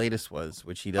his latest was,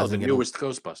 which he doesn't. The newest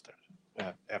Ghostbusters,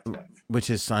 Afterlife, which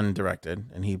his son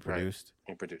directed and he produced.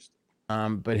 Right. He produced.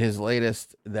 But his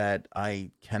latest that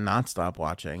I cannot stop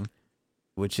watching,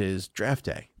 which is Draft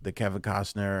Day, the Kevin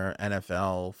Costner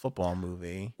NFL football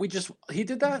movie. He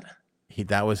did that.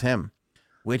 That was him.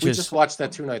 We just watched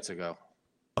that 2 nights ago.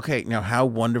 Okay, now how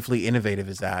wonderfully innovative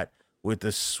is that with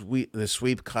the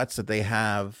sweep cuts that they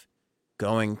have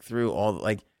going through all,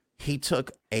 like, he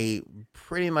took a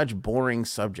pretty much boring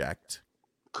subject,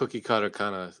 cookie cutter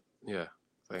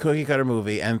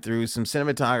movie, and through some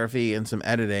cinematography and some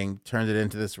editing turned it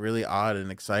into this really odd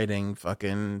and exciting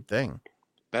fucking thing.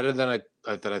 Better than I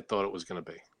thought it was going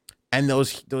to be. And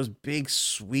those big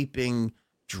sweeping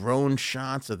drone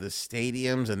shots of the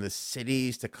stadiums and the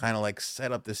cities to kind of like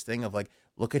set up this thing of like,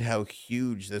 look at how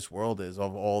huge this world is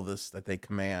of all this that they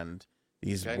command.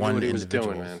 These one individuals.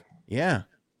 Doing, man. Yeah.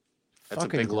 That's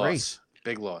fucking a big loss.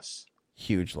 Big loss.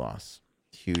 Huge loss.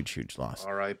 Huge loss.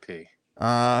 R.I.P.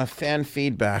 Fan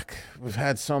feedback. We've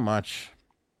had so much.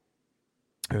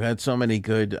 We've had so many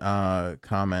good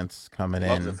comments coming in.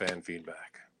 Love the fan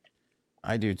feedback.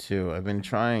 I do too.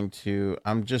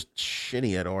 I'm just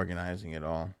shitty at organizing it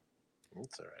all.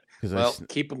 That's all right. Well,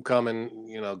 keep them coming.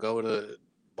 Go to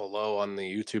below on the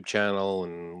YouTube channel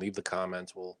and leave the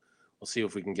comments. We'll see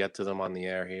if we can get to them on the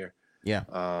air here. Yeah.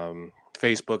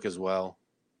 Facebook as well.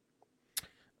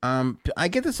 I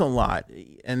get this a lot,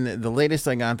 and the latest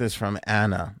I got this from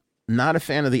Anna. Not a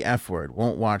fan of the F word.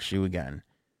 Won't watch you again.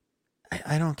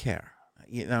 I don't care.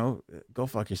 Go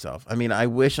fuck yourself. I mean, I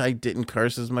wish I didn't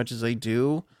curse as much as I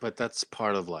do. But that's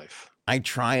part of life. I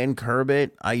try and curb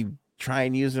it. I try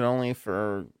and use it only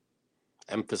for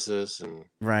emphasis and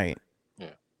Right.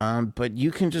 yeah. But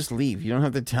you can just leave. You don't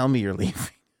have to tell me you're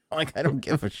leaving. Like, I don't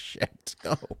give a shit.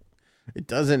 No, it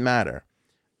doesn't matter.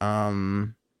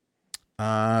 Um,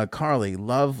 Carly,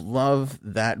 love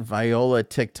that Viola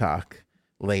TikTok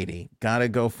lady. Gotta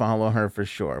go follow her for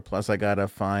sure. Plus, I gotta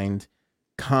find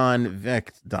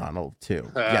Convict Donald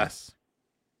too. Yes,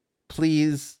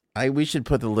 please. We should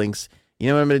put the links. You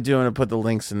know what I'm gonna do? I'm gonna put the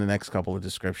links in the next couple of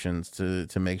descriptions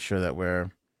to make sure that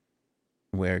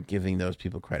we're giving those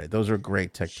people credit. Those are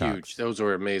great TikToks. Huge. Those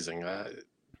were amazing.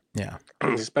 Yeah.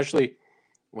 Especially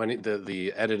when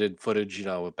the edited footage, you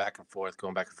know, going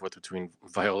back and forth between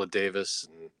Viola Davis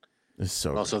and It's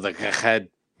so also the head.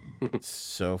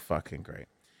 so fucking great.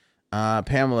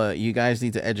 Pamela, you guys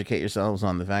need to educate yourselves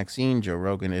on the vaccine. Joe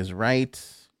Rogan is right.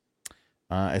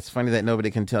 It's funny that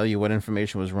nobody can tell you what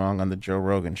information was wrong on the Joe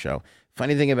Rogan show.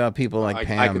 Funny thing about people like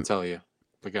Pam. I can tell you.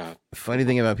 But God. Funny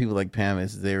thing about people like Pam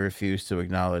is they refuse to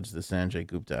acknowledge the Sanjay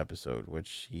Gupta episode,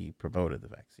 which he promoted the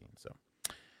vaccine. So,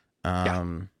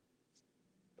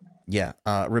 yeah.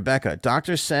 Rebecca,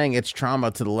 doctors saying it's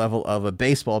trauma to the level of a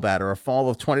baseball bat or a fall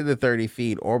of 20 to 30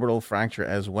 feet, orbital fracture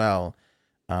as well,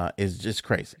 is just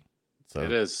crazy. So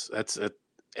it is. It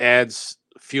adds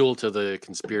fuel to the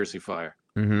conspiracy fire.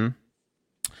 Mm-hmm.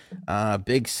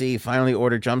 Big C finally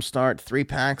ordered Jumpstart 3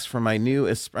 packs for my new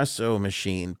espresso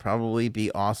machine. Probably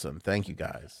be awesome. Thank you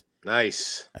guys.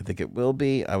 Nice. I think it will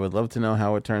be. I would love to know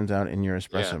how it turns out in your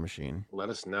espresso machine. Let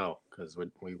us know because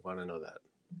we want to know that.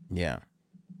 Yeah.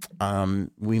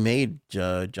 We made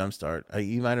Jumpstart.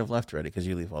 You might have left already because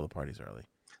you leave all the parties early.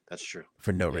 That's true.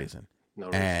 For no reason. No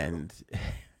reason.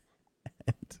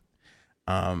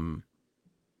 And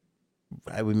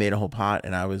we made a whole pot,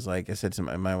 and I was like, I said to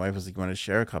my wife was like, "You want to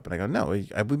share a cup?" And I go, "No,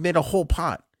 we made a whole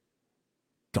pot,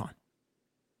 gone,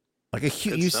 like a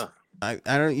huge." I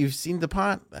don't. You've seen the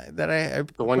pot that I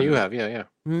the one you have, yeah,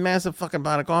 massive fucking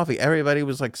pot of coffee. Everybody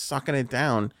was like sucking it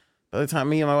down. By the time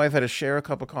me and my wife had to share a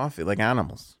cup of coffee, like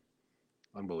animals.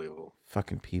 Unbelievable.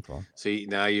 Fucking people. See,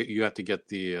 now you have to get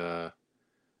the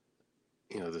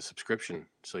the subscription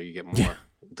so you get more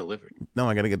delivered. No,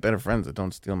 I got to get better friends that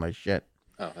don't steal my shit.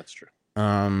 Oh, that's true.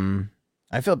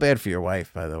 I feel bad for your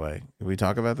wife, by the way. Did we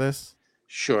talk about this?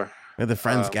 Sure. We had the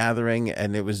friends gathering,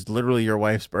 and it was literally your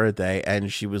wife's birthday,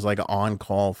 and she was like on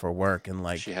call for work, and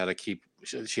like she had to keep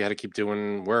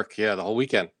doing work. Yeah, the whole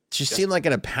weekend. She seemed like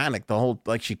in a panic the whole,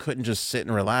 like she couldn't just sit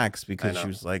and relax because she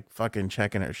was like fucking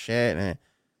checking her shit, and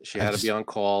she had to be on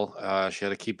call. She had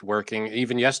to keep working.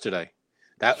 Even yesterday,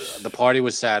 the party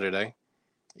was Saturday.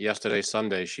 Yesterday,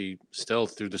 Sunday, she still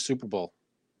threw the Super Bowl.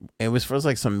 It was for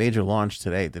like some major launch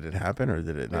today. Did it happen or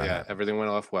did it not? Yeah, everything went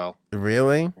off well.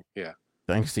 Really? Yeah.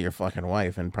 Thanks to your fucking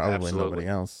wife and probably nobody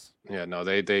else. Yeah, no,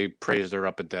 they praised her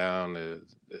up and down.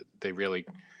 They really,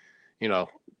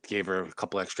 gave her a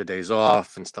couple extra days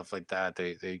off and stuff like that.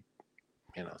 They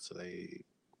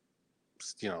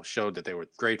showed that they were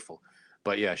grateful.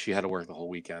 But yeah, she had to work the whole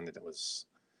weekend, and it was,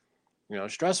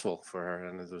 stressful for her,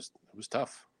 and it was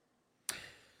tough.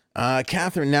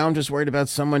 Catherine, now I'm just worried about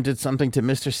someone did something to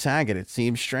Mr. Saget. It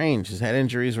seems strange. His head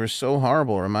injuries were so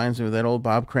horrible. Reminds me of that old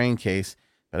Bob Crane case,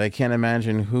 but I can't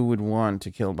imagine who would want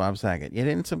to kill Bob Saget. Yeah,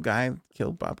 didn't some guy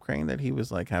kill Bob Crane that he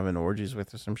was like having orgies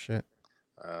with or some shit?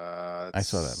 I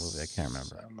saw that movie. I can't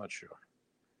remember. I'm not sure.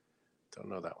 Don't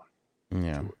know that one.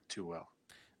 Yeah. Too well.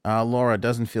 Laura,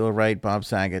 doesn't feel right. Bob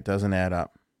Saget doesn't add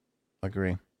up.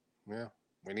 Agree. Yeah.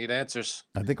 We need answers.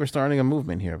 I think we're starting a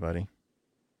movement here, buddy.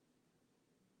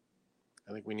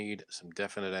 I think we need some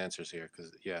definite answers here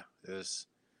because, there's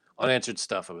unanswered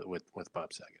stuff with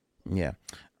Bob Saget. Yeah.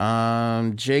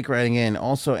 Jake writing in.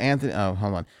 Also, Anthony. Oh,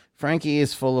 hold on. Frankie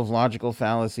is full of logical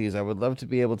fallacies. I would love to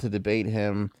be able to debate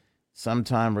him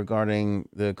sometime regarding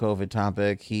the COVID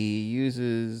topic. He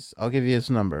uses. I'll give you his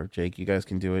number, Jake. You guys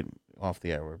can do it off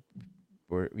the air.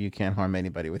 Where you can't harm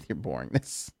anybody with your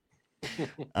boringness.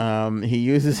 He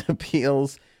uses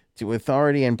appeals to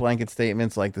authority and blanket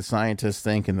statements like the scientists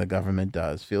think and the government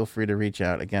does. Feel free to reach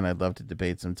out. Again, I'd love to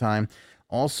debate sometime.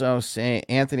 Also,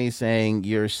 Anthony saying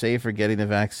you're safer getting the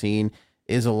vaccine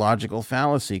is a logical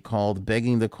fallacy called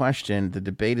begging the question. The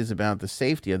debate is about the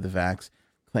safety of the vax.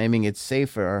 Claiming it's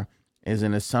safer is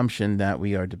an assumption that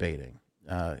we are debating.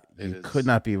 You could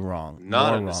not be wrong.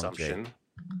 Not an assumption. Jake.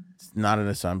 It's not an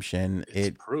assumption.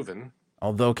 It's proven.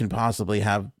 Although can possibly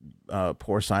have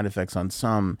poor side effects on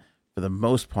some, for the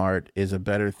most part, is a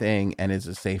better thing and is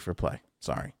a safer play.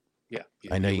 Sorry. Yeah.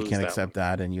 I know you can't accept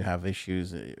that and you have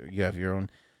issues. You have your own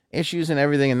issues and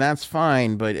everything, and that's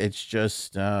fine, but it's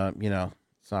just,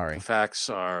 sorry. The facts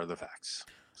are the facts.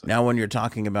 So. Now, when you're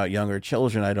talking about younger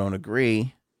children, I don't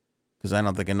agree because I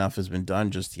don't think enough has been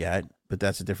done just yet. but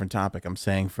that's a different topic. I'm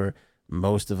saying for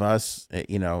most of us,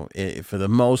 for the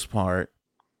most part,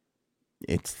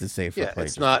 it's the safer Yeah, play.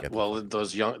 it's Just to not. get Well,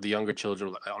 the younger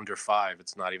children under 5,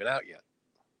 it's not even out yet.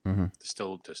 Mm-hmm.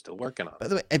 They're still working on By it.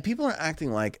 the way, and people are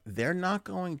acting like they're not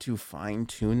going to fine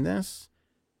tune this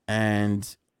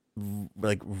and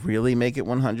like really make it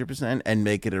 100% and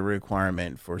make it a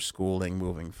requirement for schooling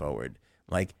moving forward.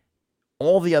 Like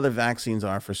all the other vaccines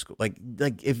are for school. Like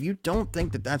if you don't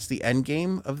think that that's the end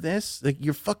game of this, like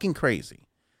you're fucking crazy.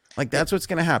 Like that's what's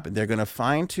going to happen. They're going to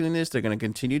fine tune this. They're going to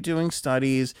continue doing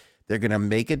studies. They're going to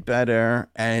make it better.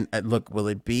 And look, will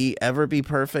it ever be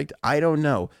perfect? I don't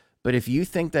know. But if you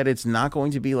think that it's not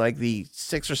going to be like the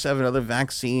 6 or 7 other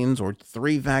vaccines or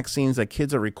 3 vaccines that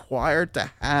kids are required to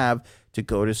have to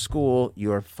go to school,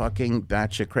 you're fucking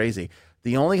batshit crazy.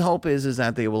 The only hope is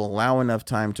that they will allow enough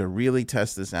time to really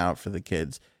test this out for the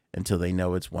kids until they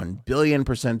know it's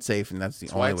 1,000,000,000% safe, and that's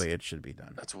the only way it should be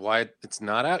done. That's why it's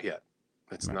not out yet.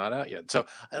 It's not out yet. So,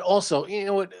 and also, you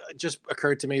know what just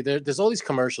occurred to me? There's all these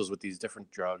commercials with these different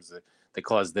drugs that they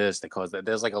cause this, they cause that.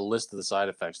 There's like a list of the side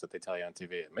effects that they tell you on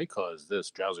TV. It may cause this,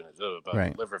 drowsiness,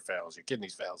 Right. liver fails, your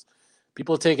kidneys fails.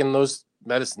 People are taking those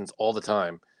medicines all the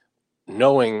time,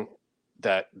 knowing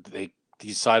that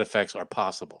these side effects are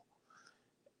possible.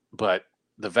 But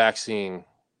the vaccine,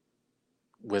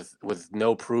 with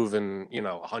no proven,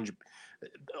 100,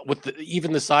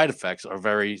 even the side effects are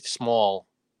very small.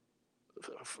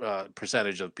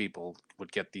 Percentage of people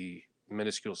would get the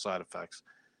minuscule side effects.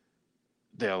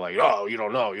 They're like, oh, you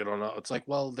don't know. It's like,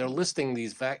 well, they're listing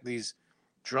these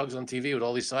drugs on TV with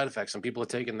all these side effects, and people are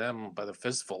taking them by the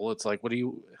fistful. It's like, what do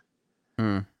you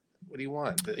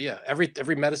want? Yeah,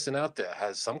 every medicine out there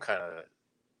has some kind of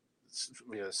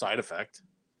side effect.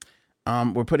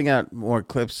 We're putting out more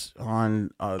clips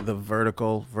on the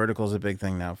Vertical. Vertical's a big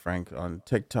thing now, Frank, on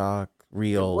TikTok,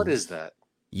 Reels. What is that?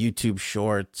 YouTube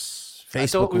Shorts,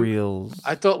 Facebook Reels.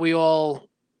 I thought we all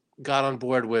got on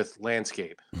board with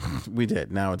Landscape. We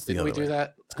did. Now it's the other way. Did we do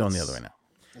that? It's going the other way now.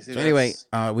 So anyway,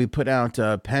 we put out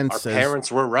Pence says... Our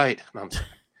parents were right.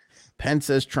 Pence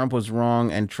says Trump was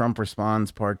wrong, and Trump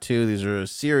responds part 2. These are a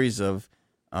series of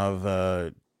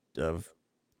portraits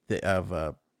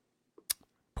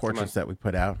that we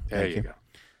put out. There you go.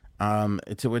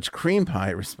 To which Cream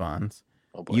Pie responds,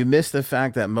 oh boy. You missed the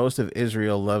fact that most of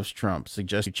Israel loves Trump.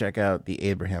 Suggest you check out the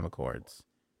Abraham Accords.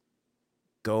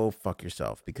 Go fuck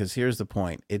yourself, because here's the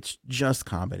point. It's just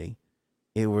comedy.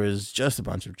 It was just a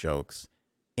bunch of jokes.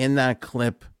 In that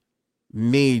clip,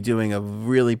 me doing a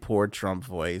really poor Trump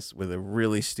voice with a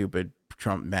really stupid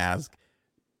Trump mask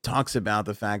talks about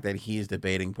the fact that he's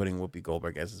debating putting Whoopi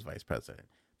Goldberg as his vice president.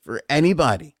 For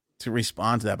anybody to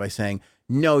respond to that by saying,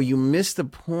 no, you missed the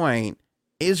point.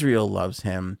 Israel loves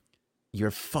him.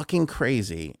 You're fucking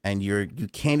crazy. And you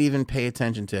can't even pay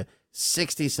attention to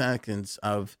 60 seconds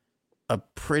of a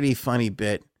pretty funny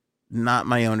bit. Not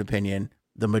my own opinion.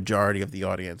 The majority of the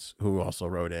audience who also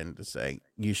wrote in to say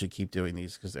you should keep doing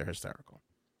these because they're hysterical.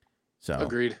 So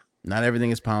agreed. Not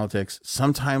everything is politics.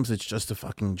 Sometimes it's just a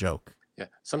fucking joke. Yeah.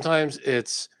 Sometimes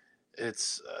it's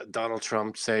Donald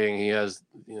Trump saying he has,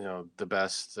 the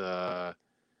best,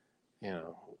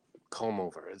 comb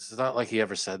over. It's not like he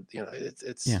ever said,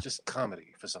 it's just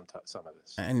comedy for some of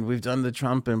this. And we've done the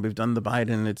Trump and we've done the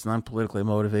Biden. It's not politically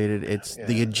motivated. It's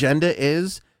the agenda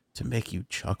is to make you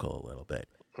chuckle a little bit,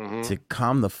 to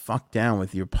calm the fuck down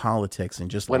with your politics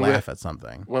and just laugh at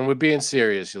something. When we're being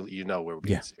serious, you know we're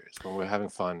being serious. When we're having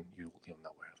fun, you'll know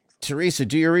we're having fun. Teresa,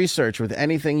 do your research with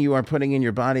anything you are putting in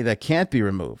your body that can't be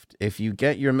removed. If you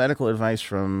get your medical advice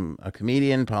from a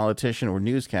comedian, politician, or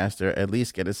newscaster, at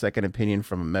least get a second opinion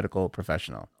from a medical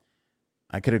professional.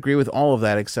 I could agree with all of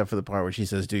that except for the part where she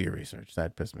says, do your research.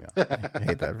 That pissed me off. I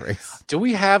hate that phrase. Do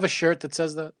we have a shirt that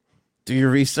says that? Do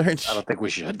your research? I don't think we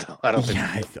should, though. I don't think.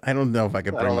 Yeah, I don't know if I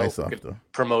can bring myself to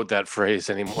promote that phrase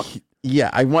anymore.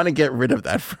 Yeah, I want to get rid of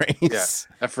that phrase. Yeah,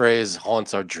 that phrase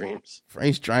haunts our dreams.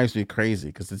 Phrase drives me crazy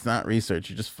because it's not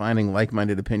research. You're just finding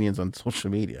like-minded opinions on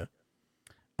social media.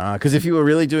 Because if you were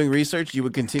really doing research, you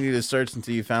would continue to search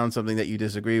until you found something that you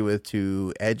disagree with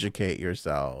to educate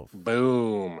yourself.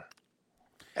 Boom.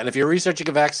 And if you're researching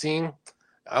a vaccine,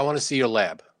 I want to see your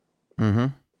lab. Mm-hmm.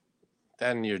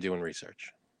 Then you're doing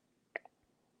research.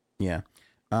 Yeah.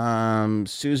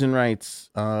 Susan writes,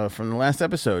 from the last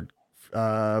episode,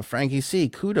 Frankie C,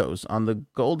 kudos on the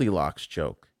Goldilocks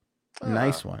joke.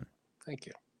 Nice one. Thank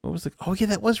you. What was oh yeah,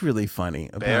 that was really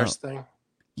funny. Bears thing?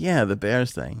 Yeah, the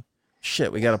Bears thing.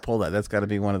 Shit, we got to pull that. That's got to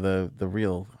be one of the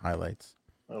real highlights.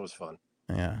 That was fun.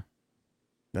 Yeah.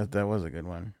 That was a good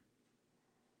one.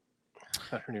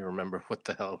 I don't even remember what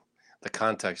the hell the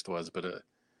context was, but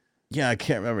Yeah, I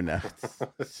can't remember now.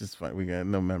 It's just fun. We got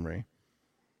no memory.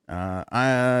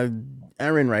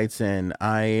 Erin writes in,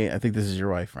 I think this is your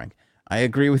wife, Frank. I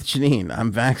agree with Janine.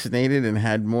 I'm vaccinated and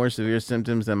had more severe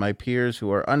symptoms than my peers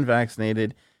who are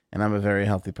unvaccinated, and I'm a very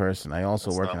healthy person. I also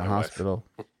That's work not in a my wife. hospital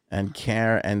and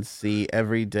care and see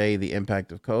every day the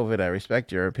impact of COVID. I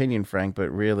respect your opinion, Frank, but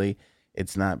really,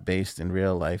 it's not based in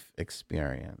real life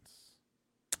experience.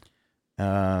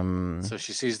 So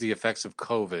she sees the effects of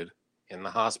COVID in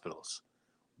the hospitals.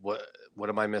 What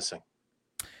am I missing?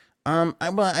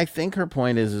 I think her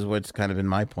point is what's kind of been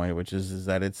my point, which is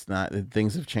that it's not that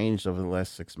things have changed over the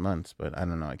last 6 months, but I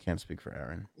don't know. I can't speak for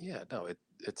Erin. Yeah, no,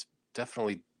 it's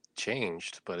definitely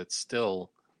changed, but it's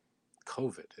still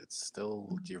COVID. It's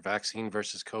still your vaccine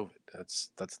versus COVID. That's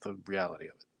the reality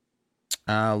of it.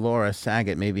 Laura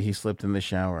Saget, maybe he slipped in the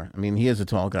shower. I mean, he is a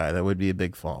tall guy. That would be a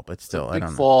big fall, but It's a still, I big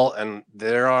don't know. fall, and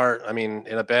there are. I mean,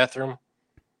 in a bathroom.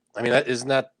 I mean, that isn't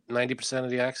that 90% of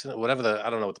the accident. Whatever the I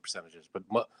don't know what the percentage is, but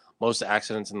most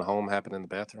accidents in the home happen in the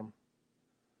bathroom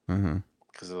Mm-hmm.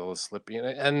 because of all the slipping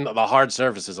and the hard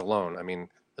surfaces alone. I mean,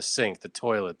 the sink, the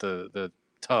toilet, the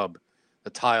tub, the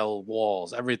tile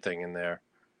walls, everything in there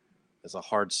is a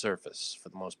hard surface for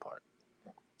the most part.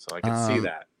 So I could see Um,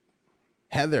 that.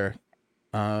 Heather,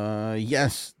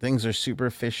 yes, things are super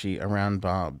fishy around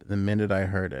Bob the minute I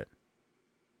heard it.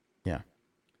 Yeah.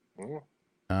 Mm,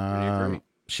 we agree.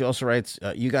 She also writes,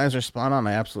 "You guys are spot on.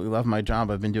 I absolutely love my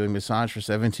job. I've been doing massage for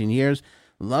 17 years.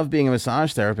 Love being a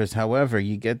massage therapist. However,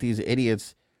 you get these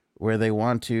idiots where they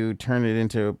want to turn it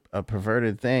into a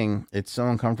perverted thing. It's so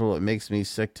uncomfortable. It makes me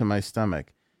sick to my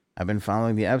stomach. I've been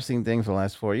following the Epstein thing for the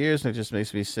last 4 years, and it just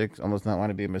makes me sick. Almost not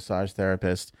want to be a massage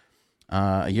therapist.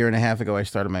 A year and a half ago, I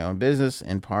started my own business.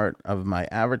 In part of my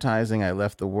advertising, I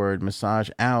left the word massage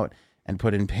out and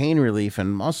put in pain relief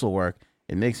and muscle work.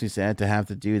 It makes me sad to have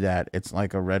to do that. It's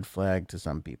like a red flag to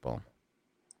some people.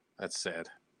 That's sad.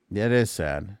 Yeah, it is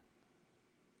sad.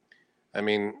 I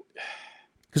mean,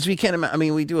 Because we can't I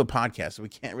mean, we do a podcast, so we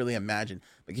can't really imagine.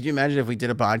 But could you imagine if we did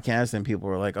a podcast and people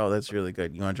were like, oh, that's really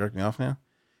good. You want to jerk me off now?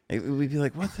 We'd be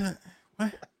like, what the?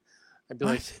 What? I'd be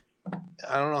like, What?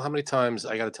 I don't know how many times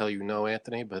I got to tell you no,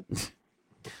 Anthony, but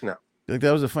no. Like,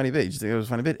 that was a funny bit. You just think it was a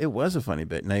funny bit? It was a funny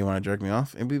bit. Now you want to jerk me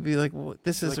off? And we'd be like, well,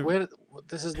 this is Like, a. where?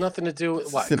 This has nothing to do with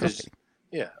This what? is annoying. Because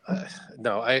yeah,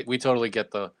 no, we totally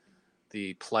get the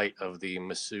plight of the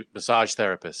massage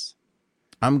therapist.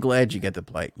 I'm glad you get the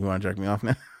plight. You want to jerk me off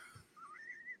now?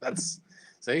 That's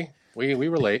see, we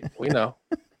relate. We know.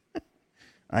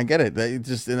 I get it.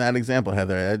 Just in that example,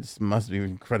 Heather, that just must be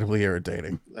incredibly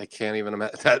irritating. I can't even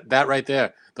imagine that right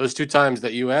there. Those two times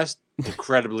that you asked,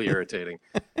 incredibly irritating,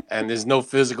 and there's no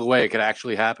physical way it could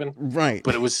actually happen. Right.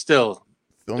 But it was still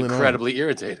Still annoying. incredibly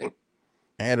irritating.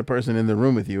 I had a person in the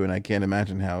room with you, and I can't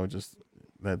imagine how just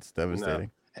that's No,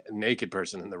 devastating. a naked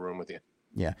person in the room with you.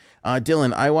 Yeah.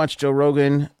 Dylan, I watched Joe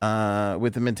Rogan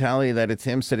with the mentality that it's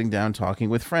him sitting down talking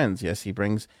with friends. Yes, he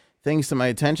brings things to my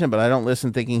attention, but I don't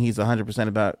listen thinking he's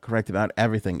 100% correct about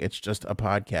everything. It's just a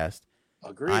podcast.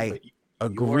 Agreed, I but you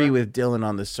agree are with Dylan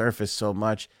on the surface so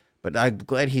much, but I'm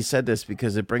glad he said this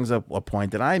because it brings up a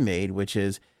point that I made, which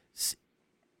is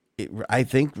I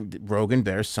think Rogan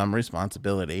bears some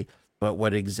responsibility, but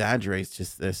what exaggerates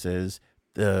just this is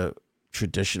the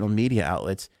traditional media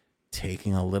outlets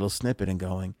taking a little snippet and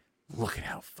going, look at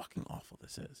how fucking awful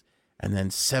this is. And then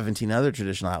 17 other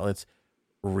traditional outlets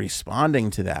responding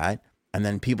to that. And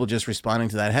then people just responding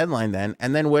to that headline then.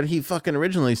 And then what he fucking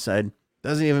originally said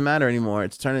doesn't even matter anymore.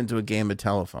 It's turned into a game of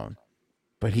telephone.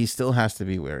 But he still has to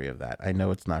be wary of that. I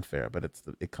know it's not fair, but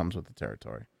it comes with the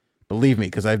territory. Believe me,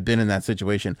 because I've been in that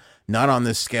situation, not on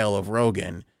this scale of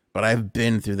Rogan, but I've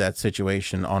been through that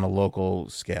situation on a local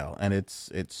scale, and it's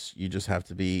you just have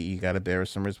to be you got to bear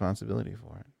some responsibility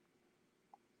for it.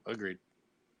 agreed.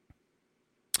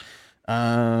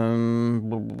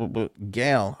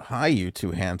 Gail, hi, you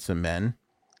two handsome men.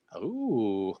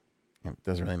 Ooh, It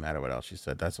doesn't really matter what else she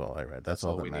said. That's all I read. That's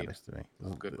all that we need. matters to me.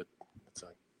 I'm good with. So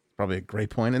Probably a great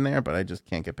point in there, but I just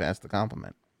can't get past the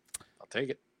compliment. I'll take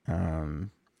it.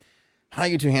 Hi,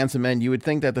 you two handsome men. You would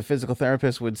think that the physical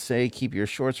therapist would say, keep your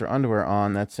shorts or underwear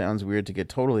on. That sounds weird to get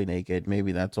totally naked.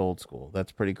 Maybe that's old school.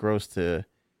 That's pretty gross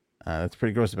that's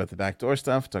pretty gross about the backdoor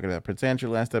stuff. Talking about Prince Andrew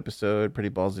last episode. Pretty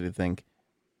ballsy to think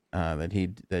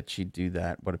that she'd do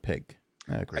that. What a pig.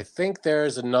 I agree. I think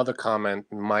there's another comment,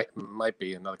 might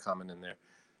be another comment in there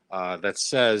that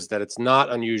says that it's not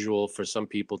unusual for some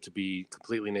people to be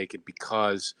completely naked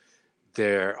because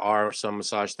there are some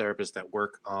massage therapists that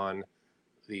work on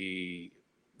the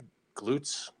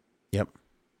glutes. Yep.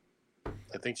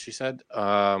 I think she said.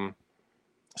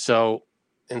 So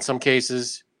in some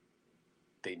cases,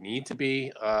 they need to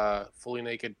be fully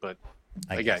naked, but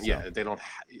I again, guess yeah, so. they don't.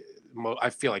 I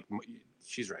feel like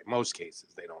she's right. Most cases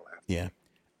they don't have to. Yeah.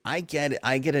 I get it.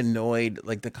 I get annoyed.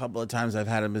 Like the couple of times I've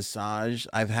had a massage,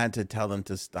 I've had to tell them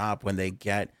to stop when they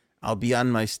get. I'll be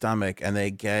on my stomach and they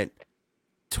get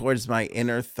towards my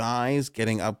inner thighs,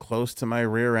 getting up close to my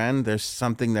rear end. There's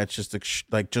something that's just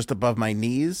like just above my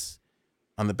knees,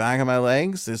 on the back of my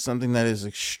legs. There's something that is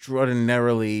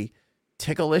extraordinarily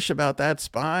ticklish about that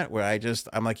spot where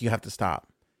I'm like, you have to stop.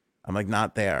 I'm like,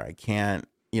 not there. I can't.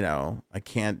 I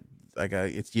can't. Like,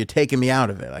 it's you're taking me out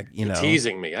of it. Like, You're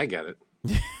teasing me. I get it.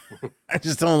 I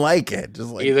just don't like it. Just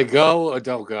like either go or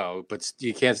don't go, but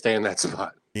you can't stay in that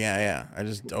spot. yeah. I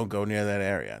just don't go near that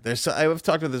area. I've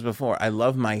talked about this before. I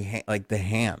love my like the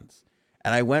hands,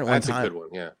 and I went one time. That's a good one,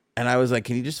 yeah. And I was like,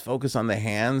 "Can you just focus on the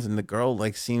hands?" And the girl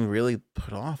like seemed really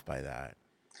put off by that.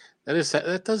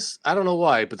 That does. I don't know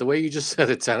why, but the way you just said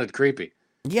it sounded creepy.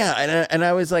 Yeah, and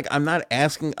I was like, I'm not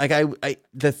asking. Like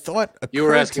the thought occurred you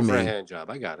were asking to for me a hand job.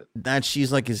 I got it. that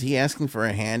she's like, is he asking for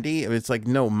a handy? It's like,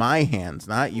 no, my hands,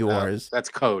 not yours. That's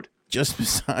code. Just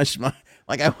massage my.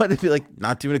 Like I want to be like,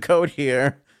 not doing a code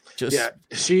here. Just yeah.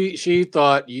 She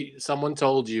thought someone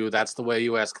told you that's the way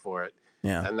you ask for it.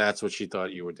 Yeah, and that's what she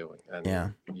thought you were doing. And yeah,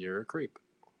 you're a creep.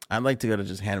 I'd like to go to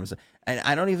just hand massage, and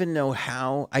I don't even know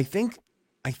how. I think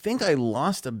I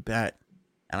lost a bet,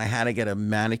 and I had to get a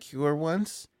manicure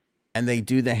once, and they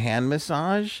do the hand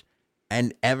massage,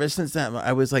 and ever since that,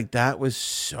 I was like, that was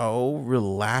so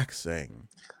relaxing.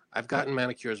 I've gotten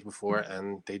manicures before,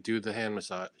 and they do the hand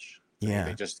massage. Yeah,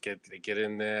 they just get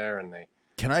in there, and they.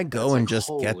 Can I go and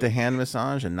just get the hand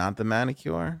massage and not the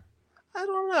manicure? I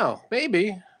don't know.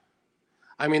 Maybe.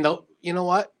 I mean, though, you know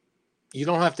what? You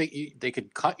don't have to. They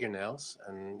could cut your nails,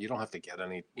 and you don't have to get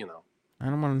any. I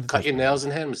don't want to cut your nails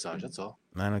and hand massage. That's all.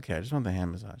 I don't care. I just want the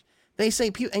hand massage. They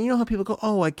say people, and you know how people go,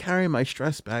 "Oh, I carry my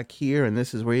stress back here, and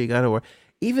this is where you got to work."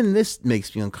 Even this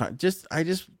makes me uncomfortable. I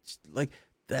just like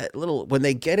that little when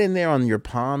they get in there on your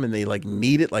palm and they like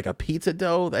knead it like a pizza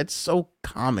dough. That's so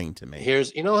calming to me.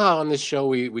 You know how on this show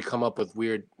we come up with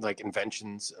weird like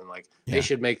inventions and like they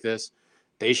should make this.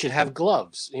 They should have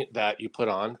gloves that you put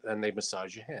on and they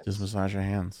massage your hands. Just massage your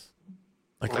hands.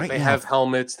 Like right they have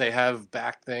helmets, they have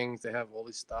back things, they have all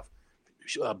this stuff,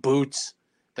 boots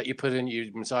that you put in,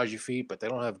 you massage your feet, but they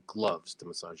don't have gloves to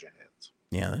massage your hands.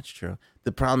 Yeah, that's true.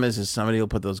 The problem is somebody will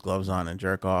put those gloves on and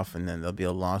jerk off, and then there'll be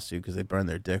a lawsuit because they burned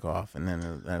their dick off, and then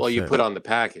you put on the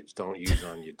package, don't use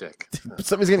on your dick.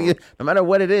 Somebody's gonna get, no matter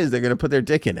what it is, they're gonna put their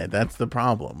dick in it. That's the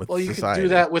problem with society. Well, you could do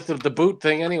that with the boot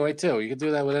thing anyway too. You could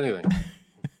do that with anything.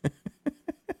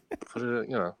 Put it,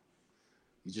 you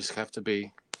just have to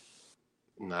be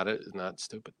not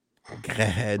stupid. Go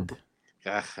ahead.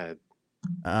 Go ahead.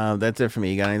 That's it for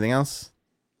me. You got anything else?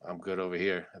 I'm good over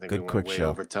here. I think good, we went quick way show.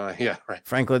 over time. Yeah, right.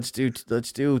 Frank, let's do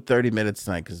 30 minutes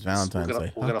tonight because Valentine's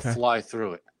Day. We're gonna fly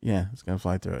through it. Yeah, it's gonna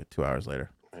fly through it. 2 hours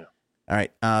later. Yeah. All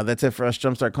right. That's it for us.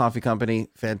 Jumpstart Coffee Company.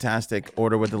 Fantastic.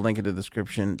 Order with the link in the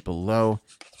description below.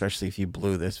 Especially if you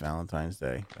blew this Valentine's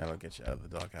Day, that'll get you out of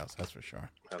the doghouse. That's for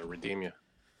sure. That'll redeem you.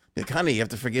 Connie, you have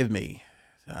to forgive me.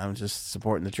 I'm just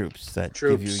supporting the troops that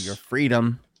give you your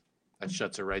freedom. That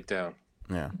shuts it right down.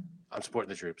 Yeah. I'm supporting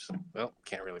the troops. Well,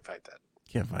 can't really fight that.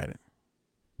 Can't fight it.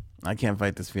 I can't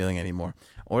fight this feeling anymore.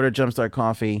 Order Jumpstart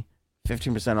Coffee.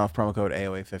 15% off, promo code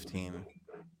AOA15.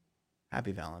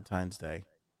 Happy Valentine's Day.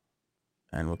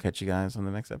 And we'll catch you guys on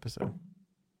the next episode.